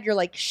your head, you're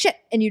like, shit,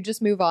 and you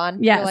just move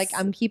on. Yes. You're like,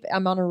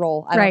 I'm on a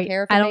roll. I don't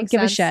care if it I don't makes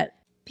give sense. a shit.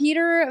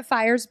 Peter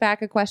fires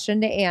back a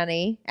question to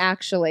Annie,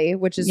 actually,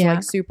 which is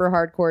like super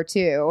hardcore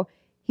too.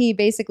 He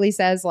basically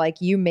says like,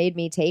 you made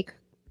me take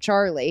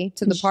Charlie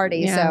to the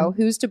party, so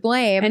who's to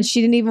blame? And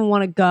she didn't even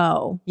want to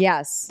go.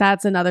 Yes.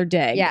 That's another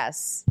dig.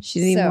 Yes. She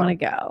didn't even want to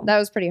go. That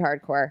was pretty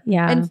hardcore.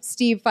 Yeah. And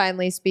Steve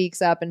finally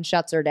speaks up and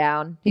shuts her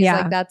down. He's Yeah.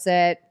 like, that's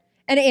it.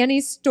 And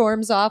Annie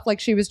storms off like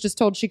she was just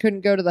told she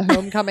couldn't go to the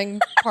homecoming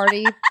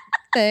party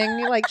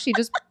thing. Like she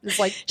just is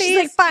like, she's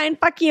like, fine,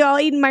 fuck you. I'll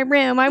eat in my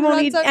room. I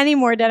won't eat any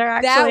more dinner,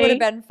 actually. That would have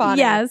been funny.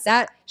 Yes.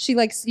 That she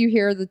like, you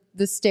hear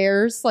the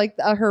stairs, like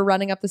her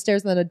running up the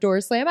stairs and then a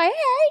door slam. I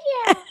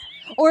hate you.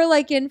 Or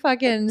like in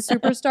fucking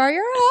Superstar,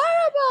 you're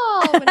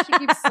horrible. When she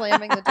keeps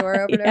slamming the door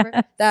over and over.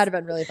 That'd have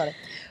been really funny.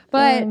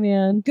 But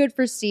good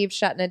for Steve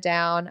shutting it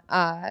down.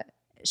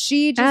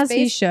 She just as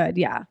he should,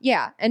 yeah.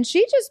 Yeah. And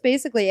she just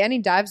basically, Annie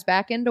dives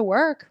back into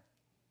work.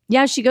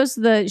 Yeah, she goes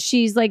to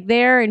she's like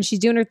there and she's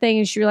doing her thing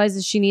and she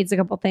realizes she needs a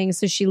couple things.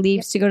 So she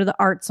leaves to go to the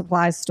art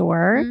supply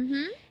store.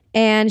 Mm-hmm.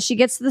 And she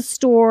gets to the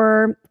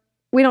store.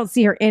 We don't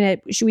see her in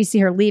it. We see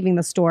her leaving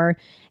the store.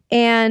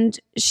 And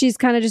she's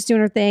kind of just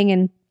doing her thing.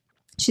 And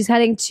she's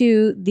heading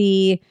to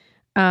the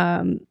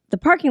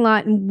parking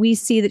lot, and we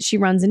see that she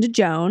runs into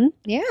Joan.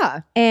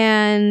 Yeah.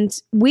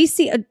 And we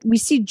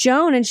see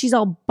Joan, and she's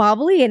all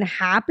bubbly and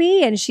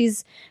happy, and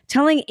she's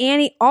telling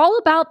Annie all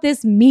about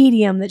this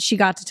medium that she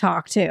got to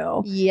talk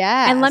to.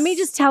 Yeah. And let me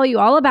just tell you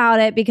all about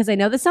it, because I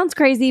know this sounds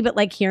crazy, but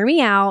like, hear me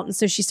out. And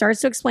so she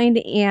starts to explain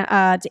to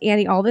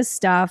Annie all this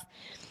stuff.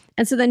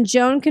 And so then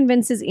Joan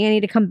convinces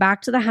Annie to come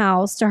back to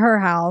her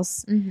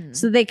house,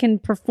 so they can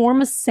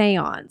perform a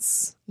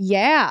seance.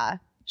 Yeah.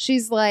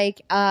 She's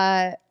like,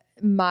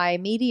 my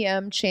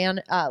medium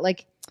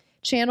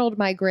channeled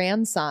my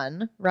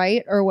grandson,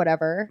 right? Or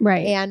whatever.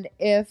 Right. And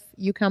if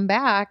you come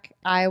back,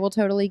 I will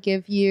totally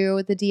give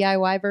you the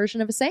DIY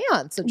version of a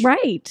seance. And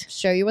Right.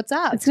 show you what's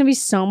up. It's going to be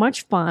so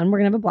much fun. We're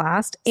going to have a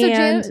blast. So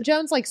and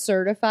Joan's like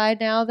certified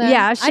now then?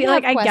 yeah,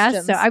 I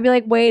guess so. I'd be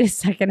like, wait a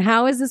second.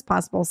 How is this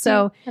possible?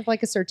 So have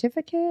like a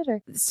certificate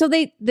or? So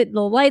the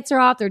lights are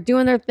off. They're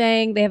doing their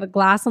thing. They have a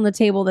glass on the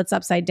table that's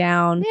upside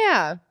down.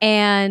 Yeah.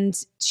 And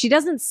she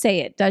doesn't say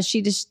it, does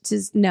she?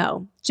 Just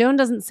no. Joan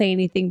doesn't say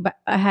anything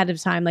ahead of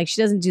time. Like,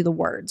 she doesn't do the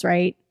words,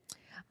 right?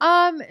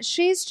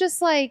 She's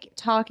just like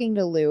talking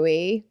to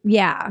Louis.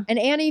 Yeah. And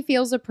Annie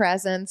feels a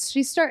presence.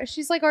 She's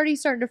like already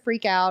starting to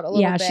freak out a little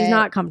bit. Yeah, she's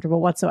not comfortable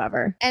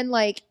whatsoever. And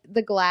like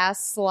the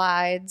glass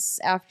slides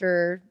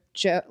after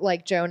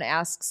Joan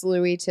asks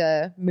Louis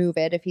to move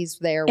it if he's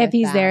there. If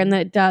he's there, and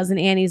it does, and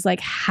Annie's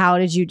like, "How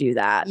did you do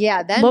that?"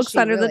 Yeah, then looks she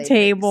under really the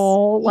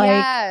table, like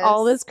Yes.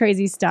 all this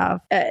crazy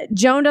stuff.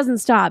 Joan doesn't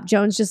stop.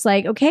 Joan's just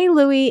like, "Okay,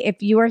 Louis,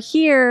 if you are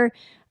here,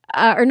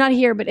 or not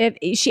here, but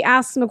if she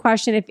asks him a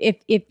question,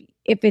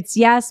 if it's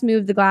yes,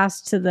 move the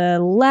glass to the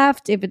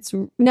left. If it's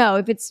no,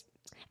 if it's."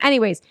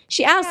 Anyways,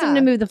 she asks him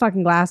to move the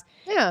fucking glass.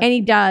 Yeah. And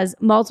he does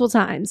multiple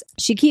times.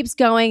 She keeps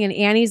going, and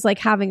Annie's like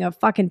having a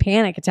fucking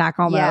panic attack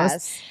almost.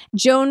 Yes.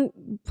 Joan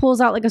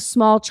pulls out like a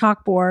small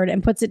chalkboard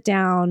and puts it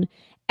down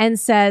and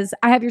says,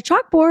 "I have your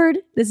chalkboard.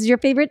 This is your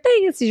favorite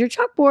thing. This is your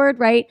chalkboard,"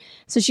 right?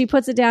 So she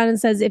puts it down and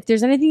says, "If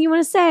there's anything you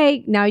want to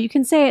say, now you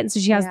can say it." And so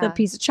she has the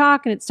piece of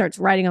chalk, and it starts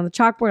writing on the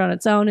chalkboard on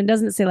its own, and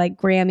doesn't say like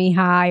Grammy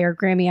hi or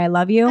Grammy I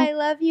love you. I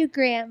love you,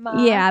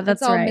 Grandma. Yeah,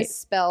 that's it's all right.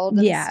 misspelled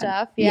and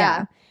stuff.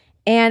 Yeah.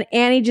 And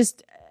Annie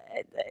just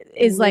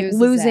is like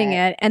losing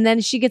it. And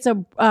then she gets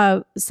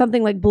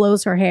something like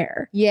blows her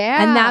hair.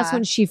 Yeah. And that's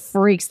when she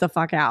freaks the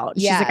fuck out.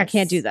 She's like, "I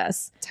can't do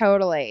this."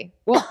 Totally.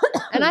 Well,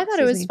 and I thought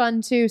it was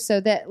fun too. So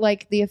that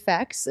like the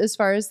effects as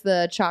far as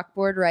the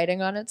chalkboard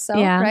writing on itself,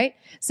 right?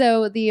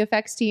 So the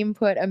effects team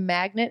put a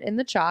magnet in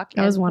the chalk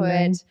and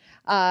put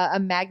a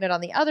magnet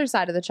on the other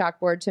side of the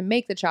chalkboard to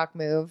make the chalk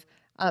move.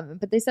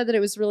 But they said that it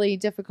was really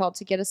difficult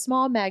to get a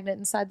small magnet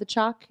inside the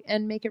chalk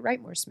and make it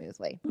write more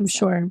smoothly. I'm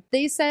sure.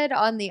 They said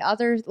on the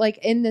other, like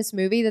in this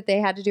movie, that they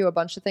had to do a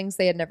bunch of things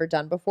they had never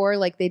done before.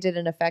 Like they did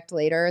an effect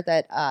later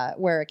that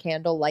where a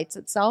candle lights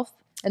itself.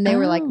 And they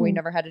were like, "We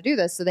never had to do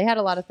this." So they had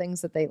a lot of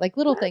things that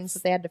little things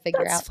that they had to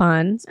figure out. That's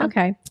fun.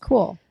 Okay,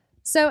 cool.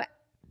 So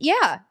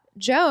yeah,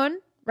 Joan,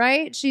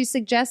 right? She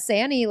suggests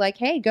Annie like,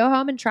 "Hey, go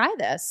home and try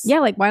this." Yeah,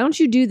 like, why don't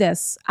you do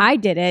this? I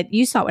did it.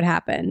 You saw what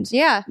happened.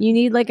 Yeah. You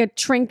need like a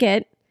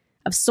trinket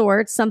of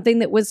sorts, something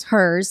that was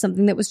hers,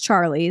 something that was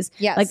Charlie's.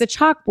 Yes. Like the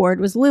chalkboard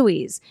was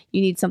Louie's. You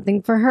need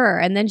something for her.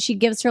 And then she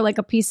gives her like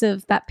a piece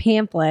of that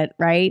pamphlet,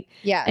 right?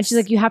 Yeah. And she's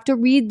like, "You have to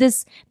read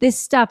this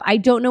stuff. I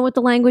don't know what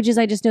the language is.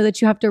 I just know that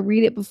you have to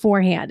read it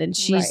beforehand." And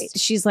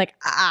she's like,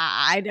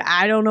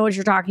 I don't know what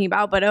you're talking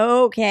about, but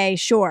okay,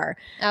 sure.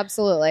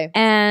 Absolutely.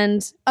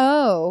 And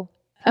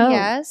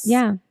yes.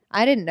 Yeah.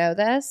 I didn't know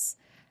this.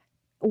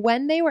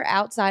 When they were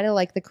outside of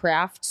like the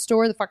craft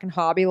store, the fucking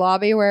Hobby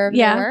Lobby, wherever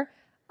they were,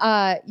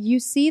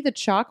 you see the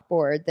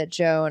chalkboard that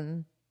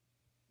Joan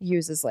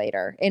uses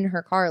later in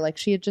her car. Like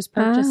she had just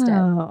purchased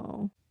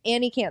it.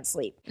 Annie can't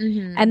sleep.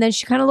 Mm-hmm. And then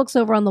she kind of looks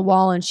over on the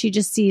wall and she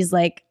just sees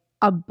like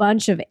a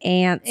bunch of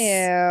ants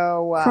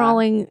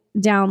crawling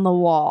down the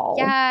wall.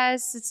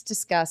 Yes, it's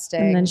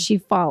disgusting. And then she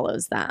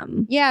follows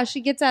them. Yeah,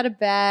 she gets out of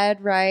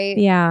bed, right?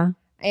 Yeah.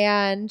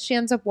 And she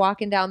ends up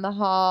walking down the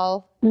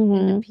hall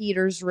into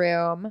Peter's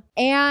room.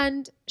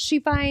 And she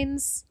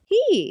finds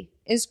he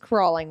is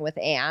crawling with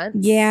ants.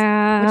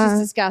 Yeah. Which is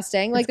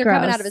disgusting. Like they're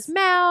coming out of his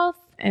mouth.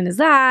 And his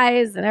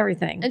eyes and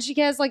everything. And she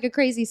has like a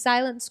crazy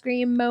silent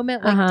scream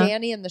moment like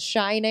Danny in The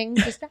Shining.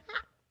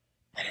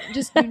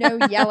 Just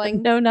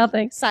yelling. No,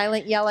 nothing.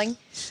 Silent yelling.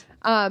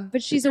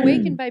 But she's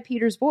awakened by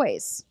Peter's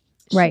voice.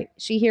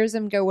 She hears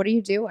him go, "What are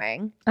you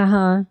doing?"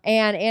 And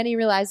Annie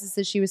realizes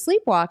that she was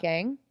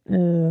sleepwalking.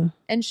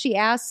 And she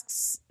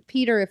asks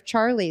Peter if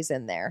Charlie's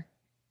in there.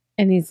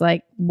 And he's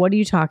like, "What are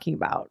you talking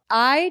about?"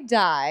 I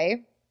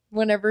die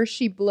whenever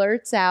she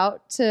blurts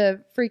out to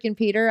freaking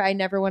Peter, "I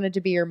never wanted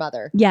to be your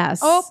mother." Yes.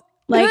 Oh,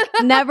 Like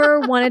never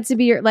wanted to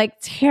be your, like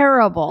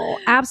terrible.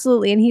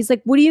 Absolutely. And he's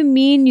like, what do you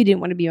mean you didn't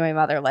want to be my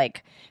mother?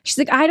 Like, she's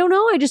like, I don't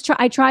know.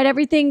 I tried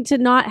everything to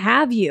not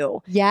have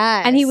you.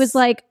 Yes. And he was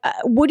like,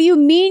 what do you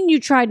mean you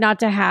tried not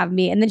to have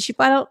me? And then she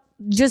flat out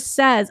just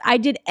says, I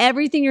did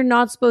everything you're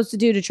not supposed to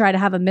do to try to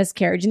have a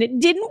miscarriage and it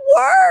didn't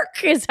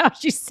work, is how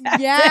she said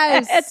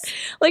it.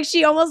 Like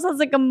she almost has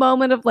like a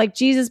moment of like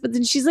Jesus, but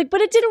then she's like,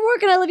 but it didn't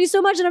work and I love you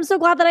so much and I'm so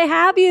glad that I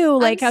have you.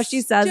 Like how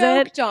she says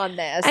it. On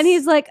this. And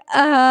he's like,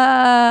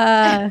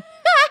 wow.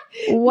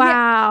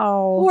 Yeah.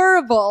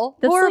 Horrible.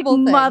 That's horrible like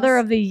things. Mother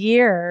of the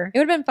Year. It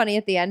would have been funny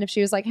at the end if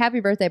she was like, happy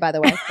birthday, by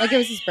the way. Like it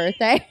was his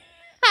birthday.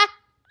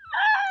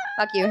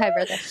 Fuck you. Happy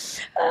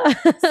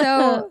birthday.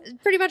 So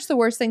pretty much the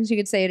worst things you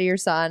could say to your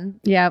son.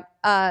 Yep.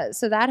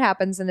 So that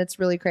happens and it's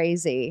really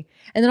crazy.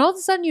 And then all of a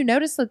sudden you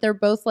notice that they're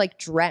both like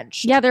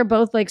drenched. Yeah, they're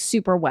both like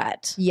super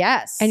wet.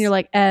 Yes. And you're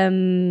like,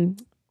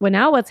 well,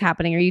 now what's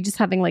happening? Are you just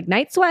having like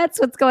night sweats?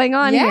 What's going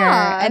on here?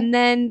 And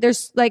then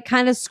there's like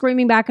kind of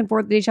screaming back and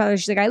forth at each other.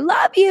 She's like, I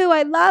love you.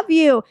 I love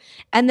you.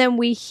 And then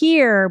we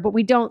hear, but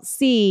we don't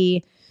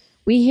see,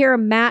 we hear a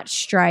match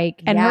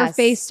strike and her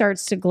face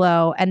starts to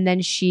glow. And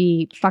then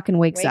she fucking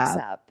wakes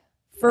up.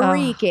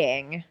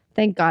 Freaking.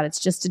 Thank God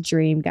it's just a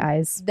dream,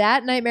 guys.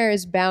 That nightmare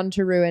is bound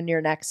to ruin your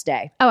next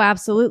day. Oh,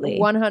 absolutely.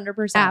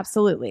 100%.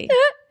 Absolutely.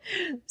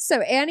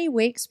 So Annie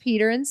wakes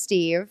Peter and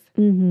Steve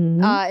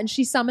and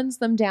she summons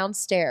them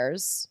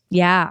downstairs.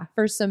 Yeah.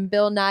 For some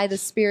Bill Nye the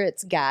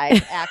Spirits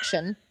Guide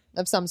action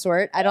of some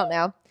sort. I don't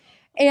know.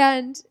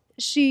 And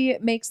she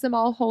makes them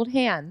all hold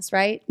hands,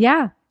 right?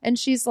 Yeah. And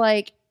she's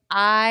like,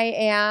 I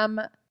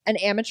am an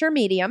amateur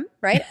medium,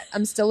 right?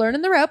 I'm still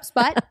learning the ropes,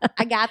 but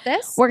I got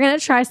this. We're going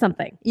to try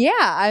something.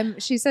 Yeah.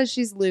 She says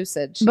she's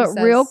lucid. She says,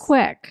 real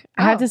quick,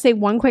 I have to say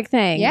one quick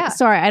thing. Yeah.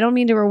 Sorry, I don't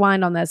mean to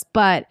rewind on this,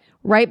 but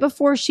right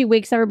before she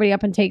wakes everybody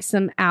up and takes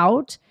them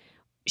out,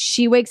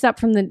 she wakes up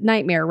from the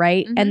nightmare,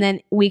 right? And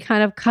then we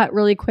kind of cut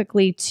really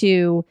quickly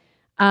to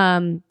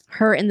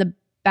her in the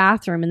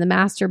bathroom, in the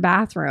master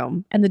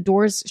bathroom, and the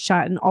door's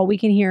shut and all we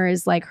can hear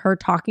is like her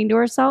talking to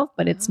herself,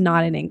 but it's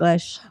not in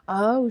English.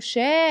 Oh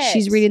shit.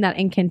 She's reading that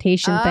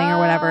incantation thing or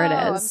whatever it is.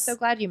 I'm so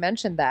glad you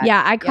mentioned that.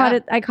 Yeah, I caught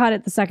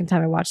it the second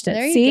time I watched it.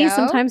 There you See, go.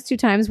 sometimes 2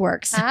 times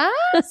works.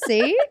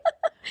 See?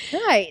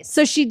 Nice.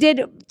 So she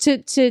did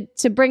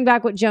to bring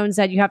back what Joan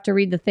said, you have to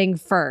read the thing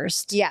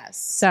first. Yes.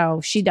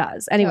 So she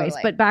does. Anyways,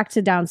 Totally. but back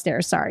to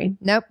downstairs, sorry.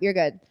 Nope, you're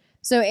good.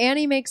 So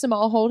Annie makes them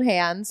all hold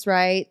hands,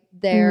 right?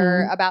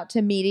 They're about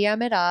to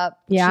medium it up.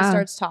 Yeah. She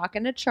starts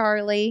talking to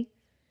Charlie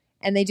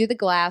and they do the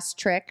glass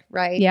trick,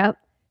 right? Yep.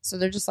 So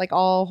they're just like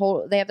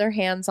they have their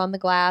hands on the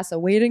glass,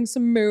 awaiting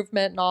some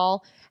movement and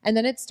all. And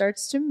then it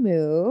starts to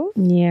move.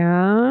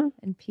 Yeah.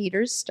 And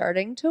Peter's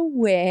starting to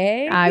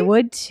wig. I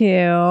would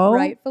too.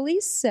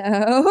 Rightfully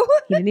so.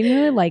 He didn't even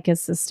really like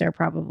his sister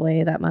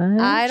probably that much.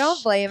 I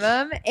don't blame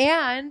him.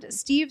 And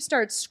Steve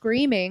starts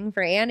screaming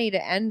for Annie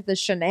to end the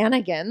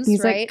shenanigans, He's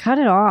right? like, cut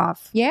it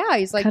off. Yeah,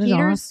 he's like, cut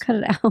Peter's cut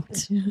it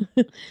out.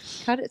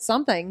 cut it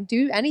something.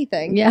 Do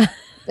anything. Yeah.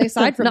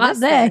 Aside from Not this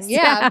this. thing.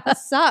 Yeah,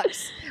 this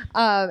sucks.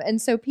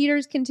 And so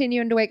Peter's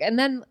continuing to wake. And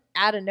then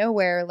out of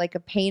nowhere, like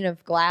a pane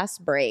of glass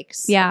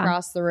breaks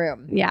across the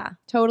room. Yeah.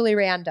 Totally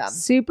random.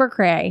 Super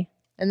cray.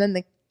 And then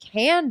the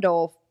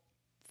candle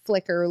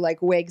flicker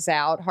like wigs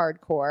out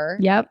hardcore.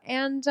 Yep.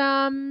 And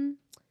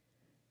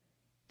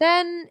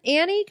then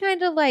Annie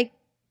kind of like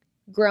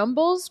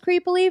grumbles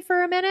creepily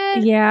for a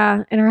minute.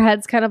 Yeah. And her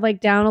head's kind of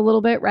like down a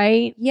little bit,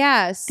 right?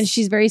 Yes. And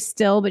she's very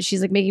still, but she's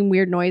like making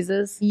weird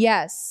noises.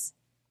 Yes.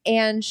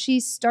 And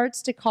she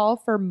starts to call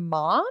for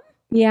Mom.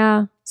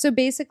 Yeah. So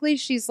basically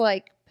she's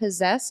like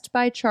possessed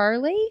by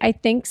Charlie. I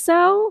think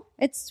so.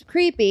 It's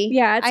creepy.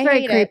 Yeah, it's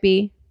very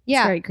creepy.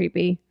 Yeah. It's very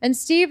creepy. And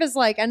Steve is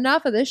like,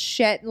 enough of this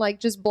shit, and like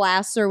just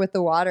blasts her with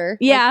the water.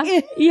 Yeah.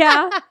 Like,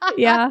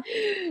 Yeah.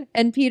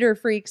 And Peter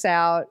freaks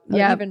out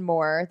even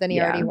more than he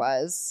already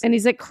was. And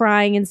he's like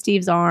crying in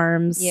Steve's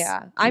arms.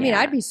 Yeah. I mean,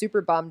 I'd be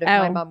super bummed if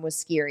my mom was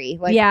scary.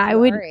 Like, yeah, I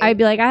would. sorry. I'd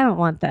be like, I don't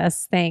want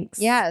this. Thanks.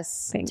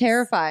 Yes. Thanks.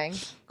 Terrifying.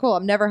 Cool.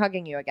 I'm never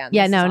hugging you again.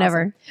 Yeah, This no, is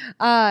never.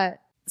 awesome.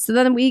 So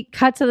then we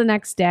cut to the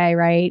next day,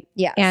 right?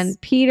 Yes.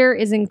 And Peter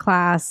is in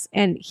class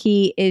and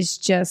he is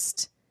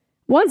just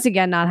once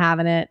again not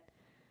having it.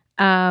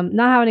 Not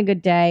having a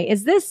good day.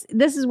 This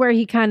is where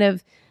he kind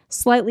of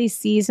slightly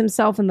sees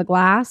himself in the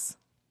glass.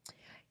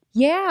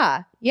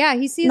 Yeah. Yeah.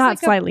 He sees not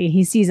slightly.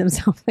 He sees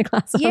himself in the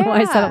glass. I don't know why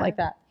I said it like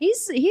that.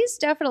 He's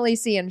definitely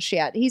seeing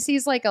shit. He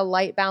sees like a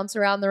light bounce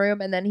around the room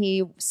and then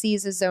he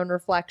sees his own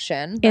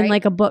reflection. In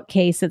like a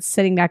bookcase that's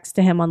sitting next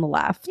to him on the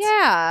left.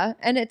 Yeah.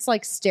 And it's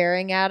like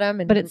staring at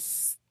him and but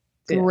it's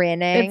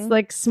grinning. It's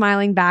like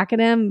smiling back at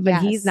him, but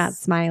he's not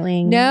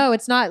smiling. No,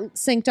 it's not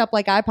synced up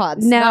like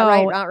iPods. No,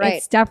 not right.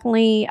 It's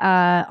definitely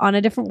on a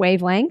different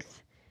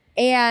wavelength.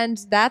 And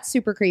that's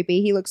super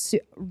creepy. He looks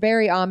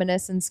very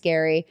ominous and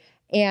scary.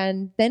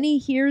 And then he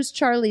hears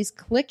Charlie's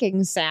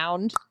clicking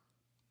sound.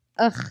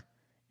 Ugh.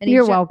 And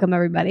you're welcome,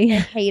 everybody. I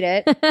hate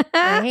it.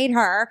 I hate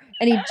her.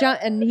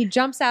 And he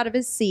jumps out of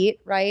his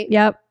seat, right?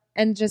 Yep.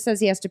 and just says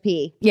he has to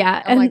pee.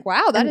 Yeah. I'm like,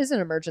 wow, that is an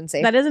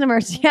emergency. That is an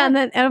emergency. Yeah.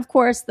 And of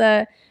course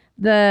the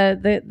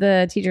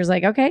teacher's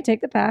like, okay,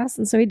 take the pass.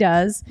 And so he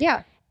does.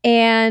 Yeah.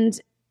 And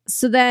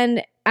so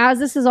then as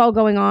this is all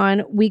going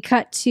on, we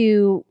cut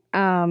to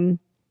Annie.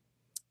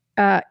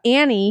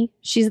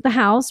 She's at the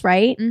house,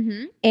 right?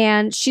 Mm-hmm.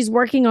 And she's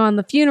working on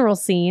the funeral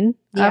scene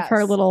of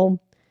her little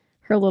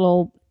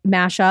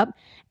mashup.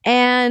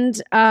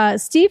 And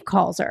Steve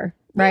calls her,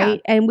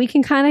 right? Yeah. And we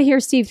can kind of hear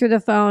Steve through the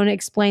phone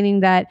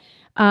explaining that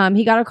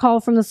he got a call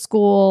from the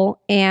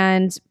school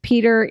and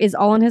Peter is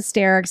all in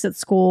hysterics at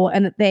school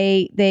and that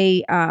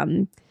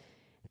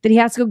that he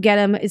has to go get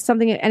him. It's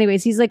something.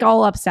 Anyways, he's like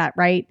all upset,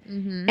 right?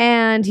 Mm-hmm.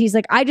 And he's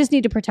like, I just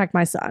need to protect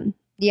my son.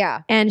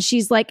 Yeah. And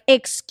she's like,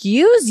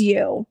 excuse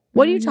you.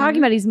 What are you talking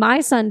about? He's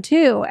my son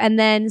too. And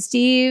then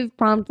Steve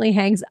promptly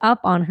hangs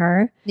up on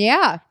her.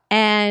 Yeah.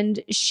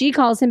 And she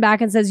calls him back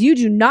and says, you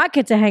do not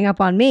get to hang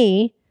up on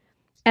me.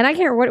 And I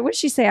can't remember. What did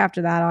she say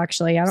after that,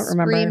 actually? I don't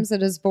remember. Screams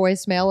at his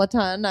voicemail a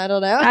ton. I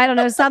don't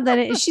know.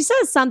 Something. She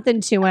says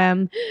something to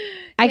him.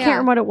 I can't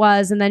remember what it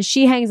was. And then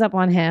she hangs up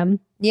on him.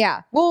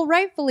 Yeah. Well,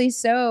 rightfully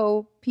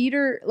so.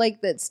 Peter,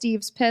 like that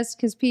Steve's pissed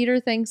because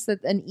Peter thinks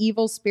that an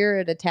evil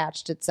spirit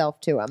attached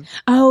itself to him.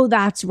 Oh,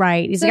 that's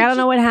right. He's like, I don't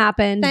know what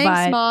happened.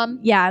 Thanks, Mom.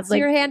 Yeah. It's like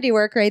your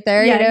handiwork right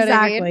there. Yeah, you know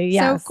exactly. What I mean?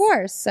 Yes. So, of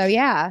course. So,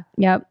 yeah.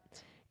 Yep.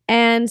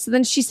 And so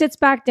then she sits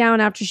back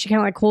down after she kind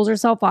of like cools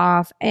herself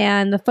off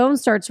and the phone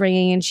starts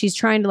ringing and she's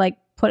trying to like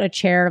put a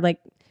chair, like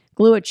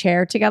glue a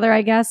chair together,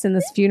 I guess, in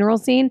this funeral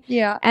scene.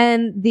 Yeah.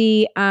 And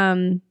the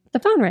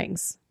phone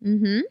rings.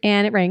 Mm-hmm.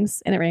 And it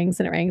rings and it rings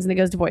and it rings and it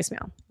goes to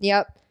voicemail.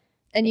 Yep.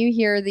 And you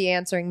hear the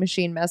answering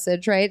machine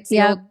message, right?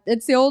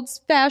 It's the old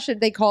fashioned,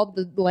 they called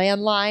the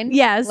landline.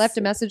 Yes. Left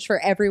a message for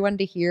everyone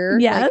to hear.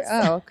 Yes.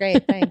 Like, oh,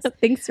 great. Thanks.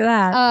 Thanks for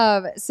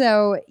that.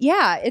 So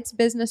yeah, it's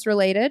business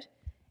related.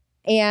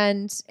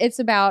 And it's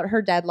about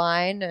her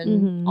deadline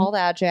and all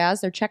that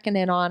jazz. They're checking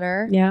in on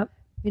her. Yep.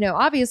 You know,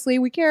 obviously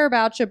we care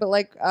about you, but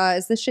like,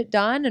 is this shit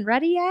done and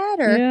ready yet?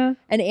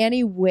 And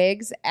Annie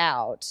wigs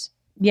out.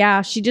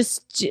 Yeah, she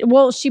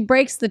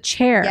breaks the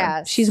chair.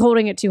 Yes. She's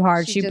holding it too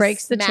hard. She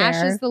breaks the chair.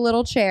 Smashes the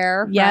little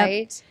chair,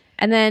 right?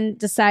 And then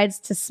decides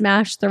to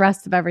smash the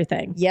rest of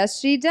everything. Yes,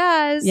 she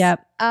does.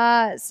 Yep.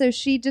 So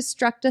she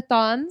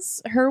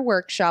destructathons her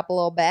workshop a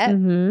little bit.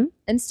 Mm-hmm.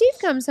 And Steve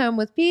comes home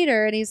with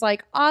Peter and he's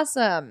like,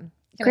 awesome.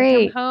 Can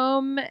Great. I come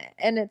home?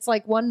 And it's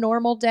like one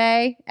normal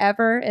day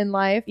ever in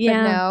life.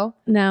 Yeah.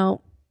 But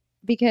no.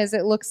 Because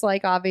it looks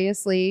like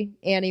obviously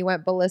Annie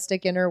went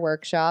ballistic in her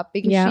workshop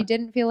because she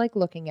didn't feel like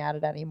looking at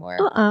it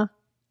anymore.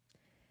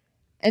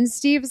 And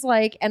Steve's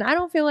like, and I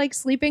don't feel like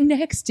sleeping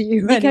next to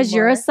you because anymore.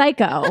 You're a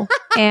psycho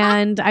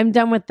and I'm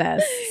done with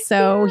this.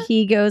 So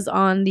he goes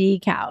on the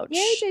couch.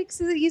 Yeah,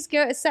 he's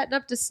setting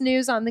up to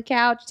snooze on the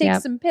couch,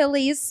 takes some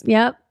pillies.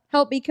 Yep.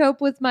 Help me cope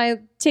with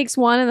takes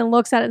one and then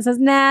looks at it and says,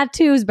 nah,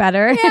 two's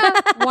better. Yeah.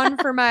 One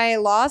for my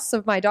loss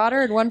of my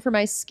daughter and one for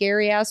my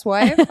scary ass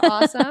wife.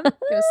 Awesome.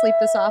 Gonna sleep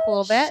this off a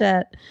little bit.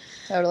 Shit.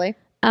 Totally.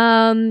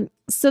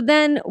 So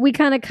then we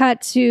kind of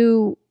cut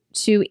to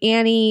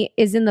Annie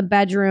is in the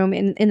bedroom,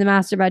 in the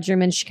master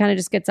bedroom, and she kind of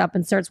just gets up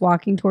and starts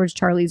walking towards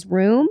Charlie's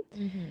room.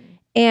 Mm-hmm.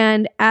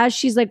 And as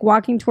she's like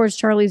walking towards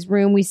Charlie's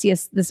room, we see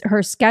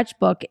her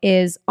sketchbook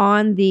is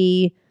on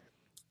the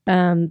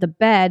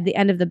bed, the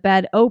end of the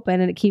bed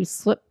open, and it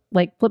keeps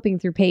flipping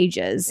through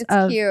pages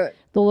of cute.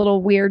 The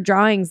little weird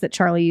drawings that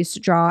Charlie used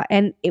to draw.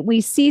 And we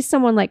see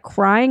someone like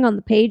crying on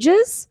the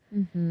pages,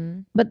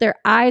 but their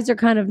eyes are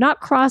kind of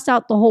not crossed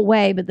out the whole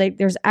way, but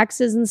there's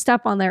X's and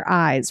stuff on their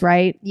eyes,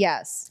 right?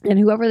 Yes. And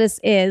whoever this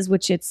is,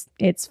 which it's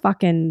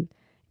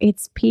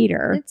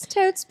Peter. It's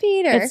totes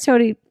Peter. It's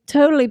totally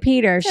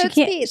Peter.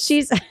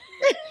 She's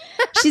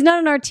not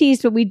an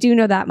artiste, but we do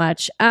know that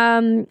much.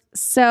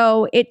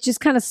 So it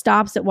just kind of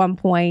stops at one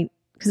point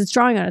because it's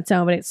drawing on its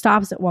own, but it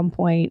stops at one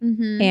point,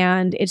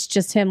 and it's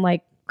just him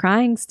like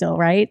crying still,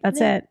 right? That's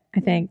it, I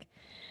think.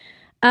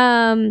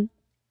 And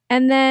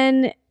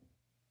then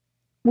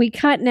we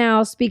cut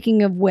now,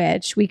 speaking of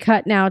which, we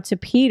cut now to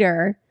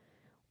Peter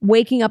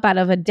waking up out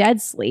of a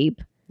dead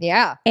sleep.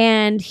 Yeah.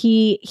 And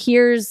he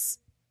hears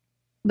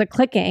the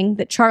clicking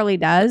that Charlie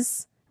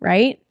does,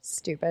 right?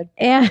 Stupid.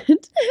 And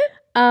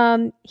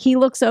he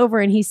looks over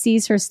and he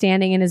sees her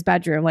standing in his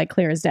bedroom like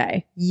clear as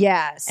day.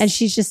 Yes. And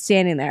she's just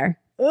standing there.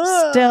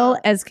 Still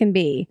as can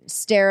be.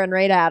 Staring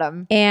right at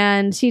him.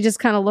 And he just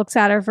kind of looks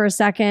at her for a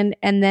second.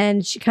 And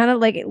then she kind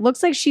of like, it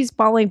looks like she's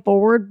falling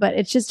forward, but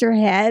it's just her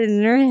head.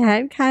 And her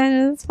head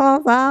kind of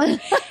falls off.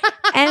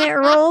 And it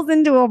rolls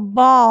into a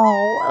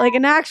ball, like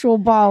an actual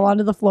ball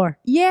onto the floor.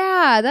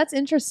 Yeah, that's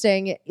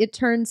interesting. It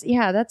turns,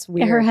 that's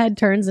weird. Her head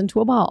turns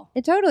into a ball.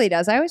 It totally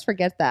does. I always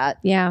forget that.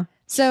 Yeah.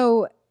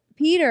 So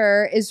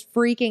Peter is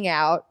freaking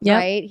out,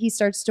 right? He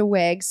starts to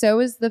wig. So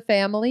is the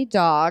family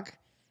dog.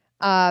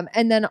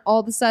 And then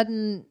all of a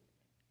sudden,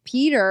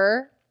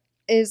 Peter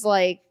is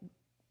like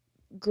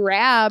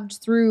grabbed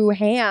through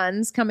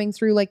hands coming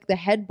through like the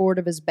headboard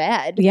of his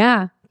bed.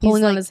 Yeah.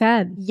 Pulling on his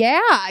head.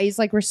 Yeah. He's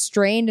like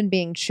restrained and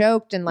being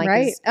choked and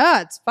like,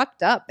 it's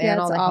fucked up, man.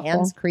 Yeah, all the awful.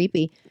 hands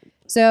creepy.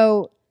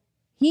 So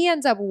He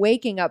ends up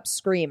waking up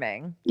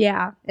screaming.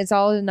 Yeah. It's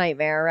all a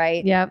nightmare,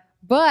 right? Yep.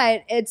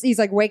 But he's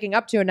like waking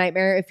up to a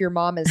nightmare if your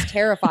mom is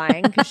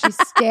terrifying because she's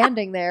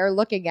standing there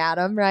looking at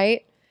him,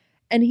 right?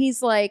 And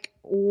he's like,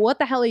 what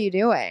the hell are you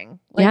doing?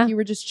 Like, you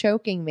were just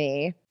choking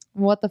me.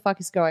 What the fuck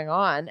is going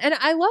on? And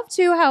I love,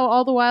 too, how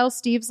all the while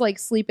Steve's like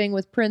sleeping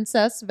with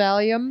Princess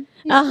Valium.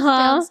 He's just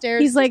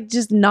downstairs. He's like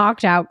just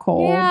knocked out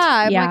cold.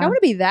 Yeah. I'm like, I want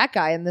to be that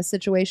guy in this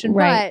situation.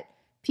 Right. But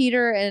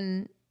Peter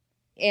and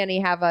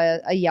Annie have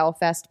a yell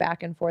fest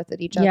back and forth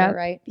at each other,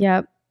 right?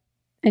 Yep.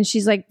 And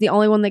she's like the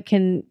only one that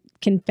can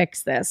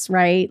fix this,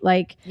 right?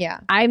 Like,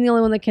 yeah, I'm the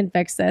only one that can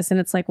fix this. And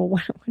it's like, well,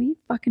 what are you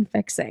fucking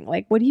fixing?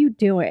 Like, what are you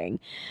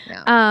doing?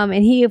 Yeah.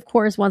 And he, of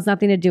course, wants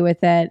nothing to do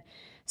with it.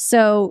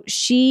 So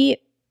she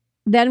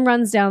then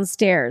runs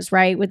downstairs,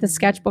 right, with the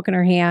sketchbook in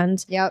her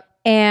hand. Yep.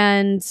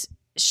 And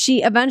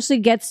she eventually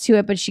gets to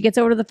it, but she gets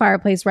over to the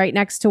fireplace right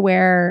next to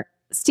where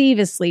Steve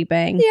is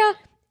sleeping. Yeah.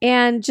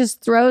 And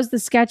just throws the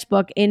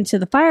sketchbook into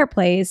the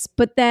fireplace.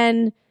 But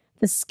then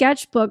the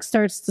sketchbook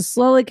starts to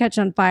slowly catch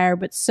on fire,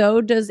 but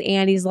so does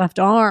Annie's left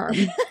arm.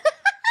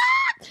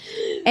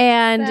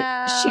 And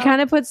she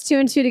kind of puts two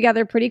and two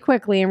together pretty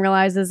quickly and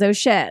realizes, oh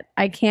shit,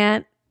 I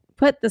can't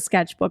put the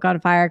sketchbook on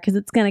fire because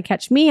it's going to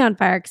catch me on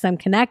fire because I'm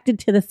connected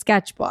to the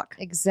sketchbook.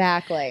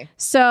 Exactly.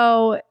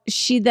 So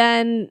she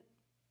then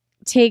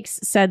takes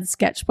said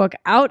sketchbook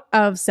out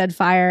of said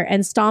fire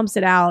and stomps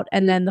it out,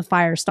 and then the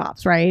fire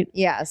stops, right?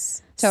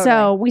 Yes. Totally.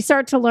 So we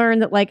start to learn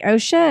that, like, oh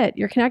shit,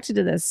 you're connected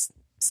to this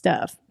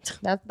stuff.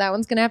 That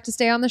one's going to have to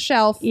stay on the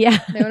shelf. Yeah.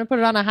 They want to put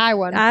it on a high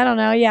one. I don't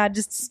know. Yeah.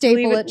 Just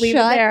Staple it leave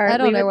shut. It there. I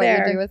don't leave know what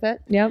there. you do with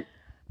it. Yep.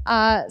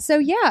 So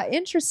yeah,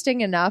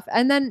 interesting enough.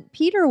 And then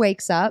Peter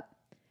wakes up,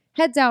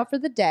 heads out for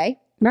the day.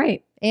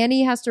 Right.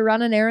 Annie has to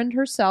run an errand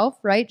herself,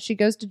 right? She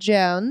goes to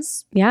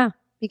Jones. Yeah.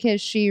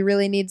 Because she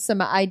really needs some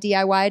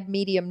DIY'd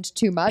mediumed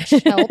too much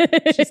help.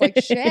 She's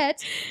like,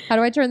 shit, how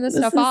do I turn this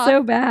stuff off?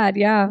 So bad.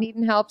 Yeah.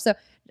 Needing help. So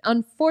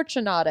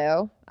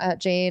unfortunato,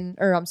 Joan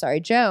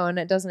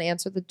doesn't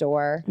answer the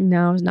door.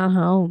 No, he's not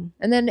home.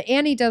 And then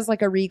Annie does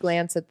like a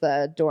re-glance at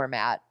the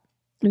doormat.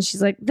 And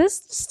she's like,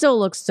 this still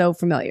looks so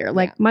familiar.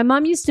 Like, my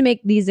mom used to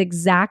make these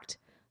exact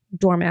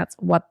doormats.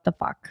 What the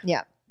fuck?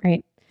 Yeah.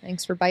 Right.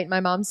 Thanks for biting my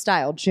mom's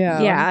style,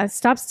 Joan. Yeah.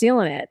 Stop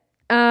stealing it.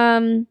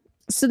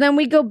 So then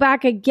we go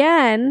back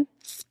again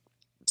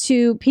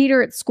to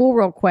Peter at school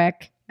real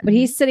quick, but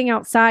he's sitting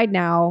outside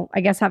now,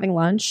 I guess, having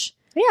lunch.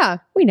 Yeah.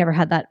 We never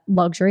had that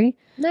luxury.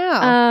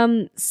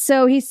 No.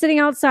 So he's sitting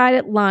outside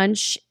at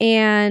lunch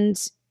and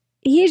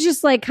he's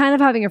just like kind of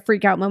having a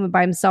freak out moment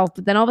by himself.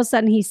 But then all of a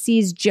sudden he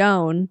sees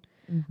Joan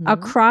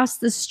across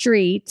the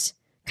street,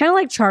 kind of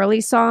like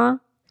Charlie saw.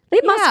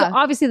 They must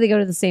obviously they go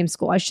to the same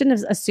school. I shouldn't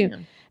have assumed. Yeah.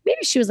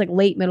 Maybe she was like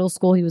late middle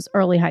school. He was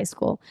early high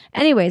school.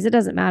 Anyways, it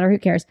doesn't matter. Who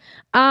cares?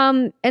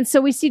 And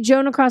so we see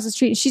Joan across the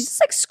street and she's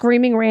just like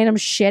screaming random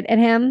shit at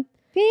him.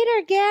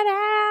 Peter, get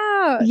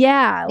out.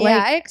 Yeah.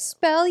 Like, I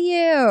expel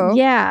you.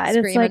 Yeah. And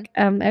Screaming. It's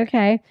like,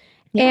 okay.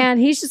 Yeah. And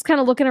he's just kind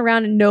of looking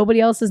around and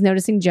nobody else is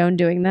noticing Joan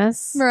doing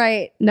this.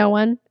 Right. No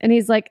one. And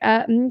he's like,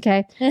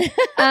 okay.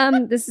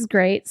 This is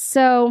great.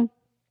 So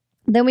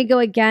then we go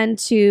again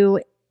to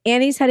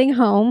Annie's heading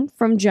home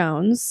from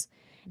Jones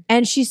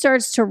and she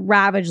starts to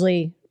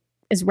ravagely.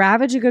 Is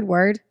ravage a good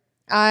word?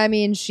 I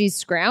mean, she's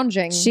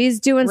scrounging. She's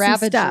doing some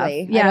stuff.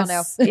 Yes. I don't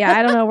know. Yeah,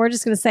 I don't know. We're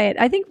just going to say it.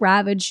 I think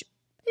ravage.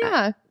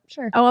 Yeah,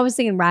 sure. Oh, I was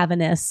thinking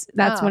ravenous.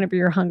 That's whenever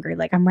you're hungry.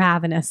 Like, I'm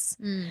ravenous.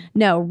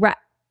 No,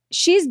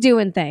 she's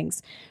doing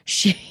things.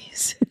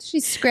 She's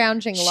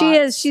scrounging. She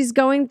is. She's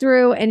going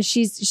through and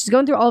she's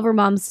going through all of her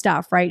mom's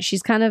stuff, right?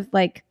 She's kind of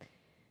like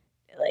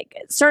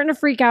starting to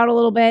freak out a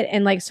little bit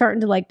and like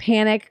starting to like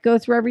panic, go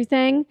through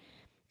everything.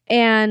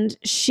 And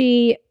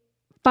she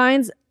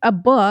finds a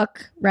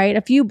book, right?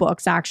 A few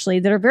books actually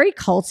that are very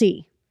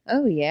culty.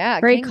 Oh yeah.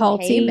 Very King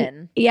culty.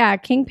 Payman. Yeah.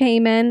 King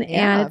Payman.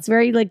 Yeah. And it's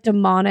very like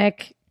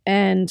demonic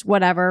and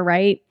whatever,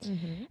 right?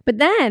 But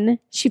then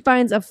she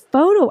finds a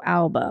photo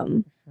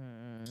album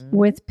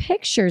with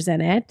pictures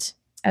in it,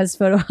 as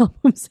photo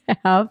albums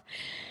have.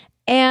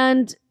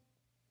 And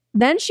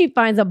then she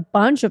finds a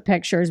bunch of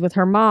pictures with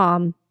her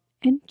mom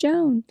and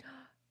Joan.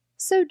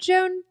 So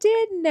Joan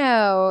did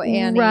know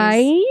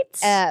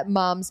Annie's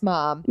mom's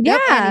mom. Yeah.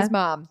 Nope, Annie's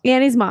mom.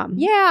 Annie's mom.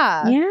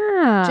 Yeah.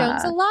 Yeah.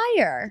 Joan's a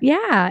liar.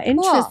 Yeah.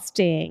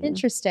 Interesting. Cool.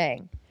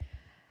 Interesting.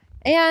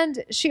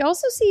 And she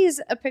also sees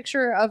a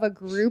picture of a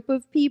group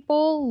of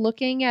people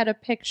looking at a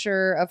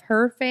picture of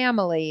her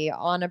family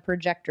on a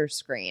projector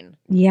screen.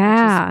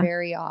 Yeah. Which is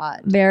very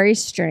odd. Very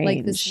strange.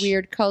 Like this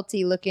weird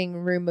culty looking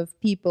room of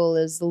people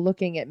is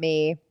looking at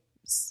me.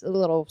 It's a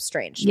little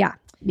strange. Yeah.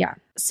 Yeah.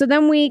 So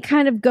then we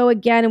kind of go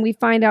again and we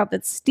find out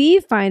that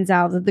Steve finds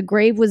out that the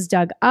grave was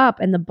dug up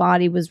and the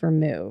body was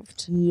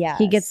removed. Yes.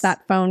 He gets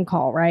that phone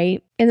call,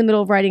 right? In the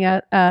middle of writing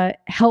a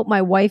help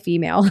my wife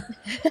email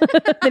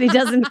that he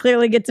doesn't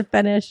clearly get to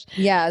finish.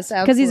 Yes,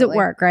 absolutely. Because he's at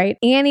work, right?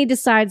 Annie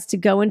decides to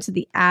go into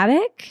the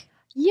attic.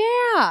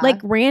 Yeah. Like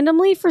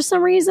randomly for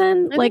some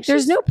reason. Like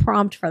there's no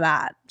prompt for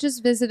that.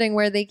 Just visiting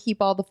where they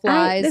keep all the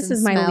flies. This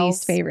is my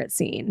least favorite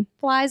scene.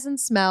 Flies and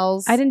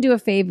smells. I didn't do a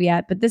fave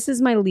yet, but this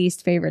is my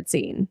least favorite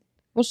scene.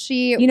 Well,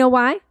 you know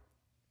why?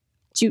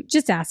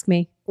 Just ask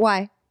me.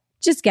 Why?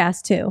 Just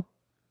guess too.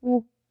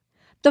 Well,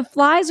 the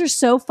flies are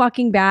so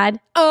fucking bad.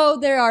 Oh,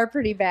 they are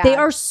pretty bad. They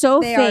are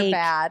so fake. They are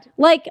bad.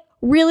 Like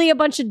really a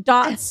bunch of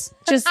dots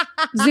just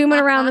zooming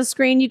around the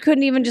screen. You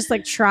couldn't even just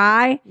like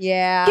try.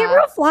 Yeah. Get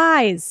real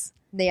flies.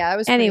 Yeah, that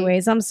was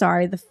Anyways, I'm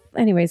sorry.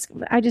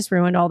 I just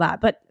ruined all that.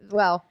 But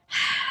well,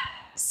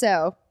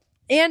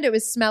 and it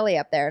was smelly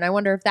up there, and I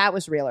wonder if that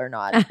was real or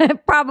not.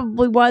 It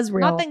probably was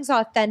real. Nothing's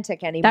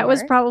authentic anymore. That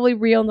was probably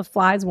real, and the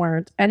flies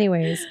weren't.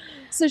 Anyways.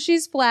 So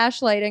she's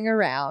flashlighting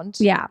around.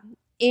 Yeah.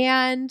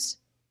 And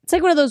it's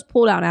like one of those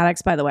pull-down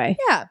attics, by the way.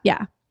 Yeah.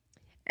 Yeah.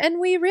 And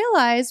we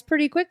realize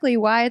pretty quickly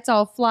why it's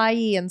all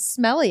flyy and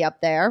smelly up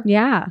there.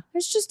 Yeah.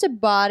 There's just a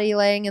body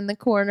laying in the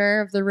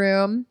corner of the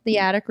room, the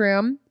attic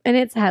room. And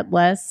it's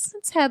headless.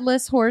 It's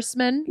headless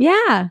horseman.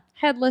 Yeah.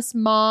 Headless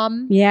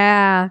mom.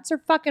 Yeah. It's her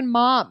fucking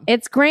mom.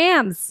 It's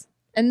Grams.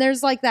 And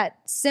there's like that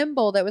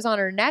symbol that was on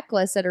her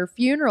necklace at her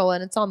funeral,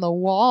 and it's on the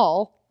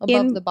wall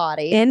above the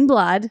body. In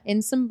blood.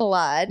 In some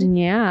blood.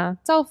 Yeah.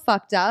 It's all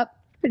fucked up.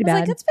 Pretty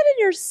bad. Like, it's been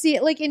in your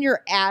seat, like in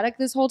your attic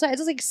this whole time. It's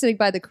just like sitting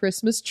by the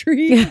Christmas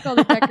tree with all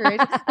the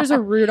decorations. There's a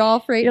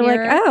Rudolph right You're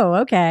here. like, oh,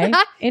 okay.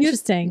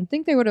 Interesting. I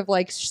think they would have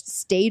like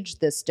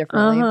staged this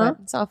differently, but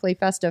it's awfully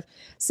festive.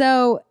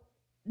 So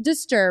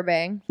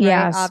disturbing. Right?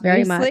 Yes,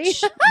 obviously. very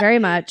much. Very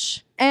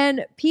much.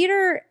 And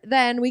Peter,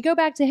 then we go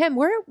back to him.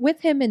 We're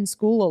with him in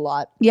school a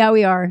lot. Yeah,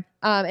 we are.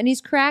 And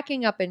he's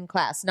cracking up in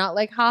class. Not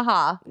like,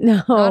 haha.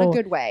 No. Not a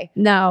good way.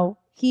 No.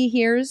 He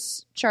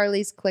hears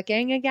Charlie's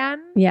clicking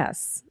again.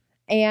 Yes.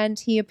 And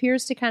he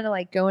appears to kind of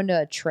like go into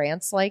a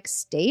trance-like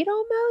state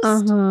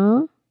almost.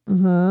 Uh-huh.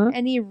 Uh-huh.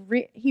 And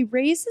he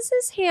raises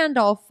his hand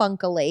all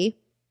funkily.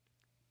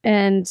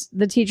 And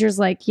the teacher's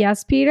like,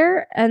 yes,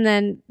 Peter. And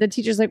then the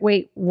teacher's like,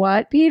 wait,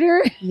 what,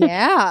 Peter?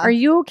 Yeah. Are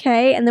you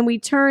okay? And then we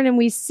turn and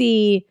we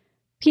see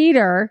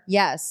Peter.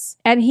 Yes.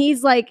 And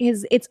he's like,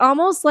 it's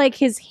almost like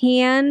his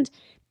hand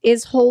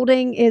is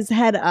holding his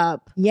head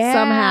up. Yeah.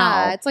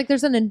 Somehow. It's like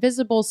there's an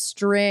invisible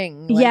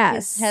string. Like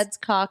yes. His head's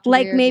cocked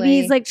like weirdly.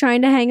 maybe he's like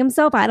trying to hang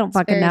himself. I don't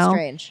fucking know.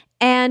 Strange.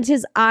 And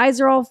his eyes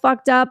are all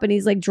fucked up and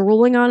he's like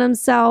drooling on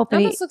himself. It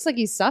and almost looks like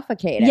he's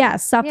suffocating. Yeah,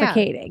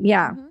 suffocating.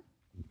 Yeah. Mm-hmm.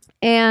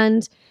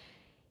 And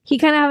he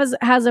kind of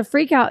has a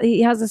freak out.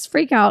 He has this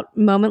freak out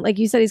moment. Like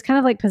you said, he's kind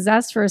of like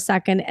possessed for a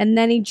second. And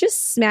then he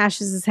just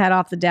smashes his head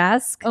off the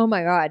desk. Oh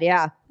my God.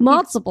 Yeah.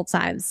 Multiple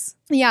times.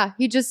 Yeah.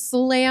 He just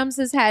slams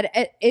his head.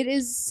 It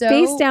is so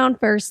face down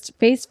first,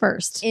 face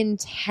first.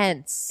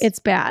 Intense. It's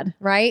bad.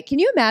 Right? Can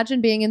you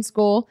imagine being in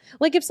school?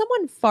 Like if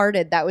someone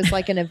farted, that was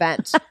like an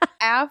event.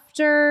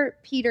 After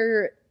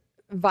Peter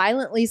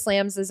violently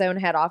slams his own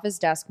head off his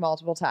desk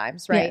multiple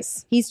times, right?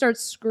 Yes. He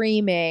starts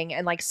screaming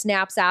and like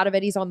snaps out of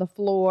it. He's on the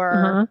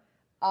floor.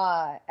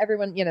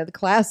 Everyone, the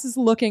class is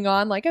looking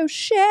on like, oh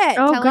shit.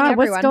 Oh God,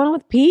 what's going on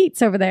with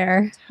Pete's over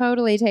there?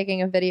 Totally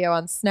taking a video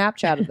on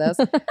Snapchat of this.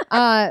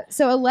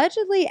 So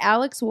allegedly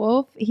Alex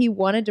Wolff, he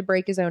wanted to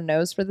break his own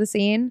nose for the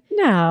scene.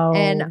 No.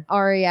 And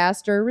Ari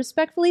Aster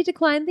respectfully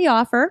declined the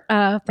offer.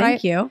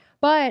 Thank you.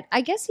 But I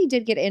guess he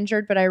did get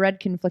injured, but I read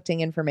conflicting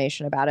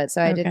information about it,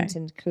 so I didn't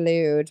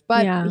include.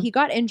 But he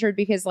got injured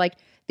because like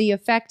the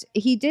effect,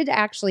 he did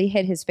actually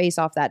hit his face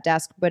off that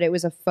desk, but it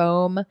was a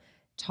foam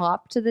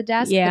top to the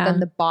desk, but then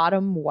the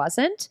bottom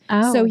wasn't.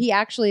 So he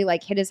actually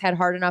like hit his head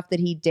hard enough that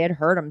he did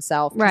hurt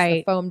himself.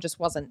 Right. The foam just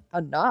wasn't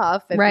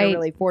enough if you're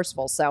really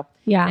forceful. So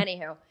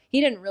anywho,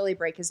 he didn't really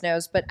break his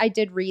nose, but I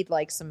did read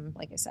like some,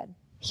 like I said,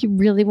 he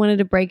really wanted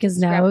to break his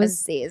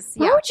nose.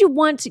 Why would you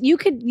want to?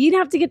 You'd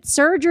have to get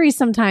surgery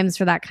sometimes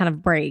for that kind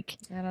of break.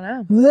 I don't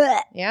know.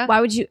 Blech. Yeah. Why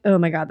would you? Oh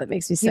my God, that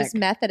makes me sick. He was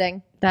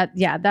methoding.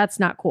 That's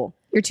not cool.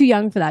 You're too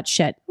young for that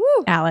shit,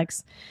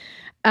 Alex.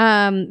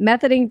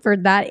 Methoding for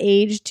that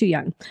age, too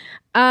young.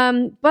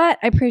 But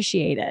I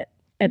appreciate it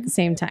at the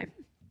same time.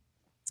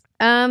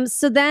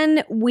 So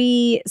then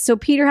so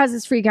Peter has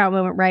this freak out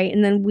moment, right?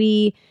 And then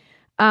we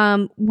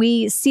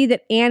see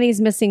that Annie's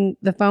missing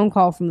the phone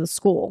call from the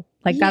school.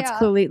 Like that's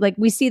clearly like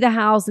we see the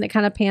house and it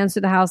kind of pans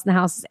through the house and the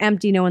house is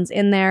empty. No one's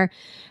in there.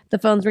 The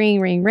phone's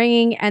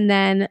ringing. And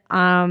then,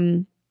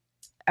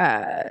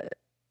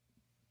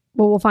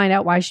 we'll find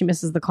out why she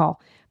misses the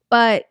call,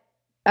 but,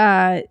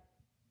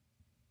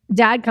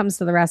 Dad comes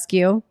to the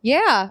rescue.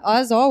 Yeah,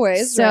 as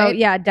always. So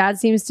right? Dad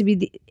seems to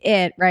be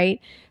it,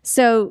 right?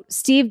 So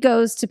Steve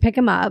goes to pick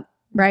him up,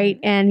 right?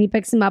 And he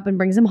picks him up and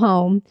brings him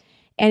home.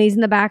 And he's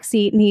in the back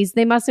seat, and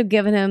they must have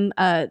given him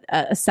a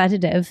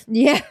sedative.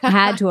 Yeah,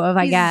 had to have,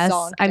 I guess.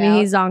 I mean,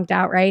 he's zonked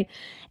out, right?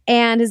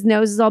 And his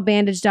nose is all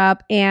bandaged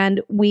up.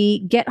 And we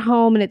get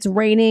home, and it's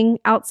raining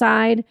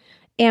outside.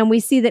 And we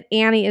see that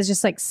Annie is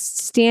just like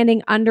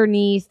standing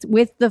underneath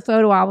with the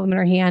photo album in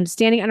her hand,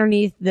 standing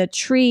underneath the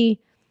tree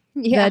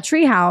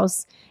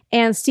house.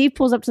 And Steve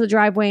pulls up to the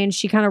driveway and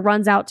she kind of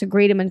runs out to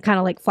greet him and kind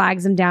of like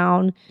flags him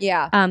down.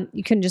 Yeah.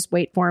 You couldn't just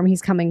wait for him.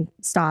 He's coming.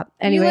 Stop.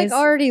 Anyways. You like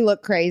already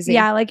look crazy.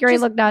 Yeah. Like you already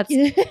look nuts.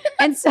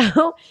 And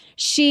so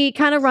she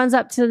kind of runs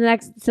up to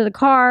the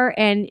car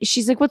and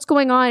she's like, what's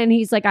going on? And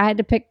he's like, I had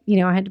to pick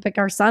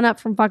our son up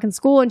from fucking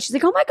school. And she's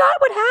like, oh my God,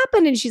 what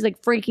happened? And she's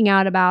like freaking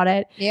out about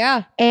it.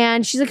 Yeah.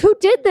 And she's like, who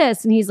did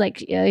this? And he's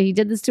like, yeah, he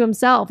did this to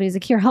himself. And he's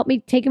like, here, help me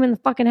take him in the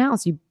fucking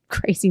house, you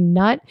crazy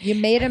nut. You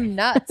made him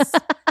nuts.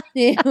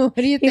 What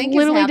do you think? He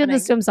literally did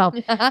this to himself.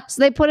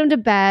 So they put him to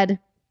bed.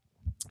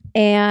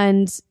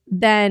 And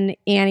then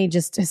Annie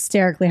just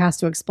hysterically has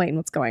to explain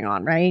what's going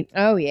on, right?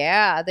 Oh,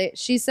 yeah.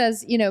 She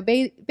says,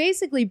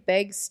 basically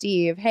begs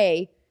Steve,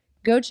 hey,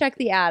 go check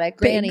the attic.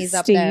 Granny's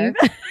up there.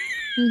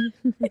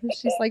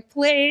 She's like,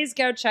 please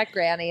go check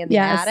Granny in the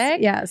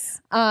attic. Yes.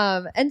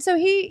 And so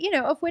he,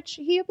 of which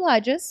he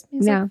obliges.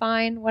 He's like,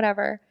 fine,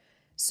 whatever.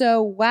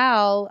 So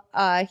while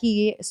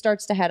he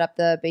starts to head up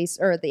the base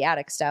or the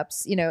attic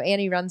steps,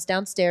 Annie runs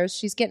downstairs.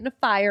 She's getting a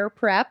fire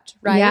prepped,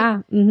 right?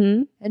 Yeah.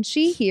 Mm-hmm. And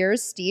she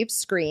hears Steve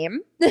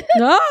scream.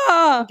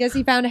 Oh! Because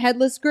he found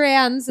headless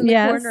grands in the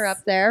corner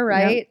up there,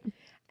 right? Yep.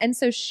 And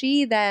so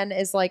she then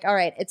is like, all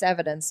right, it's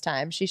evidence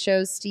time. She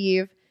shows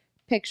Steve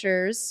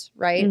pictures,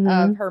 right,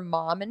 of her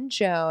mom and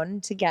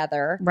Joan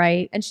together.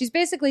 Right. And she's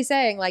basically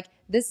saying, like,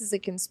 this is a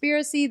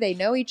conspiracy. They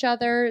know each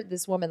other.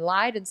 This woman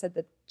lied and said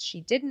that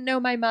she didn't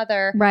know my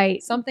mother.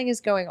 Right. Something is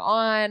going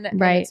on.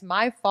 Right. And it's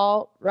my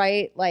fault,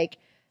 right? Like,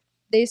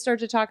 they start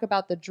to talk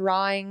about the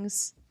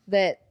drawings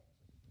that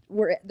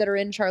are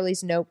in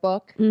Charlie's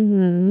notebook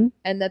and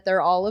that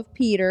they're all of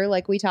Peter,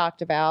 like we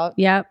talked about.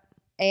 Yep.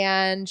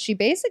 And she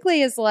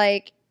basically is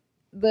like,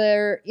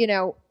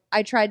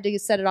 I tried to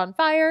set it on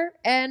fire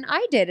and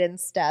I did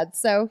instead.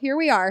 So here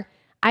we are.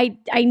 I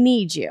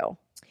need you.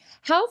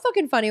 How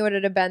fucking funny would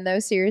it have been, though,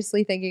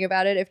 seriously thinking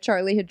about it, if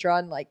Charlie had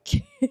drawn like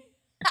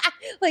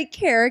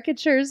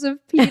caricatures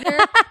of Peter?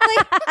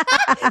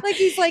 like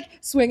he's like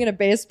swinging a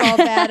baseball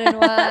bat in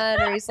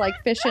one, or he's like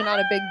fishing on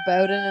a big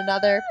boat in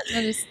another.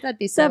 That'd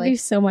be silly. That'd be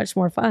so much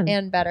more fun.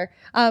 And better.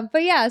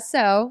 But yeah,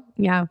 so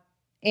yeah.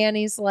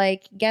 Annie's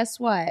like,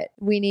 guess what?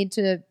 We need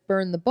to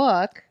burn the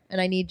book. And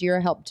I need your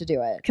help to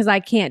do it. Because I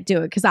can't do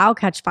it. Because I'll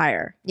catch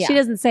fire. Yeah. She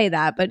doesn't say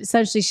that. But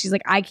essentially, she's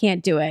like, I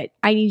can't do it.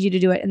 I need you to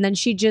do it. And then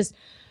she just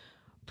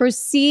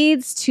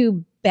proceeds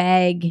to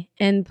beg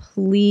and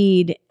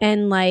plead.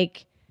 And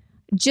like,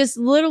 just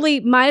literally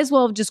might as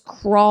well have just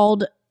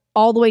crawled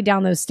all the way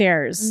down those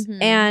stairs.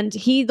 And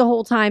the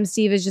whole time,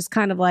 Steve is just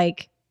kind of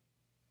like,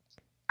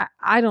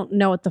 I don't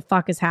know what the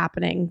fuck is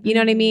happening. You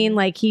know what I mean?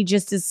 Like, he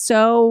just is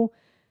so...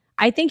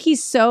 I think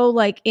he's so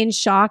like in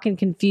shock and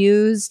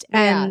confused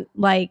and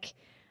like,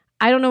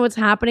 I don't know what's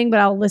happening,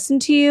 but I'll listen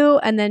to you.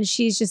 And then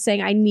she's just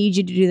saying, I need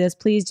you to do this.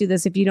 Please do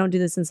this. If you don't do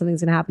this, then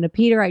something's going to happen to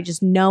Peter. I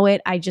just know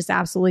it. I just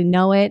absolutely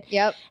know it.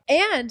 Yep.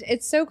 And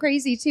it's so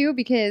crazy too,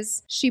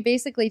 because she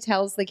basically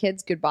tells the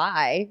kids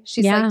goodbye.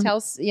 She's like,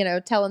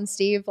 telling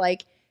Steve,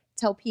 like,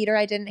 tell Peter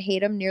I didn't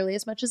hate him nearly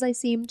as much as I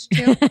seemed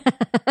to.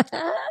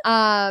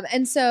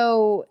 And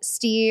so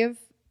Steve,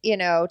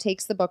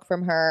 takes the book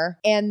from her,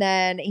 and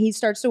then he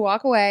starts to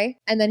walk away,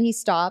 and then he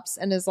stops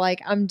and is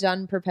like, I'm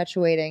done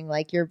perpetuating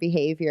like your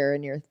behavior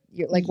and your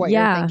like what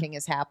you're thinking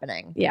is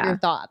happening. Yeah. Your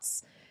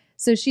thoughts.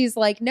 So she's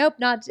like, nope,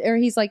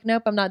 he's like,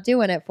 nope, I'm not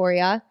doing it for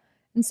you.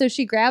 And so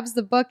she grabs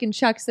the book and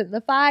chucks it in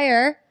the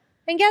fire.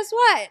 And guess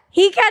what?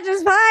 He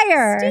catches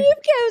fire. Steve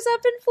goes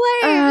up in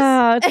flames.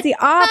 Oh, it's the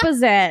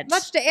opposite.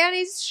 Much to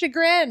Annie's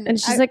chagrin. And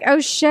she's like,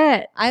 oh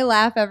shit. I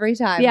laugh every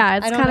time. Yeah,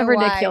 it's kind of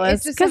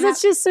ridiculous. Because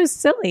it's just so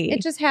silly.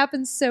 It just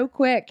happens so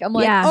quick. I'm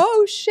like,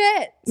 oh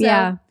shit. So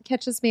it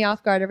catches me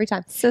off guard every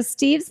time. So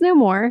Steve's no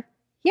more.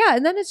 Yeah,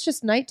 and then it's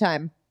just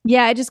nighttime.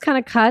 Yeah, it just kind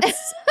of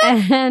cuts.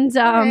 And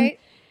right.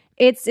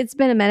 It's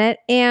been a minute,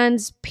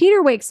 and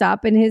Peter wakes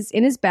up in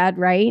his bed,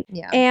 right?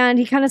 Yeah. And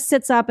he kind of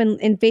sits up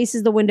and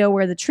faces the window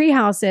where the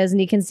treehouse is,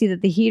 and he can see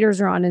that the heaters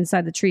are on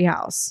inside the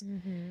treehouse.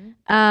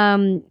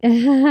 And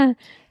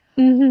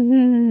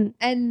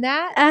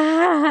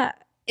that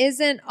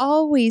isn't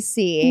all we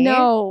see.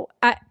 No,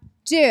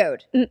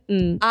 dude,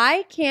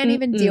 I can't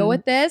even deal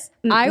with this.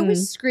 I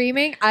was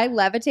screaming. I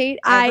levitate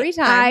every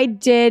time. I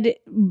did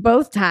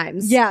both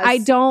times. Yes. I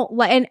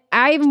don't and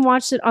I even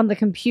watched it on the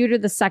computer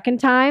the second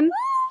time.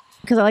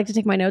 Because I like to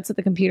take my notes at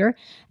the computer.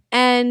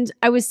 And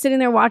I was sitting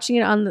there watching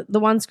it on the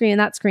one screen, and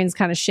that screen's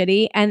kind of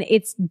shitty. And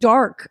it's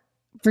dark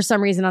for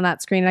some reason on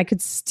that screen. And I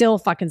could still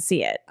fucking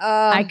see it.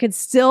 I could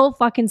still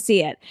fucking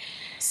see it.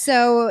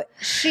 So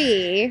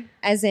she,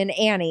 as in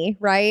Annie,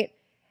 right?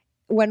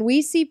 When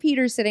we see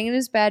Peter sitting in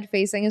his bed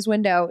facing his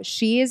window,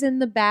 she is in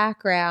the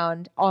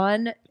background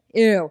on,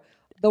 the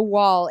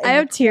wall. I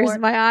have tears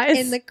in my eyes.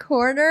 In the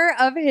corner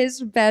of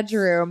his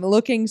bedroom,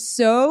 looking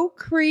so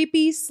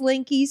creepy,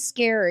 slinky,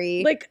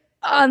 scary. Like,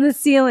 on the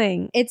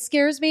ceiling. It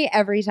scares me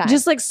every time.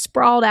 Just like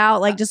sprawled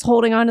out, like just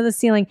holding onto the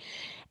ceiling.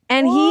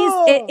 And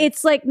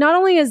it's like, not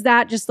only is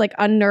that just like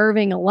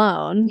unnerving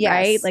alone,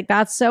 right? Like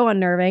that's so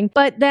unnerving.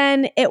 But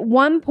then at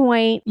one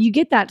point you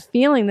get that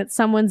feeling that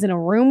someone's in a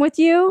room with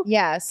you.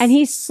 Yes. And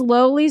he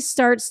slowly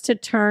starts to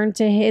turn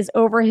to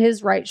over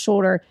his right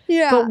shoulder.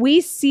 Yeah. But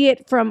we see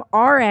it from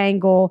our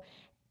angle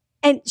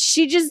and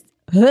she just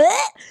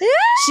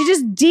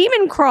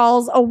demon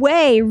crawls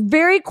away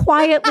very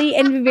quietly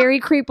and very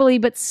creepily,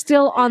 but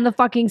still on the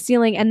fucking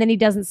ceiling. And then he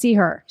doesn't see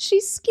her. She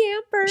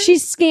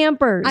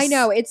scampers. I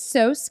know. It's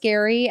so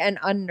scary and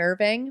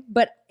unnerving,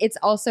 but it's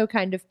also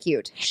kind of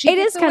cute. It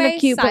is kind of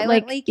cute, silently,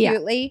 but like,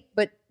 cutely,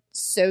 but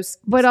so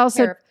but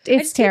also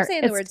it's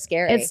saying the word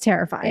scary. It's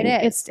terrifying.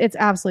 It is. It's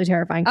absolutely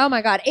terrifying. Oh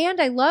my God.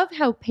 And I love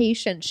how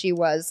patient she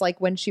was,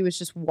 like when she was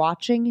just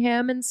watching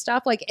him and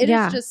stuff. Like it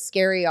is just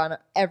scary on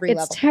every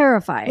level. It's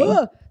terrifying.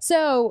 Ugh.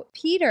 So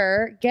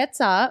Peter gets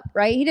up,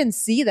 right? He didn't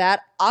see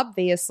that,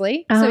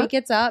 obviously. So he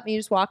gets up and he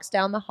just walks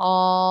down the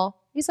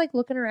hall. He's like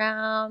looking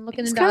around,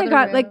 He's kind of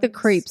got like the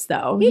creeps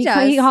though. He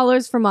does. He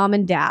hollers for mom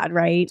and dad,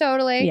 right?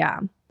 Totally. Yeah.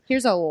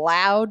 Here's a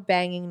loud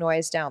banging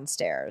noise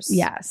downstairs.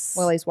 Yes.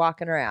 While he's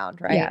walking around,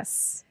 right?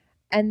 Yes.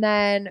 And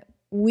then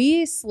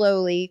we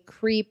slowly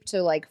creep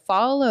to like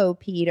follow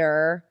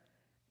Peter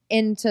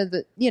into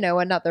the,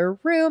 another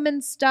room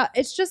and stuff.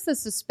 It's just the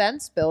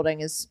suspense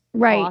building is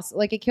awesome.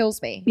 Like it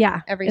kills me.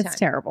 Yeah. Every time. It's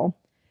terrible.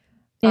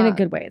 In a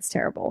good way, it's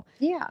terrible.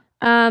 Yeah.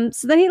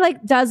 So then he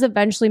like does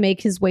eventually make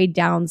his way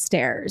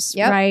downstairs,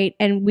 right?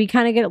 And we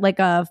kind of get like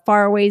a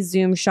faraway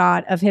zoom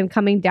shot of him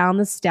coming down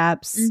the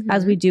steps,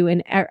 as we do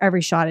in every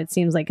shot, it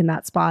seems like in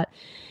that spot.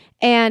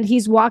 And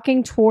he's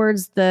walking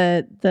towards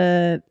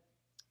the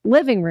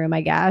living room, I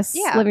guess.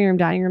 Yeah. Living room,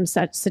 dining room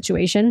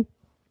situation.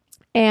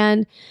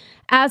 And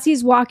as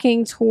he's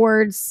walking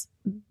towards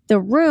the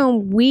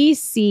room, we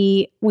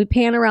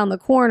pan around the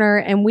corner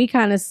and we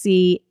kind of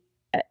see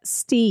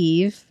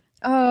Steve.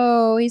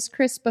 Oh, he's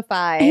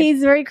crispified.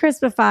 He's very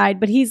crispified,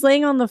 but he's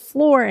laying on the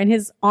floor and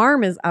his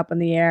arm is up in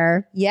the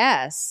air.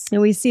 Yes.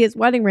 And we see his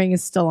wedding ring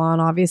is still on,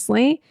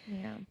 obviously.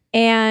 Yeah.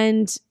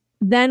 And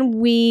then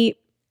we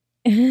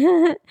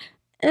no.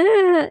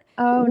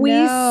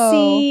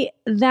 see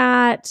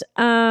that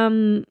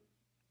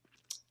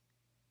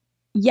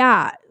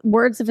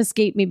words have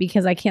escaped me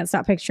because I can't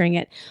stop picturing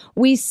it.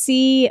 We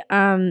see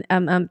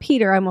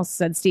Peter, I almost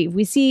said Steve.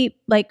 We see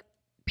like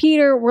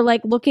Peter, we're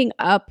like looking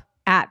up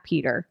at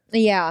Peter.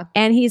 Yeah.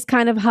 And he's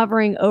kind of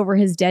hovering over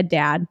his dead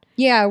dad.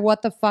 Yeah,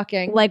 what the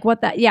fucking. Like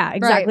what that, yeah,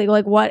 exactly. Right.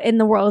 Like what in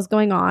the world is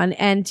going on?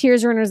 And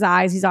tears are in his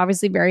eyes. He's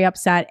obviously very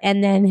upset.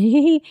 And then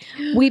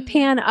we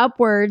pan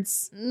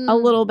upwards a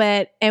little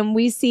bit and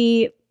we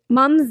see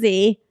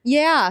Mumsy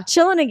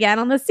chilling again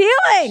on the ceiling.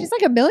 She's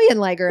like a million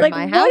legger like, in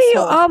my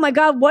household. Oh my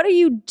God, what are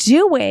you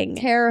doing?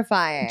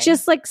 Terrifying.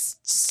 Just like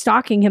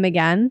stalking him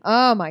again.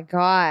 Oh my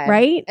God.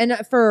 Right? And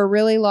for a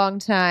really long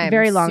time.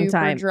 Very long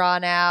time. Super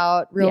drawn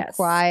out, real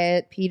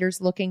quiet.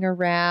 Peter's looking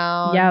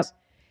around. Yep.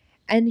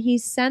 And he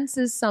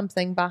senses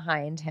something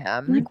behind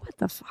him. Like, what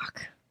the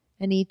fuck?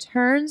 And he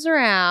turns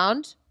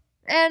around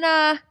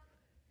and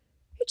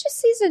he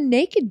just sees a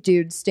naked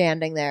dude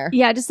standing there.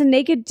 Yeah, just a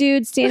naked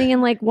dude standing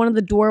in like one of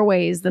the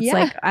doorways that's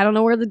like, I don't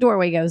know where the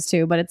doorway goes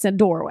to, but it's a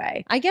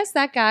doorway. I guess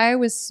that guy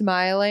was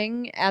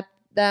smiling at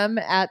them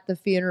at the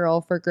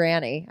funeral for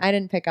Granny. I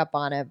didn't pick up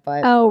on it,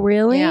 but. Oh,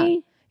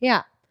 really?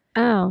 Yeah.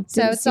 Oh,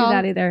 didn't see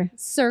that either.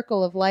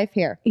 Circle of life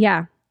here.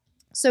 Yeah.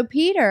 So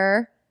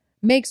Peter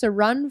makes a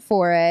run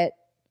for it.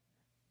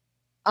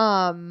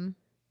 Oh,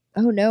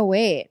 no,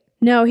 wait.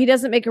 No, he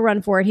doesn't make a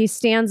run for it. He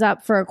stands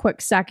up for a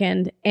quick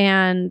second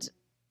and...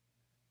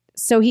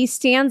 So he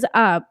stands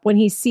up when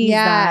he sees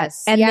that.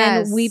 And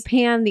then we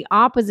pan the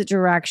opposite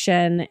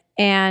direction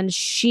and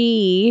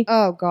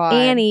oh God,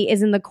 Annie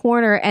is in the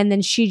corner and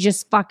then she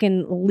just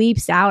fucking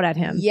leaps out at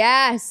him.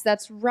 Yes,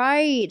 that's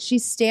right.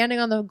 She's standing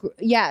on the,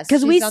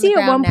 Because we see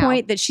at one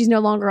point that she's no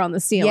longer on the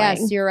ceiling.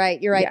 Yes, you're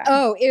right. Yeah.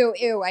 Oh,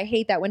 ew. I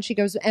hate that when she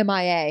goes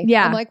MIA.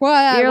 Yeah. I'm like,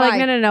 what? You're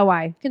like, no,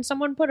 why? Can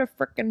someone put a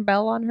freaking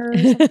bell on her or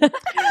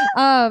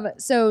something?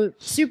 So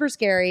super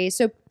scary.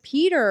 So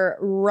Peter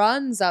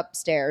runs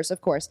upstairs,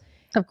 of course,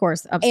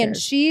 upstairs. And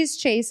she's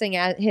chasing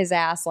at his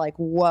ass like,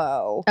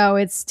 whoa. Oh,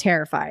 it's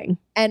terrifying.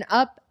 And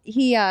up,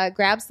 he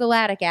grabs the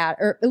laddick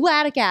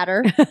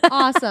adder.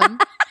 Awesome.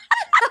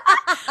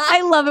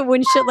 I love it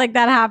when shit like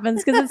that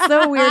happens because it's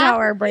so weird how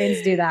our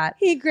brains do that.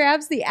 He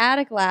grabs the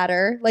attic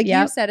ladder. Like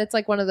you said, it's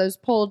like one of those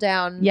pull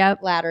down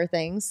ladder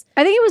things.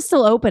 I think it was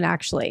still open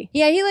actually.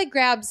 Yeah, he like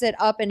grabs it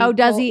up and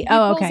he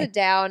pulls it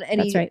down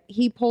and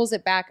he pulls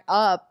it back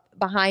up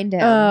behind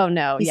him. Oh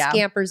no, he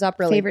scampers up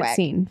really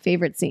quick.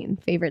 Favorite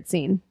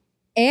scene.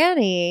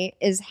 Annie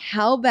is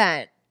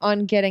hell-bent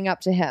on getting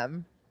up to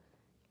him.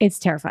 It's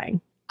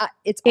terrifying.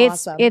 It's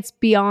awesome. It's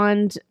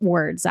beyond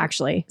words,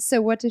 actually. So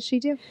what does she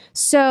do?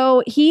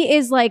 So he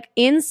is like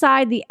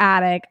inside the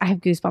attic. I have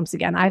goosebumps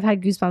again. I've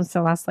had goosebumps for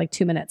the last like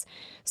 2 minutes.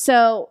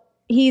 So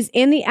he's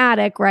in the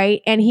attic,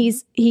 right? And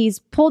he's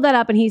pulled that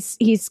up and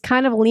he's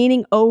kind of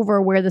leaning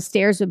over where the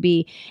stairs would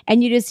be.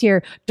 And you just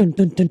hear dun,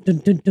 dun, dun, dun,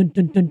 dun, dun,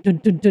 dun, dun, dun,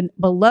 dun, dun,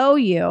 below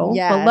you,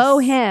 below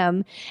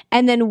him.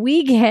 And then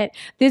we get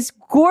this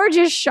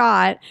gorgeous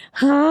shot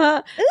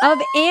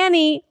of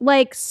Annie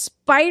like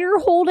spider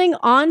holding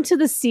onto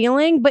the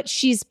ceiling, but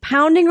she's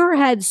pounding her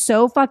head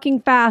so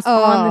fucking fast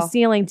on the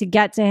ceiling to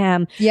get to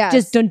him. Yes.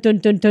 Just dun, dun,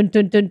 dun, dun,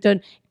 dun, dun,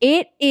 dun.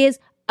 It is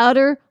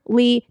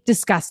utterly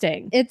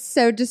disgusting. It's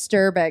so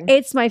disturbing.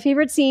 It's my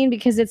favorite scene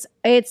because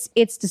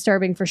it's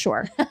disturbing for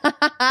sure.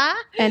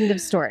 End of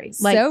story.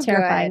 Like so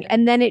terrifying. Good.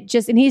 And then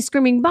and he's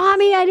screaming,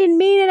 "Mommy, I didn't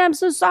mean it. I'm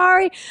so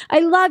sorry. I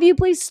love you.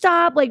 Please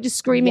stop." Like just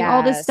screaming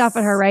all this stuff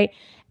at her, right?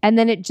 And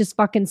then it just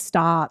fucking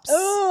stops.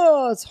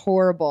 Oh, it's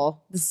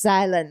horrible. The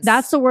silence.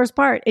 That's the worst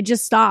part. It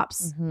just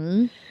stops.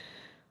 Mm-hmm.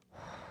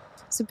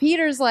 So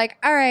Peter's like,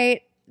 all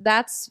right,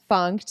 that's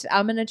funked.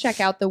 I'm going to check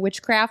out the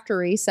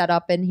witchcraftery set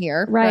up in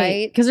here.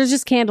 Right. Because there's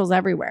just candles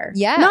everywhere.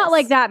 Yeah. Not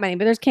like that many,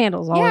 but there's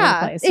candles all over the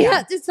place.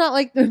 Yeah. It's not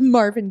like the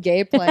Marvin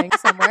Gaye playing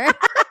somewhere.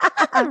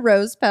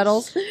 Rose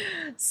petals.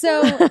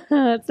 So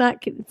it's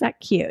not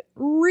cute.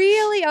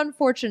 Really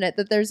unfortunate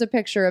that there's a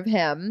picture of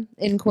him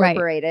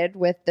incorporated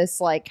with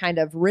this like kind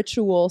of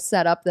ritual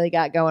setup they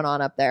got going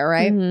on up there.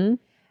 Right. Mm-hmm.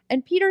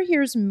 And Peter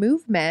hears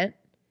movement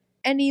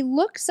and he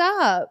looks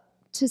up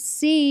to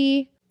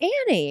see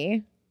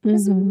Annie,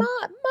 his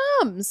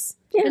mom's.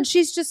 Yeah. And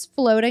she's just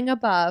floating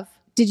above.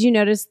 Did you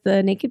notice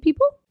the naked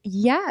people?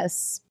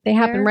 Yes. They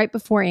happen right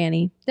before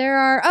Annie. There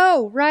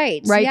are,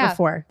 right.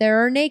 Before.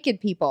 There are naked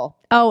people.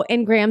 Oh,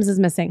 and Grams is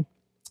missing.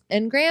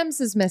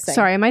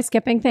 Sorry, am I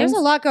skipping things? There's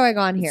a lot going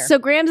on here. So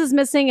Grams is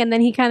missing, and then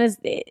he kind of,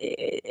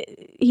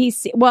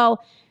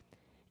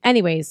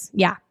 anyways,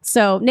 yeah.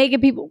 So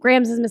naked people,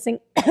 Grams is missing.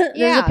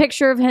 There's a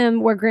picture of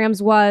him where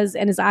Grams was,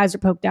 and his eyes are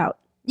poked out.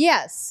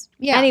 Yes.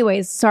 Yeah.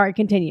 Anyways, sorry,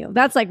 continue.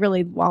 That's like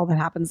really all that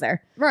happens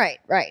there. Right.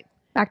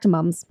 Back to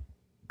mums.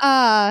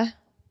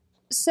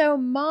 So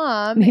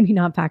mom, maybe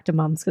not back to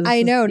mums because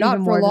I know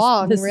not for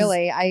long.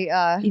 Really,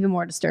 even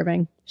more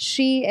disturbing.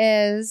 She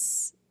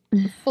is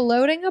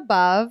floating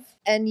above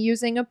and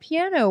using a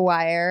piano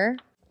wire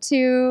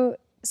to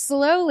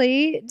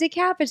slowly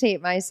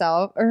decapitate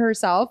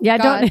herself.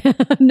 Yeah,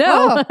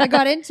 no. I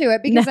got into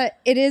it because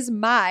it is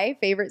my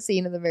favorite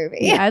scene of the movie.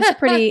 Yeah,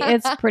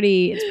 it's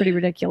pretty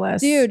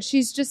ridiculous. Dude,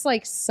 she's just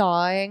like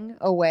sawing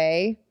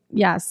away.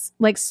 Yes,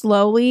 like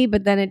slowly,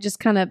 but then it just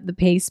kind of the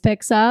pace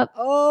picks up.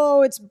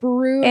 Oh, it's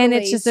brutally and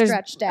it's just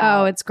stretched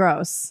out. Oh, it's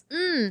gross.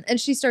 And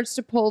she starts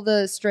to pull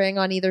the string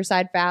on either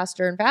side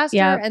faster and faster.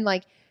 Yep. And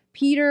like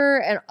Peter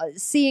and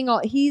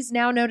he's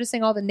now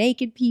noticing all the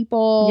naked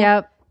people.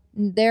 Yep.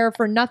 There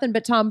for nothing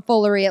but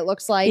tomfoolery, it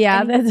looks like.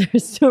 Yeah,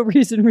 there's no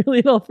reason really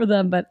at all for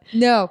them, but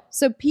no.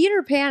 So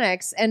Peter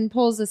panics and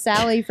pulls a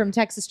Sally from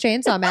Texas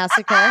Chainsaw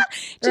Massacre.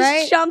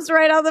 Just jumps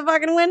right out the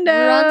fucking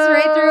window. Runs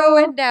right through a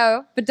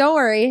window. But don't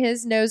worry,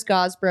 his nose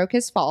gauze broke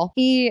his fall.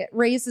 He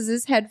raises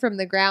his head from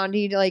the ground.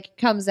 He like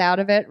comes out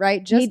of it,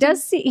 right? He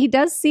does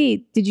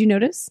see. Did you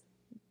notice?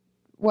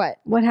 What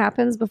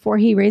happens before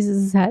he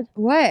raises his head?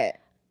 What?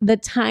 The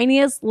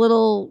tiniest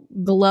little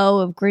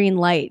glow of green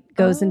light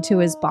goes into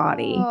his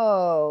body.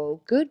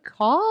 Oh, good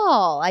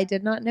call. I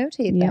did not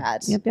notate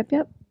that.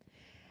 Yep.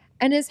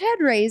 And his head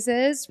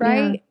raises,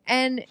 right? Yeah.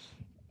 And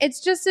it's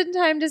just in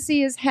time to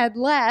see his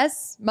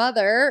headless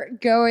mother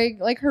going,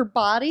 like her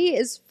body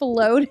is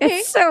floating.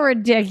 It's so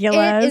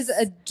ridiculous. It is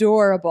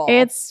adorable.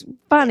 It's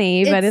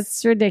funny, but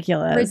it's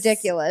ridiculous.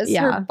 Ridiculous.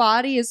 Yeah. Her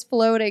body is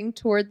floating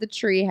toward the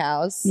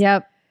treehouse.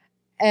 Yep.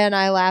 And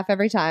I laugh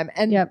every time.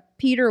 And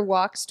Peter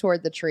walks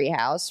toward the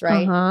treehouse,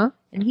 right? Uh-huh.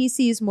 And he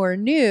sees more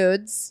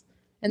nudes.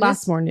 And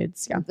lots more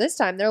nudes. Yeah. This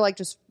time they're like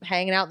just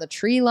hanging out in the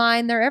tree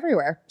line. They're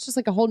everywhere. It's just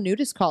like a whole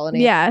nudist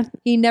colony. Yeah.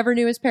 He never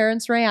knew his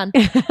parents ran.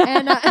 And he's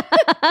like,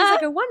 I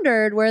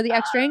wondered where the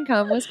extra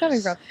income was coming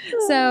from.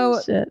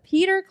 So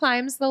Peter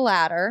climbs the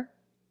ladder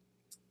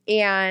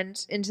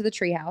and into the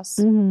treehouse.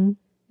 Mm-hmm.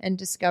 And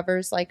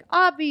discovers, like,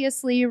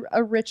 obviously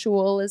a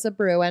ritual is a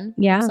brewing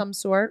of some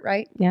sort,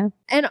 right? Yeah.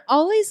 And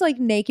all these, like,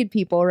 naked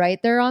people,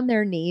 right? They're on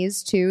their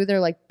knees, too.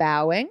 They're, like,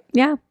 bowing.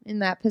 Yeah. In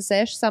that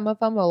position. Some of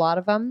them, a lot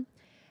of them.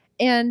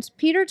 And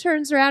Peter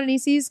turns around and he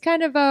sees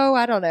kind of,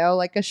 I don't know,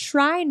 like a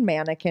shrine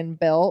mannequin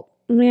built.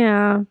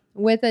 Yeah.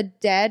 With a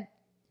dead,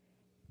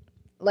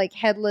 like,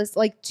 headless,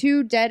 like,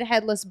 two dead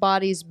headless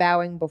bodies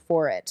bowing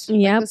before it.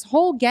 Yeah. Like this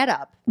whole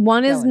getup.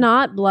 One is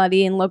not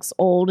bloody and looks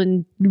old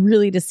and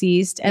really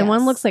deceased, and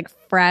one looks like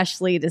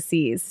freshly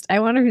deceased. I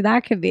wonder who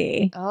that could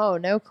be. Oh,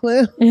 no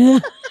clue.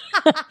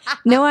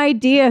 No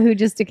idea who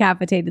just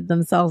decapitated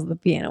themselves with the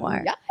piano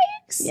wire.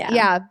 Yikes.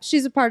 Yeah.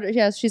 She's a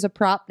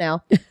prop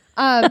now.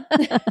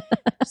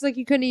 It's like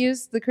you couldn't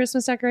use the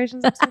Christmas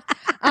decorations upstairs.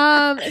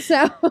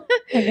 So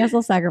I guess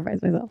I'll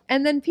sacrifice myself.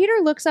 And then Peter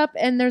looks up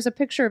and there's a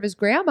picture of his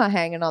grandma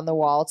hanging on the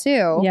wall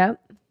too. Yep.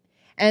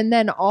 And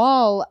then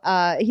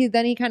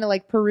he kind of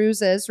like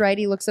peruses, right?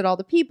 He looks at all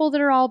the people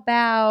that are all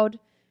bowed.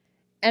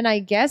 And I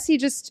guess he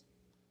just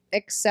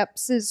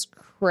accepts his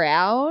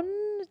crown.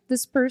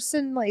 This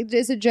person, like,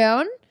 is it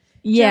Joan?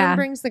 Joan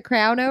brings the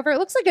crown over. It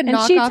looks like a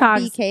knockoff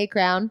BK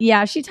crown.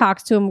 Yeah, she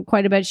talks to him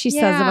quite a bit. She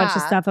says a bunch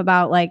of stuff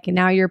about like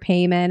now your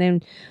payment,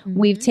 and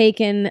we've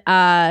taken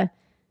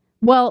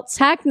well,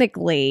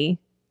 technically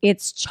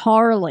it's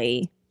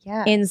Charlie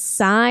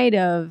inside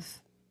of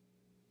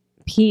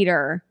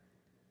Peter,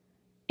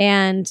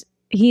 and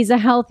he's a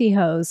healthy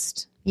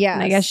host. Yeah,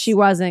 I guess she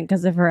wasn't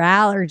because of her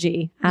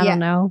allergy. I don't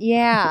know.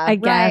 Yeah, I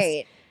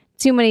guess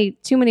too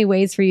many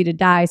ways for you to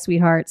die,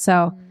 sweetheart.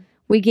 So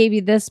we gave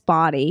you this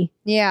body.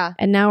 Yeah.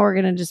 And now we're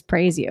going to just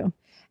praise you.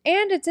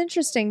 And it's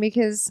interesting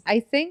because I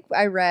think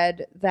I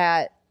read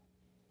that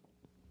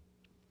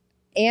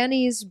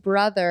Annie's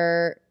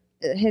brother,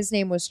 his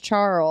name was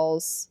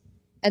Charles,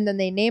 and then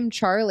they named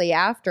Charlie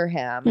after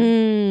him.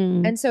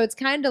 And so it's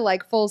kind of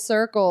like full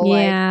circle.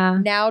 Yeah.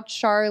 Like now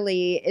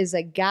Charlie is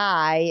a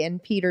guy in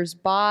Peter's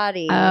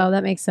body. Oh,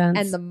 that makes sense.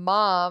 And the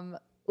mom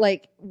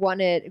like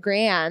wanted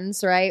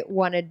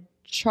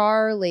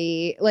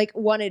Charlie, like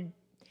wanted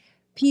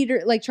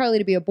Peter, like Charlie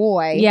to be a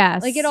boy.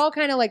 Yes. Like it all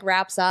kind of like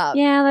wraps up.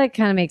 Yeah, that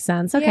kind of makes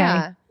sense. Okay.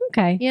 Yeah.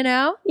 Okay. You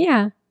know?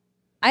 Yeah.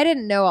 I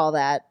didn't know all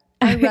that.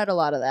 I read a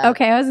lot of that.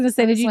 Okay. I was going to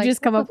say, did you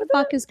just come up with what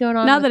the fuck is going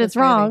on? Not that it's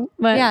wrong,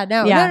 but yeah,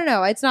 no.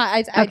 It's not.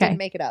 I didn't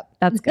make it up.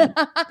 That's good.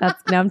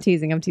 No, I'm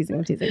teasing.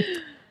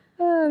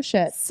 Oh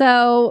shit.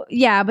 So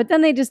yeah, but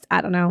then they just,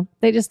 I don't know.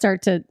 They just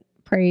start to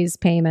praise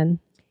Payman.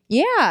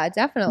 Yeah,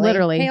 definitely.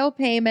 Literally. Hail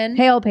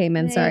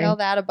Payman. Sorry. Hail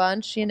that a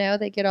bunch, you know,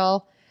 they get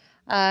all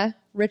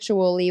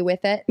ritual-y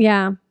with it.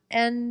 Yeah.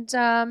 And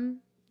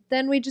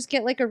then we just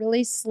get like a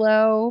really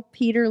slow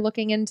Peter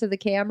looking into the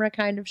camera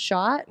kind of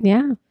shot.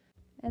 Yeah.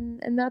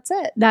 And that's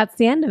it. That's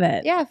the end of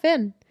it. Yeah,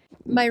 Finn.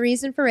 My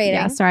reason for rating.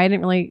 Yeah, sorry, I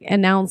didn't really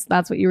announce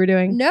that's what you were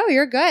doing. No,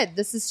 you're good.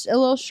 This is a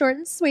little short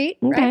and sweet.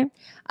 Okay.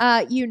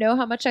 Right? You know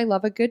how much I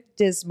love a good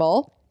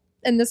dismal.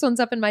 And this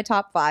one's up in my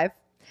top 5.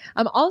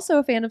 I'm also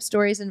a fan of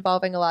stories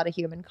involving a lot of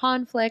human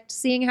conflict,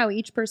 seeing how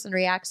each person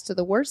reacts to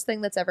the worst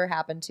thing that's ever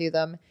happened to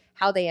them,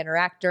 how they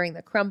interact during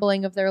the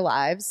crumbling of their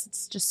lives.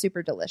 It's just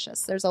super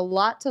delicious. There's a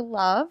lot to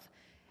love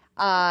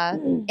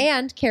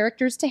and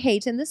characters to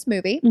hate in this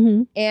movie.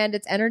 And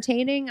it's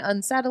entertaining,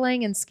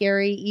 unsettling, and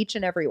scary each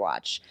and every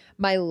watch.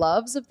 My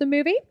loves of the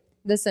movie,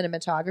 the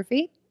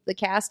cinematography, the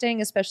casting,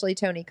 especially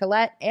Toni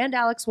Collette and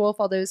Alex Wolff,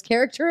 although his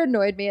character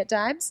annoyed me at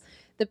times,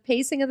 the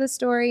pacing of the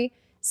story,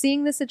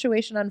 seeing the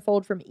situation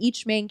unfold from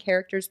each main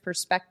character's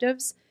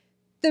perspectives,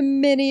 the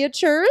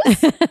miniatures,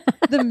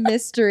 the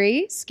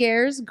mystery,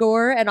 scares,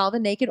 gore, and all the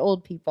naked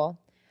old people.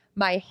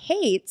 My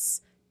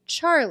hates,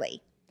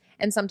 Charlie,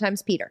 and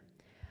sometimes Peter.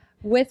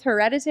 With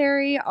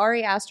Hereditary,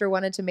 Ari Aster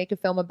wanted to make a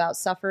film about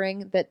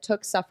suffering that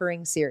took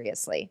suffering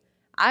seriously.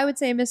 I would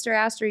say, Mr.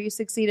 Aster, you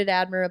succeeded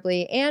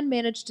admirably and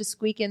managed to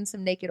squeak in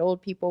some naked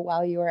old people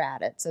while you were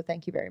at it. So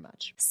thank you very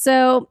much.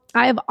 So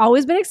I have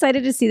always been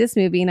excited to see this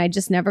movie, and I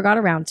just never got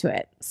around to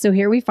it. So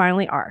here we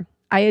finally are.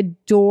 I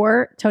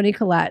adore Toni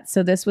Collette,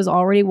 so this was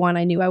already one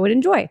I knew I would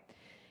enjoy.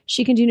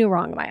 She can do no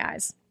wrong in my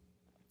eyes.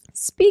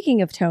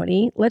 Speaking of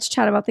Toni, let's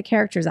chat about the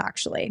characters,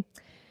 actually.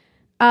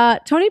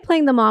 Toni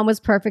playing the mom was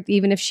perfect,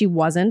 even if she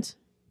wasn't,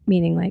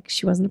 meaning like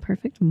she wasn't a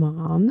perfect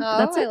mom.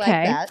 That's okay. I like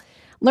that.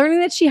 Learning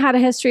that she had a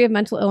history of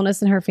mental illness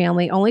in her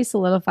family only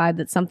solidified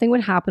that something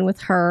would happen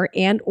with her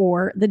and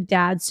or the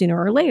dad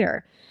sooner or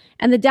later.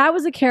 And the dad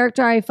was a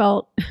character I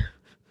felt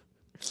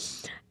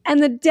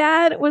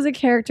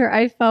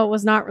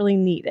was not really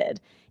needed.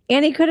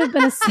 Annie could have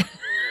been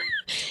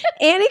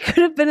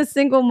a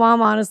single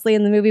mom, honestly,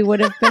 and the movie would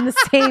have been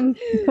the same,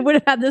 would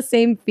have had the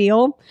same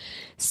feel.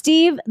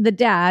 Steve, the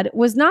dad,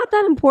 was not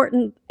that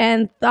important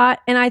and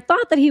I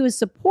thought that he was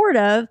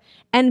supportive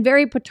and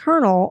very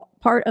paternal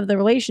part of the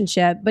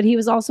relationship, but he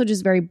was also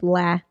just very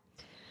blah.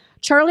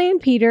 Charlie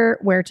and Peter,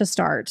 where to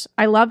start?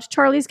 I loved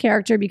Charlie's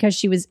character because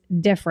she was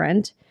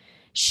different.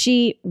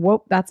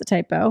 That's a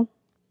typo.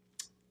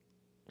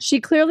 She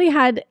clearly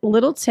had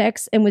little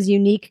tics and was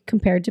unique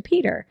compared to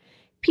Peter.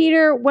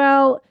 Peter,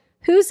 well,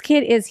 whose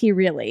kid is he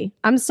really?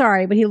 I'm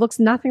sorry, but he looks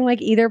nothing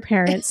like either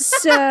parent.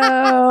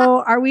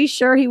 So are we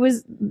sure he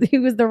was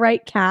the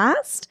right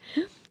cast?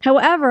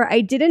 However,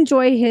 I did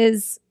enjoy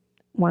his,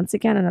 once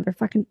again, another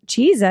fucking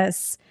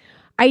Jesus.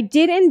 I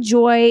did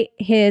enjoy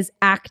his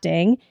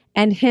acting,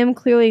 and him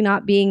clearly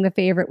not being the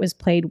favorite was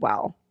played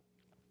well.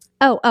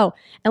 Oh,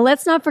 and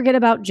let's not forget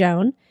about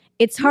Joan.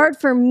 It's hard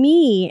for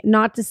me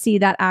not to see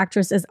that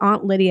actress as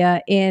Aunt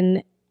Lydia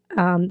in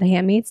The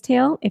Handmaid's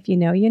Tale. If you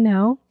know, you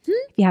know.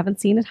 If you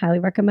haven't seen it, highly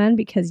recommend,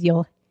 because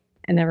and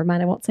never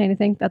mind, I won't say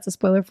anything. That's a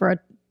spoiler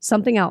for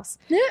something else.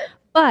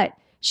 But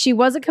she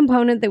was a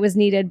component that was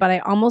needed, but I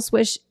almost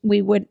wish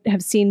we would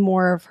have seen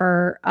more of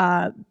her,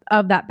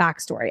 of that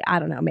backstory. I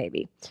don't know,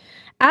 maybe.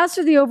 As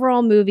for the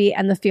overall movie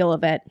and the feel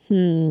of it,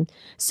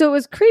 so it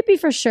was creepy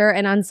for sure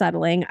and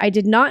unsettling. I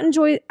did not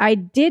enjoy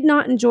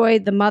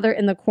the mother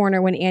in the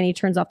corner when Annie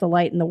turns off the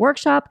light in the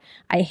workshop.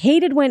 I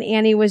hated when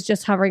Annie was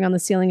just hovering on the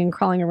ceiling and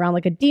crawling around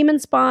like a demon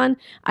spawn.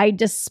 I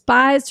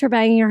despised her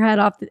banging her head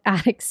off the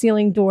attic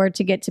ceiling door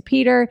to get to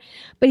Peter.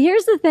 But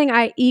here's the thing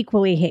I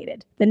equally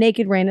hated. The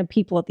naked random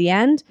people at the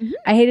end. Mm-hmm.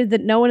 I hated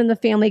that no one in the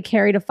family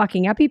carried a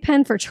fucking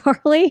EpiPen for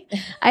Charlie.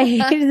 I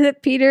hated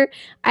that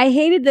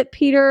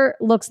Peter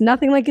looks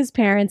nothing like his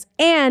parents.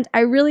 And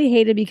I really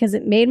hated because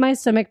it made my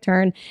stomach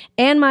turn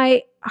and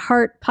my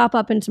heart pop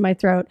up into my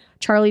throat.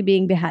 Charlie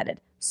being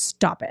beheaded.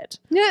 Stop it.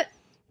 Yeah.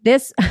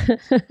 This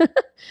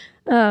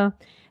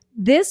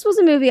was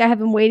a movie I have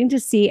been waiting to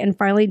see and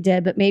finally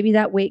did, but maybe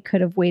that wait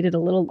could have waited a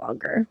little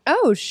longer.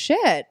 Oh,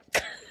 shit.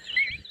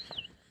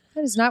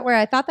 That is not where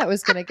I thought that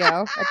was going to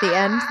go at the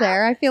end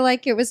there. I feel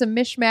like it was a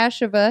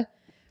mishmash of a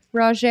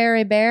Roger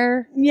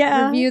Ebert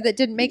review that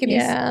didn't make any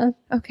sense.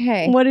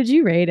 Okay. What did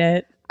you rate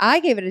it? I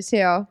gave it a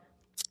 2.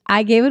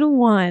 I gave it a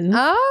 1.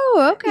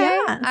 Oh, okay.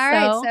 Yeah, all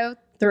right. So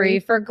 3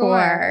 for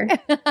gore.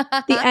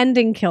 The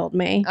ending killed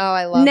me. Oh,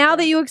 I love Now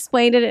that you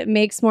explained it, it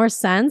makes more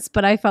sense,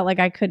 but I felt like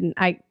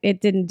it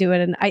didn't do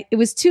it. And it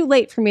was too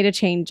late for me to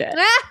change it.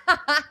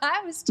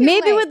 It was too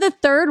maybe late. With the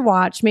third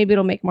watch, maybe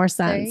it'll make more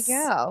sense. There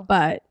you go.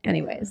 But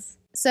anyways.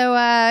 So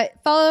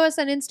follow us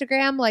on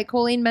Instagram, like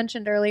Colleen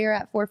mentioned earlier,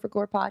 at 4 for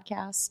Gore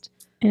Podcast.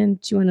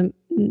 And do you want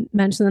to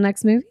mention the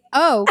next movie?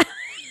 Oh,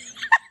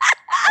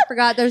 I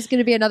forgot there's going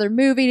to be another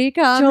movie to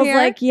come. Jill's here.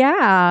 like,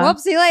 yeah. Well,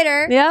 see you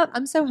later. Yep.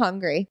 I'm so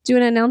hungry. Do you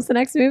want to announce the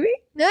next movie?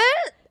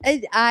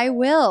 I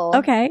will.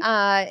 Okay.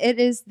 It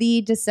is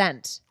The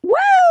Descent. Woo!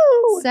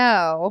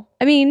 So.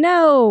 I mean,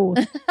 no.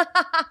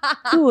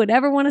 Who would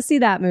ever want to see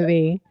that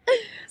movie?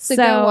 So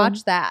go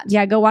watch that.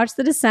 Yeah, go watch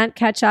The Descent,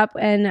 catch up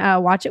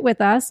and watch it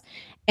with us.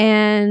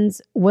 And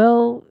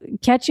we'll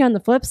catch you on the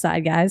flip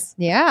side, guys.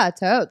 Yeah,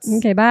 totes.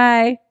 Okay,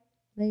 bye.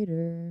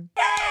 Later.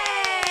 Yay!